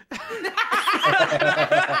Stone.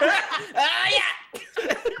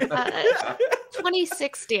 Yeah.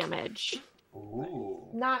 26 damage. Ooh.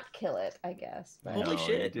 Not kill it, I guess. But Holy No,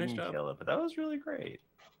 shit, it didn't nice job. kill it, but that was really great.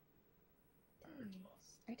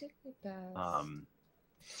 I did my best.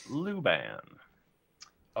 Luban.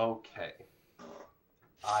 Okay.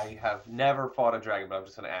 I have never fought a dragon, but I'm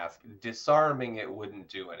just going to ask. Disarming it wouldn't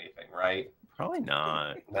do anything, right? Probably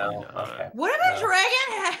not. No. Probably not. Okay. What if a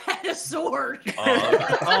dragon had a sword?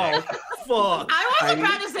 Oh, fuck. I was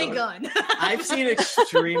about to say I- gun. I've seen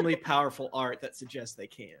extremely powerful art that suggests they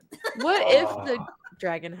can. What if the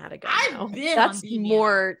dragon had a gun? I've now? been That's on BBM.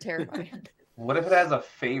 more terrifying. What if it has a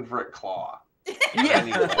favorite claw?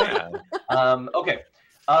 Yeah. Okay.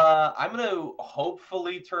 I'm going to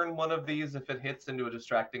hopefully turn one of these, if it hits, into a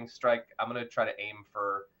distracting strike. I'm going to try to aim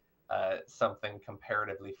for something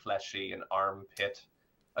comparatively fleshy, an armpit,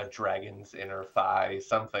 a dragon's inner thigh,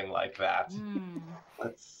 something like that.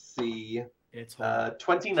 Let's see. It's hard.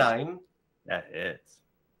 29. That hits.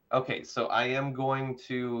 Okay, so I am going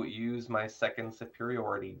to use my second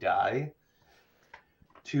superiority die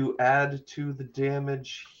to add to the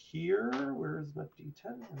damage here. Where is my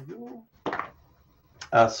d10? There we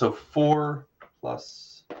go. So 4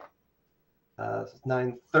 plus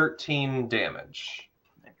 9, 13 damage.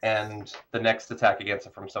 And the next attack against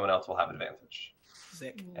it from someone else will have advantage.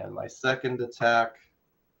 Sick. And my second attack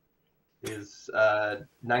is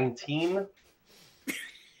 19.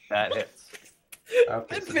 That hits.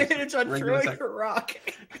 Okay, so Advantage on regular throwing a rock.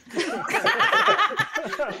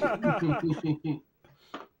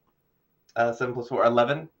 7 plus 4,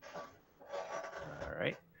 11. All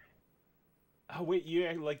right. Oh wait, you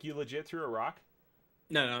legit threw a rock?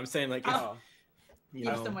 No, I'm saying like, Oh. you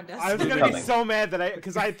If know, someone does. I was gonna be Coming. so mad that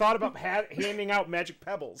because I thought about handing out magic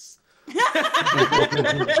pebbles.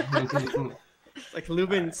 like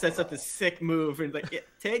Lubin sets up this sick move and like, yeah,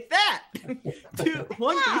 take that.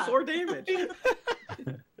 1d4 damage.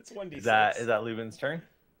 It's 1d6. Is that Lubin's turn?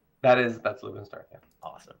 That's Lubin's turn. Yeah.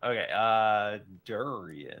 Awesome. Okay.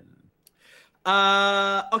 Durian.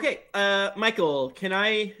 Okay, Michael, can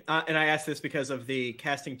I, and I ask this because of the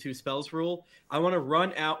casting 2 spells rule, I want to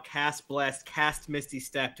run out, cast Bless, cast Misty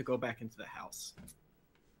Step to go back into the house.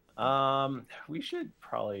 We should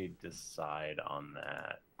probably decide on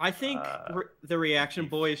that. I think the reaction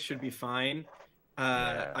boys should be fine.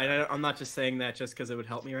 Yeah. I'm not just saying that just because it would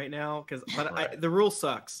help me right now, but Right. the rule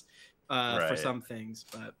sucks for Right. some things,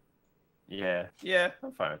 but... Yeah,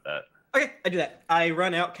 I'm fine with that. Okay, I do that. I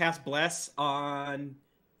run out, cast Bless on...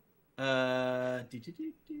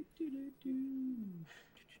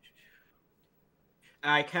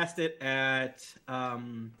 I cast it at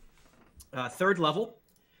 3rd level.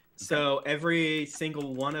 So every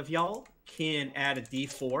single one of y'all can add a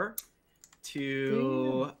d4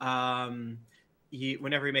 to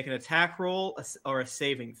whenever you make an attack roll or a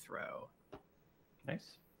saving throw.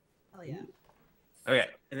 Nice. Hell yeah. Okay.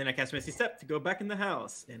 And then I cast Misty Step to go back in the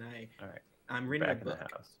house, and All right. I'm reading Back a in the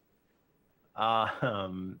book.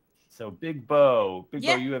 house. So Big Bow,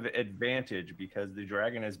 Yeah. you have advantage because the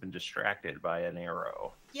dragon has been distracted by an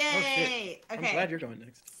arrow. Yay! I'm Okay. glad you're going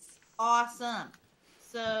next. Awesome.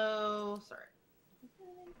 So, sorry.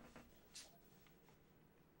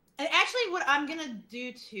 And actually, what I'm gonna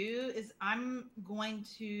do too is I'm going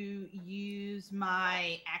to use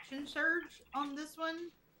my action surge on this one.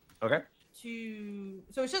 Okay.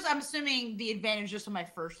 So it's just, I'm assuming the advantage just on my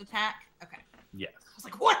first attack. Okay. Yes. I was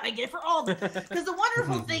like, what? I get it for all of them. Because the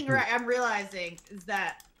wonderful thing I'm realizing is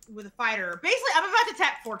that with a fighter, basically, I'm about to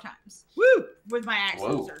attack 4 times. Woo! With my action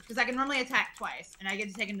Whoa. surge. Because I can normally attack twice, and I get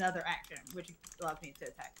to take another action, which allows me to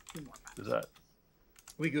attack 2 more times. Is that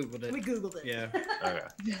We Googled it. We Googled it. Yeah. okay?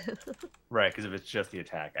 Right, because if it's just the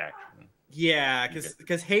attack action. Yeah,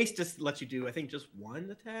 because haste just lets you do, I think, just 1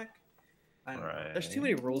 attack. I don't know. There's too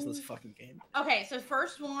many rules in this fucking game. Okay, so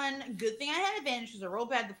first one, good thing I had advantage because I rolled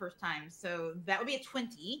bad the first time. So that would be a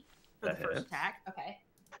 20 for That the first hits. attack. Okay.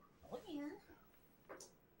 Roll again.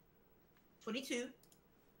 22.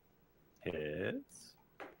 Hits.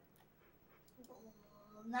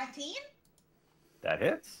 19. That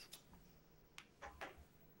hits.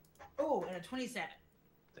 Oh, and a 27.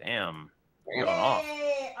 Damn. Damn. You're going off.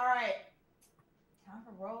 Yay! All right. Time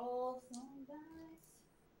to roll some dice.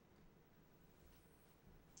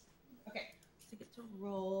 Okay, so I get to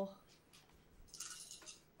roll.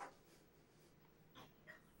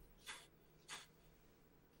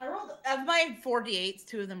 I rolled my 4d8s.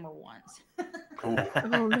 2 of them were 1s. Cool.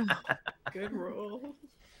 Oh no. Good roll.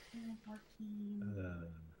 14 plus,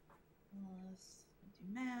 do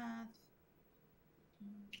math.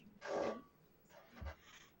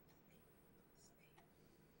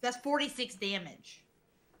 That's 46 damage.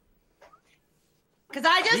 Because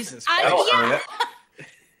I just, Jesus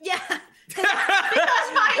yeah. Because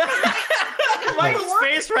Mike's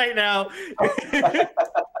face right now.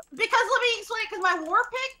 Because let me explain, because my war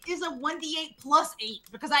pick is a 1d8 plus 8,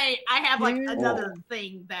 because I have like another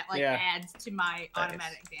thing that like adds to my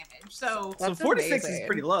automatic damage. So 46 amazing. is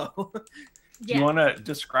pretty low. Do you want to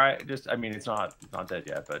describe? I mean, it's not dead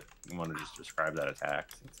yet, but you want to just describe that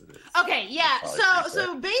attack since it is. Okay, yeah. It's probably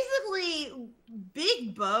So basically,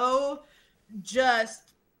 Big Bo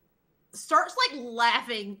just starts like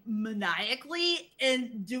laughing maniacally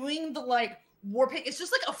and doing the like war pick. It's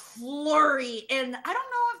just like a flurry, and I don't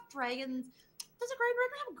know if dragons. Does a great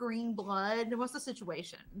dragon have green blood? What's the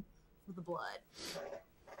situation with the blood?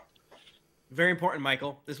 Very important,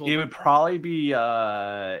 Michael. It would probably be.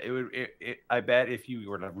 I bet if you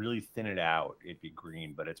were to really thin it out, it'd be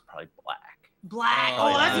green, but it's probably black. Black.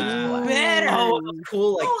 Oh, Oh, that's even better. Oh,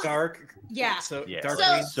 cool, like Oh, dark. yeah. So Yeah, dark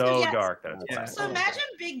So- green. so yes. dark that it's Yeah. black. So imagine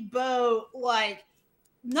Big Bo like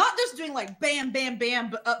not just doing like bam, bam,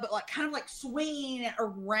 bam, but like kind of like swinging it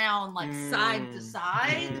around like side to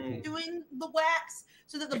side, doing the wax,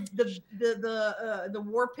 so that the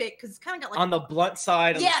war pick, because it's kind of got like On the blunt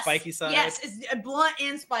side, on the spiky side. Yes, it's a blunt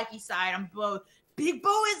and spiky side on both. Big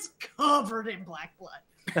Bo is covered in black blood.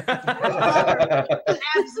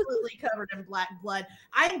 Absolutely covered in black blood.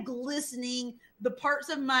 I'm glistening. The parts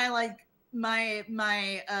of my like my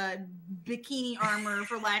bikini armor,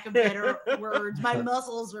 for lack of better words, my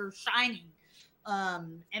muscles are shining,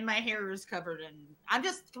 and my hair is covered in. I'm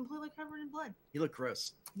just completely covered in blood. You look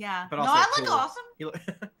gross. Yeah, But no, also I look cool. awesome. You look...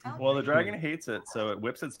 Well, the dragon hates it, so it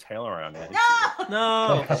whips its tail around it.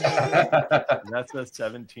 No, No. That's a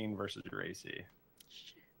 17 versus your AC.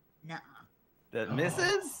 no. That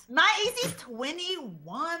misses? My AC's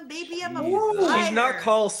 21, baby. I'm a He's fighter. not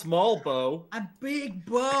called Small Bow. I'm Big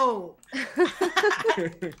Bo.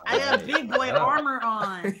 I got big boy armor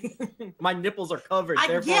on. My nipples are covered.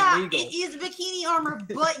 Therefore Yeah, legal. it is bikini armor,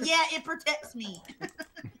 but yeah, it protects me.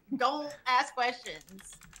 Don't ask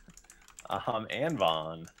questions.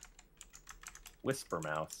 Anvon. Whisper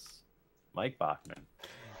Mouse. Mike Bachman.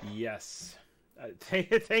 Yes.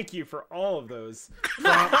 Thank you for all of those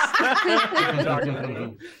prompts.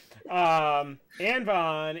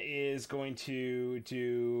 Anvon is going to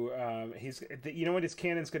do. You know what? His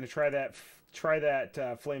cannon's going to try that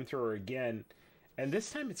flamethrower again, and this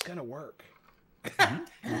time it's going to work.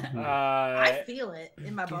 I feel it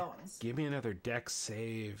in my bones. Give me another dex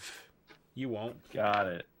save. You won't. Got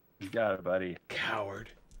it. You got it, buddy. Coward.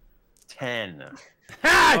 10.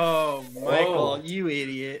 Oh, Michael, you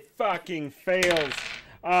idiot. Fucking fails.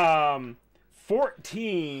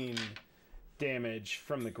 14 damage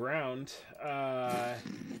from the ground.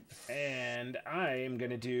 And I am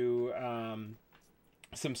gonna do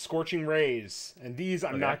some scorching rays. And these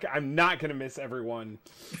I'm not gonna miss everyone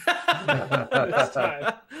this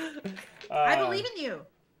time. I believe in you.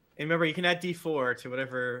 And remember, you can add D4 to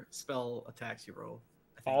whatever spell attacks you roll.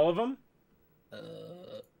 All of them?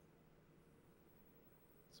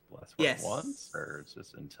 Bless Yes. once, or it's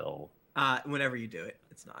just until. Whenever you do it,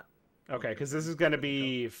 it's not. Okay, because this is gonna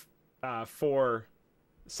be 4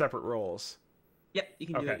 separate rolls. Yep, you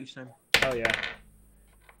can do Okay. it each time. Oh yeah.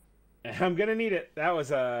 I'm gonna need it. That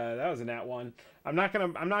was a nat one. I'm not gonna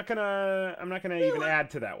even add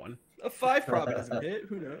to that one. A 5 probably doesn't hit.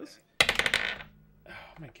 Who knows?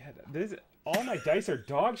 Oh my god, all my dice are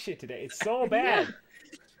dog shit today. It's so bad.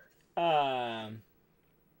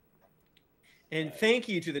 And thank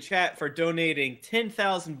you to the chat for donating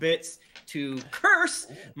 10,000 bits to curse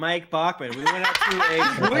Mike Bachman. We went out to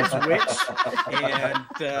a witch,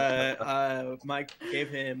 and Mike gave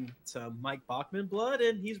him some Mike Bachman blood,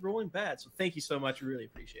 and he's rolling bad. So thank you so much. We really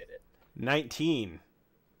appreciate it. 19.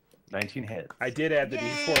 19 hits. I did add the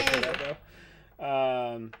D4 for that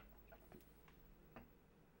though.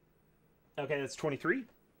 Okay, that's 23.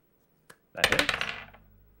 That hits.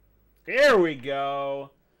 There we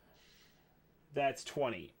go. That's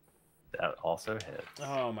 20. That also hits.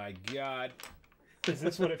 Oh my god. Is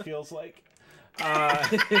this what it feels like?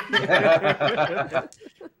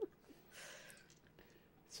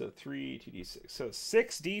 So 3 2d6. So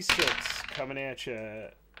 6d6 coming at you.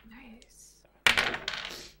 Nice.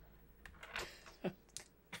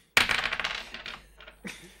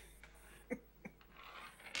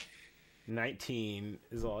 19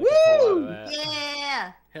 is all I can pull out of that.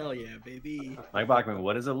 Yeah. Hell yeah, baby. Mike Bachman,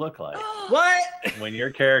 what does it look like What? when your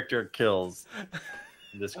character kills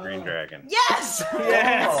this green dragon? Yes.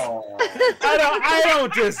 Yes. Oh. I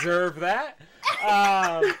don't deserve that.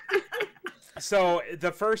 So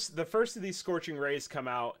the first of these scorching rays come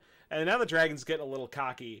out, and now the dragon's getting a little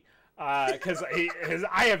cocky because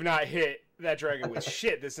I have not hit that dragon with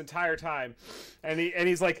shit this entire time, and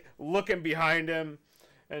he's like looking behind him,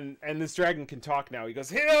 and this dragon can talk now. He goes,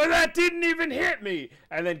 "Hey, that didn't even hit me,"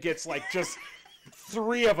 and then gets like just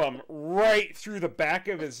 3 of them right through the back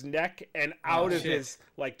of his neck and out of his,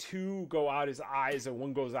 like 2 go out his eyes and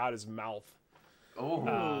 1 goes out his mouth. Oh.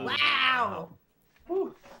 Wow.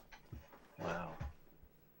 Whew. Wow.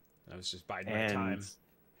 I was just biding my time.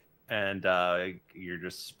 And you're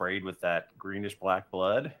just sprayed with that greenish black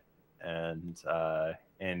blood, and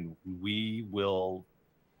we will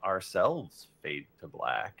ourselves fade to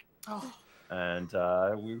black. Oh. And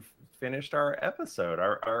we've finished our episode,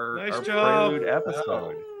 our Nice job. prelude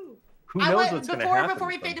episode. Who knows what's going to happen before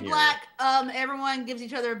we fade to from black, everyone gives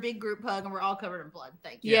each other a big group hug, and we're all covered in blood.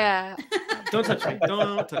 Thank you. Yeah. Don't touch me.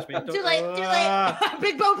 Don't touch me. Too late. Too late.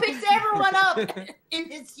 Big Bo picks everyone up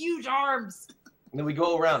in his huge arms. And then we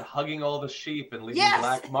go around hugging all the sheep and leaving Yes.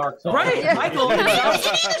 black marks on Right, them. Michael. Did any of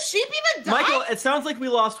the sheep even die? Michael, it sounds like we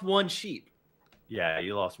lost 1 sheep, Yeah,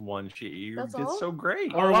 you lost 1 sheep. You That's did all? so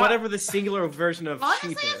great. or whatever the singular version of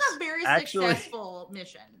Honestly, sheep it's is. a very Actually- successful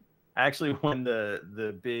mission. Actually, when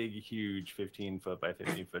the big, huge 15-foot by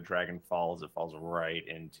 15-foot dragon falls, it falls right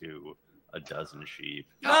into a dozen sheep.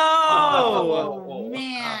 Oh,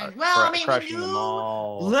 man. Well, I mean, we crushing them knew.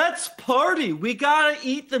 all. Let's party. We gotta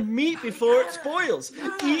eat the meat before it spoils.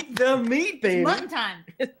 Eat the meat, It's baby. mutton time.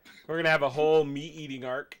 We're gonna have a whole meat eating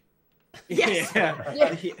arc. Yes.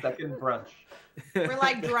 Yeah. Second brunch. We're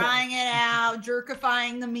like drying it out,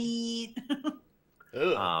 jerkifying the meat.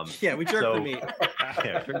 Yeah, we jerk So- the meat.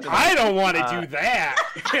 Yeah, sure. I don't want to do that.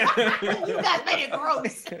 You guys made it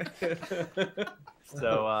gross.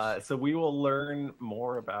 So we will learn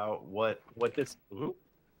more about what this. Ooh,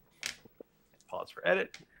 pause for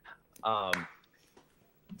edit.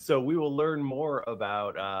 So we will learn more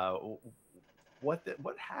about what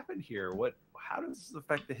happened here. How does this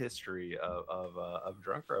affect the history of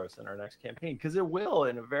Drunk Roast in our next campaign? Because it will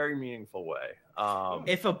in a very meaningful way.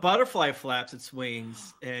 If a butterfly flaps its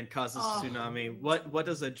wings and causes a tsunami, what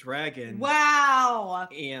does a dragon Wow.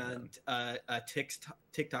 and a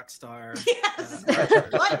TikTok star, Yes.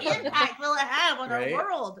 What impact will it have on Right? our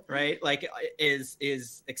world? right? Like, is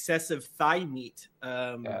excessive thigh meat,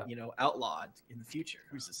 outlawed in the future?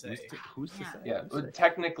 Who's to say? Who's to Yeah. say? Yeah, Who's to say?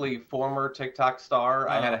 technically former TikTok star.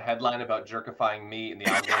 I had a headline about jerkifying meat, and the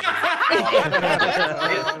algorithm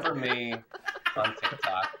is for me on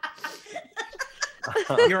TikTok.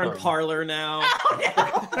 You're in Parlor now.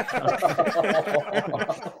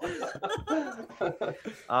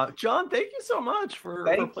 John, thank you so much for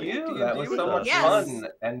Thank playing you. D&D That was with so us. much Yes. fun,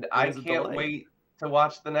 and I was a can't delight. wait to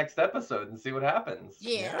watch the next episode and see what happens.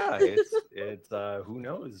 Yeah. It's who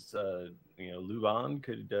knows? Luban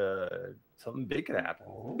could something big could happen.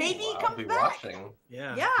 Ooh, Maybe he I'll comes be back. watching.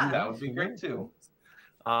 Yeah. Yeah. That would be great too.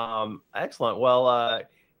 Excellent. Well,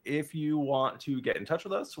 if you want to get in touch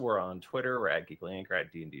with us, we're on Twitter. We're at Geekly Inc. Or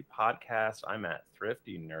at D&D Podcast. I'm at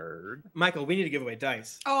Thrifty Nerd. Michael, we need to give away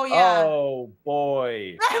dice. Oh, yeah. Oh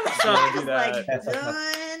boy! So- I do was like, that.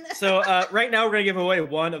 done. So right now we're gonna give away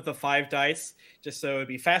 1 of the 5 dice, just so it'd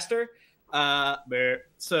be faster.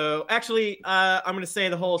 So actually, I'm gonna say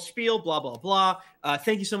the whole spiel, blah blah blah.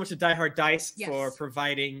 Thank you so much to Die Hard Dice Yes. for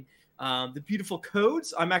providing the beautiful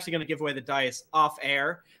codes. I'm actually gonna give away the dice off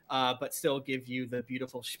air, but still give you the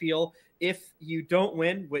beautiful spiel. If you don't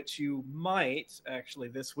win, which you might actually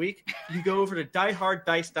this week, you go over to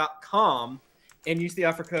dieharddice.com and use the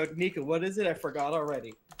offer code. Nika, what is it? I forgot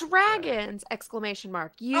already. Dragons! Exclamation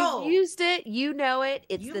mark. You've Oh. used it. You know it.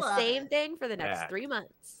 It's You the love same it. thing for the next Yeah. 3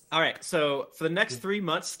 months. All right, so for the next 3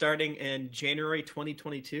 months, starting in January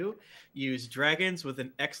 2022, use dragons with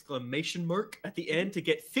an exclamation mark at the end to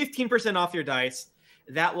get 15% off your dice.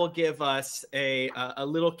 That will give us a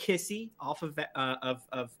little kissy off of that,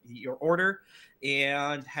 of your order,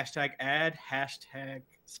 and hashtag ad, hashtag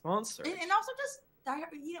sponsor. And also just Die Hard,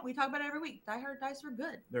 we talk about it every week. Die Hard Dice are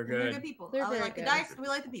good. They're They're good. good people. They're I very like the good. dice. We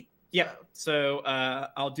like the people. Yeah, so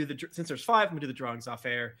I'll do since there's 5, I'm gonna do the drawings off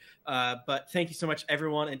air. But thank you so much,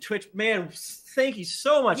 everyone, and Twitch. Man, thank you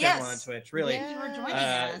so much, Yes. everyone on Twitch. Really. Thank you for joining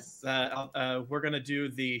us. We're gonna do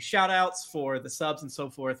the shout outs for the subs and so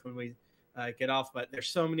forth when we get off. But there's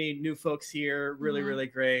so many new folks here, really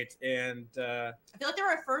great, and I feel like there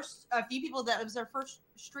were a few people that it was their first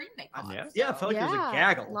stream they caught. Yeah, I felt like there was a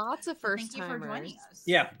gaggle. Lots of first Thank you for joining us.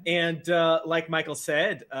 Yeah, and like Michael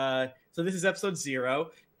said, so this is episode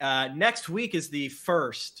 0. Next week is the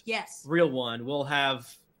first real one. We'll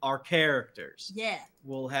have our characters. Yeah.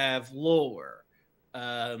 We'll have lore.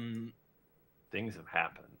 Things have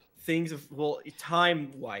happened.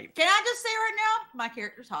 Time wipe. Can I just say right now, my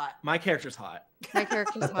character's hot. My character's hot. My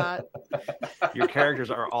character's hot. Your characters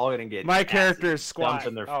are all going to get my character's squat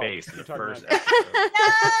in their face in the first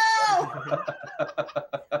No!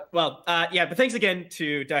 Well, yeah, but thanks again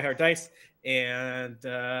to Die Hard Dice. And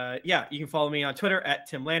yeah, you can follow me on Twitter at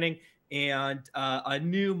Tim Lanning. And a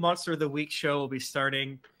new Monster of the Week show will be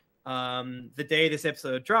starting the day this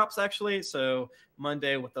episode drops, actually. So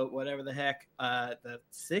Monday, with the whatever the heck, the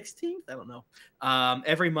 16th, I don't know.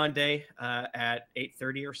 Every Monday at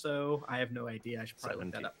 8:30 or so. I have no idea. I should probably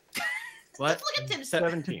look that up. What? Just look at Tim's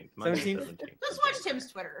 17th. 17th? Just watch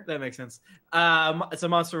Tim's Twitter. That makes sense. It's a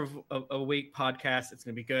Monster of a Week podcast. It's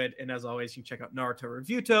going to be good. And as always, you can check out Naruto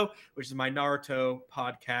Reviewto, which is my Naruto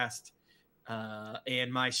podcast,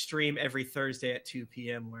 and my stream every Thursday at 2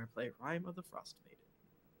 p.m. where I play Rime of the Frost Maiden.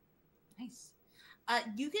 Nice.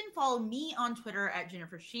 You can follow me on Twitter at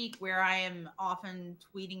Jennifer Sheik, where I am often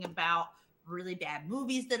tweeting about really bad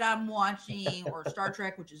movies that I'm watching, or Star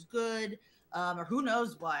Trek, which is good, or who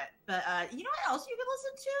knows what. But you know what else you can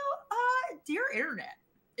listen to? Dear Internet.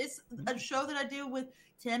 It's a show that I do with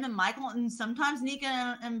Tim and Michael, and sometimes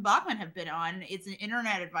Nika and Bachman have been on. It's an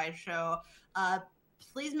internet advice show.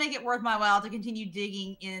 Please make it worth my while to continue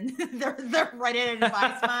digging in their Reddit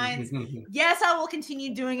advice finds. Yes, I will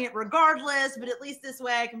continue doing it regardless, but at least this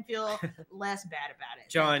way I can feel less bad about it.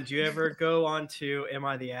 John, do you ever go on to Am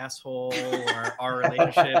I the Asshole or Our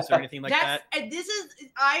Relationships or anything like that? And this is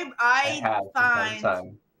I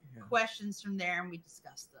find questions from there and we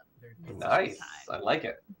discuss them. Nice. I like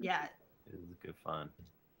it. Yeah. It is good fun.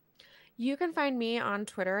 You can find me on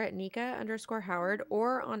Twitter at Nika_Howard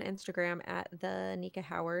or on Instagram at the Nika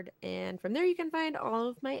Howard. And from there, you can find all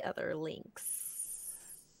of my other links.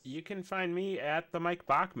 You can find me at the Mike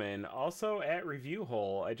Bachman, also at Review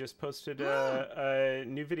Hole. I just posted a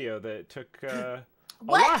new video that took a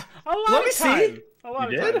lot of time. A lot of time. Bro,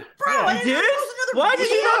 you did? Why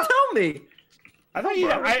did you not tell me? I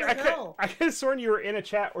thought I could have sworn you were in a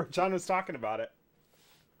chat where John was talking about it.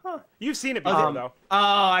 Huh. You've seen it before, though. Oh,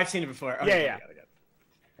 I've seen it before. Okay, yeah.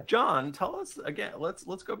 John, tell us again.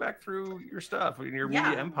 Let's go back through your stuff in your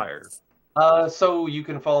media empire. So you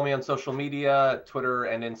can follow me on social media, Twitter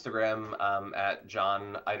and Instagram at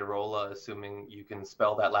John Idarola, assuming you can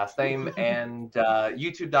spell that last name, and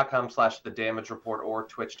youtube.com/The Damage Report or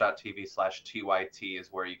twitch.tv/TYT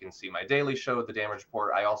is where you can see my daily show, The Damage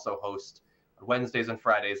Report. I also host Wednesdays and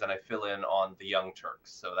Fridays, and I fill in on The Young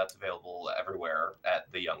Turks. So that's available everywhere at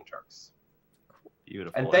The Young Turks.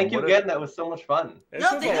 Beautiful. And thank you again. That was so much fun.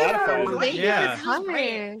 No, thank you for Thank you Yeah. for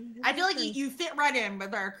coming. I feel like you fit right in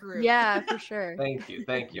with our crew. Yeah, for sure. Thank you.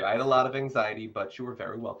 I had a lot of anxiety, but you were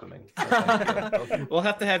very welcoming. So thank you. We'll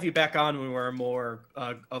have to have you back on when we're more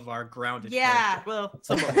of our grounded. Yeah. character. Well,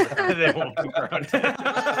 somewhat more. They won't be grounded.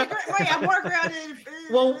 Right, I'm more grounded.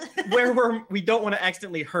 Well, where we don't want to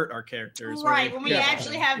accidentally hurt our characters. Right, when we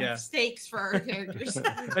actually have stakes for our characters.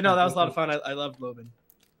 But no, that was a lot of fun. I loved Lubin.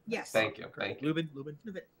 Yes. Thank you. Lubin.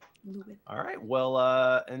 All right. Well,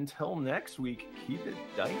 until next week, keep it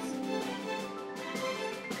dicey.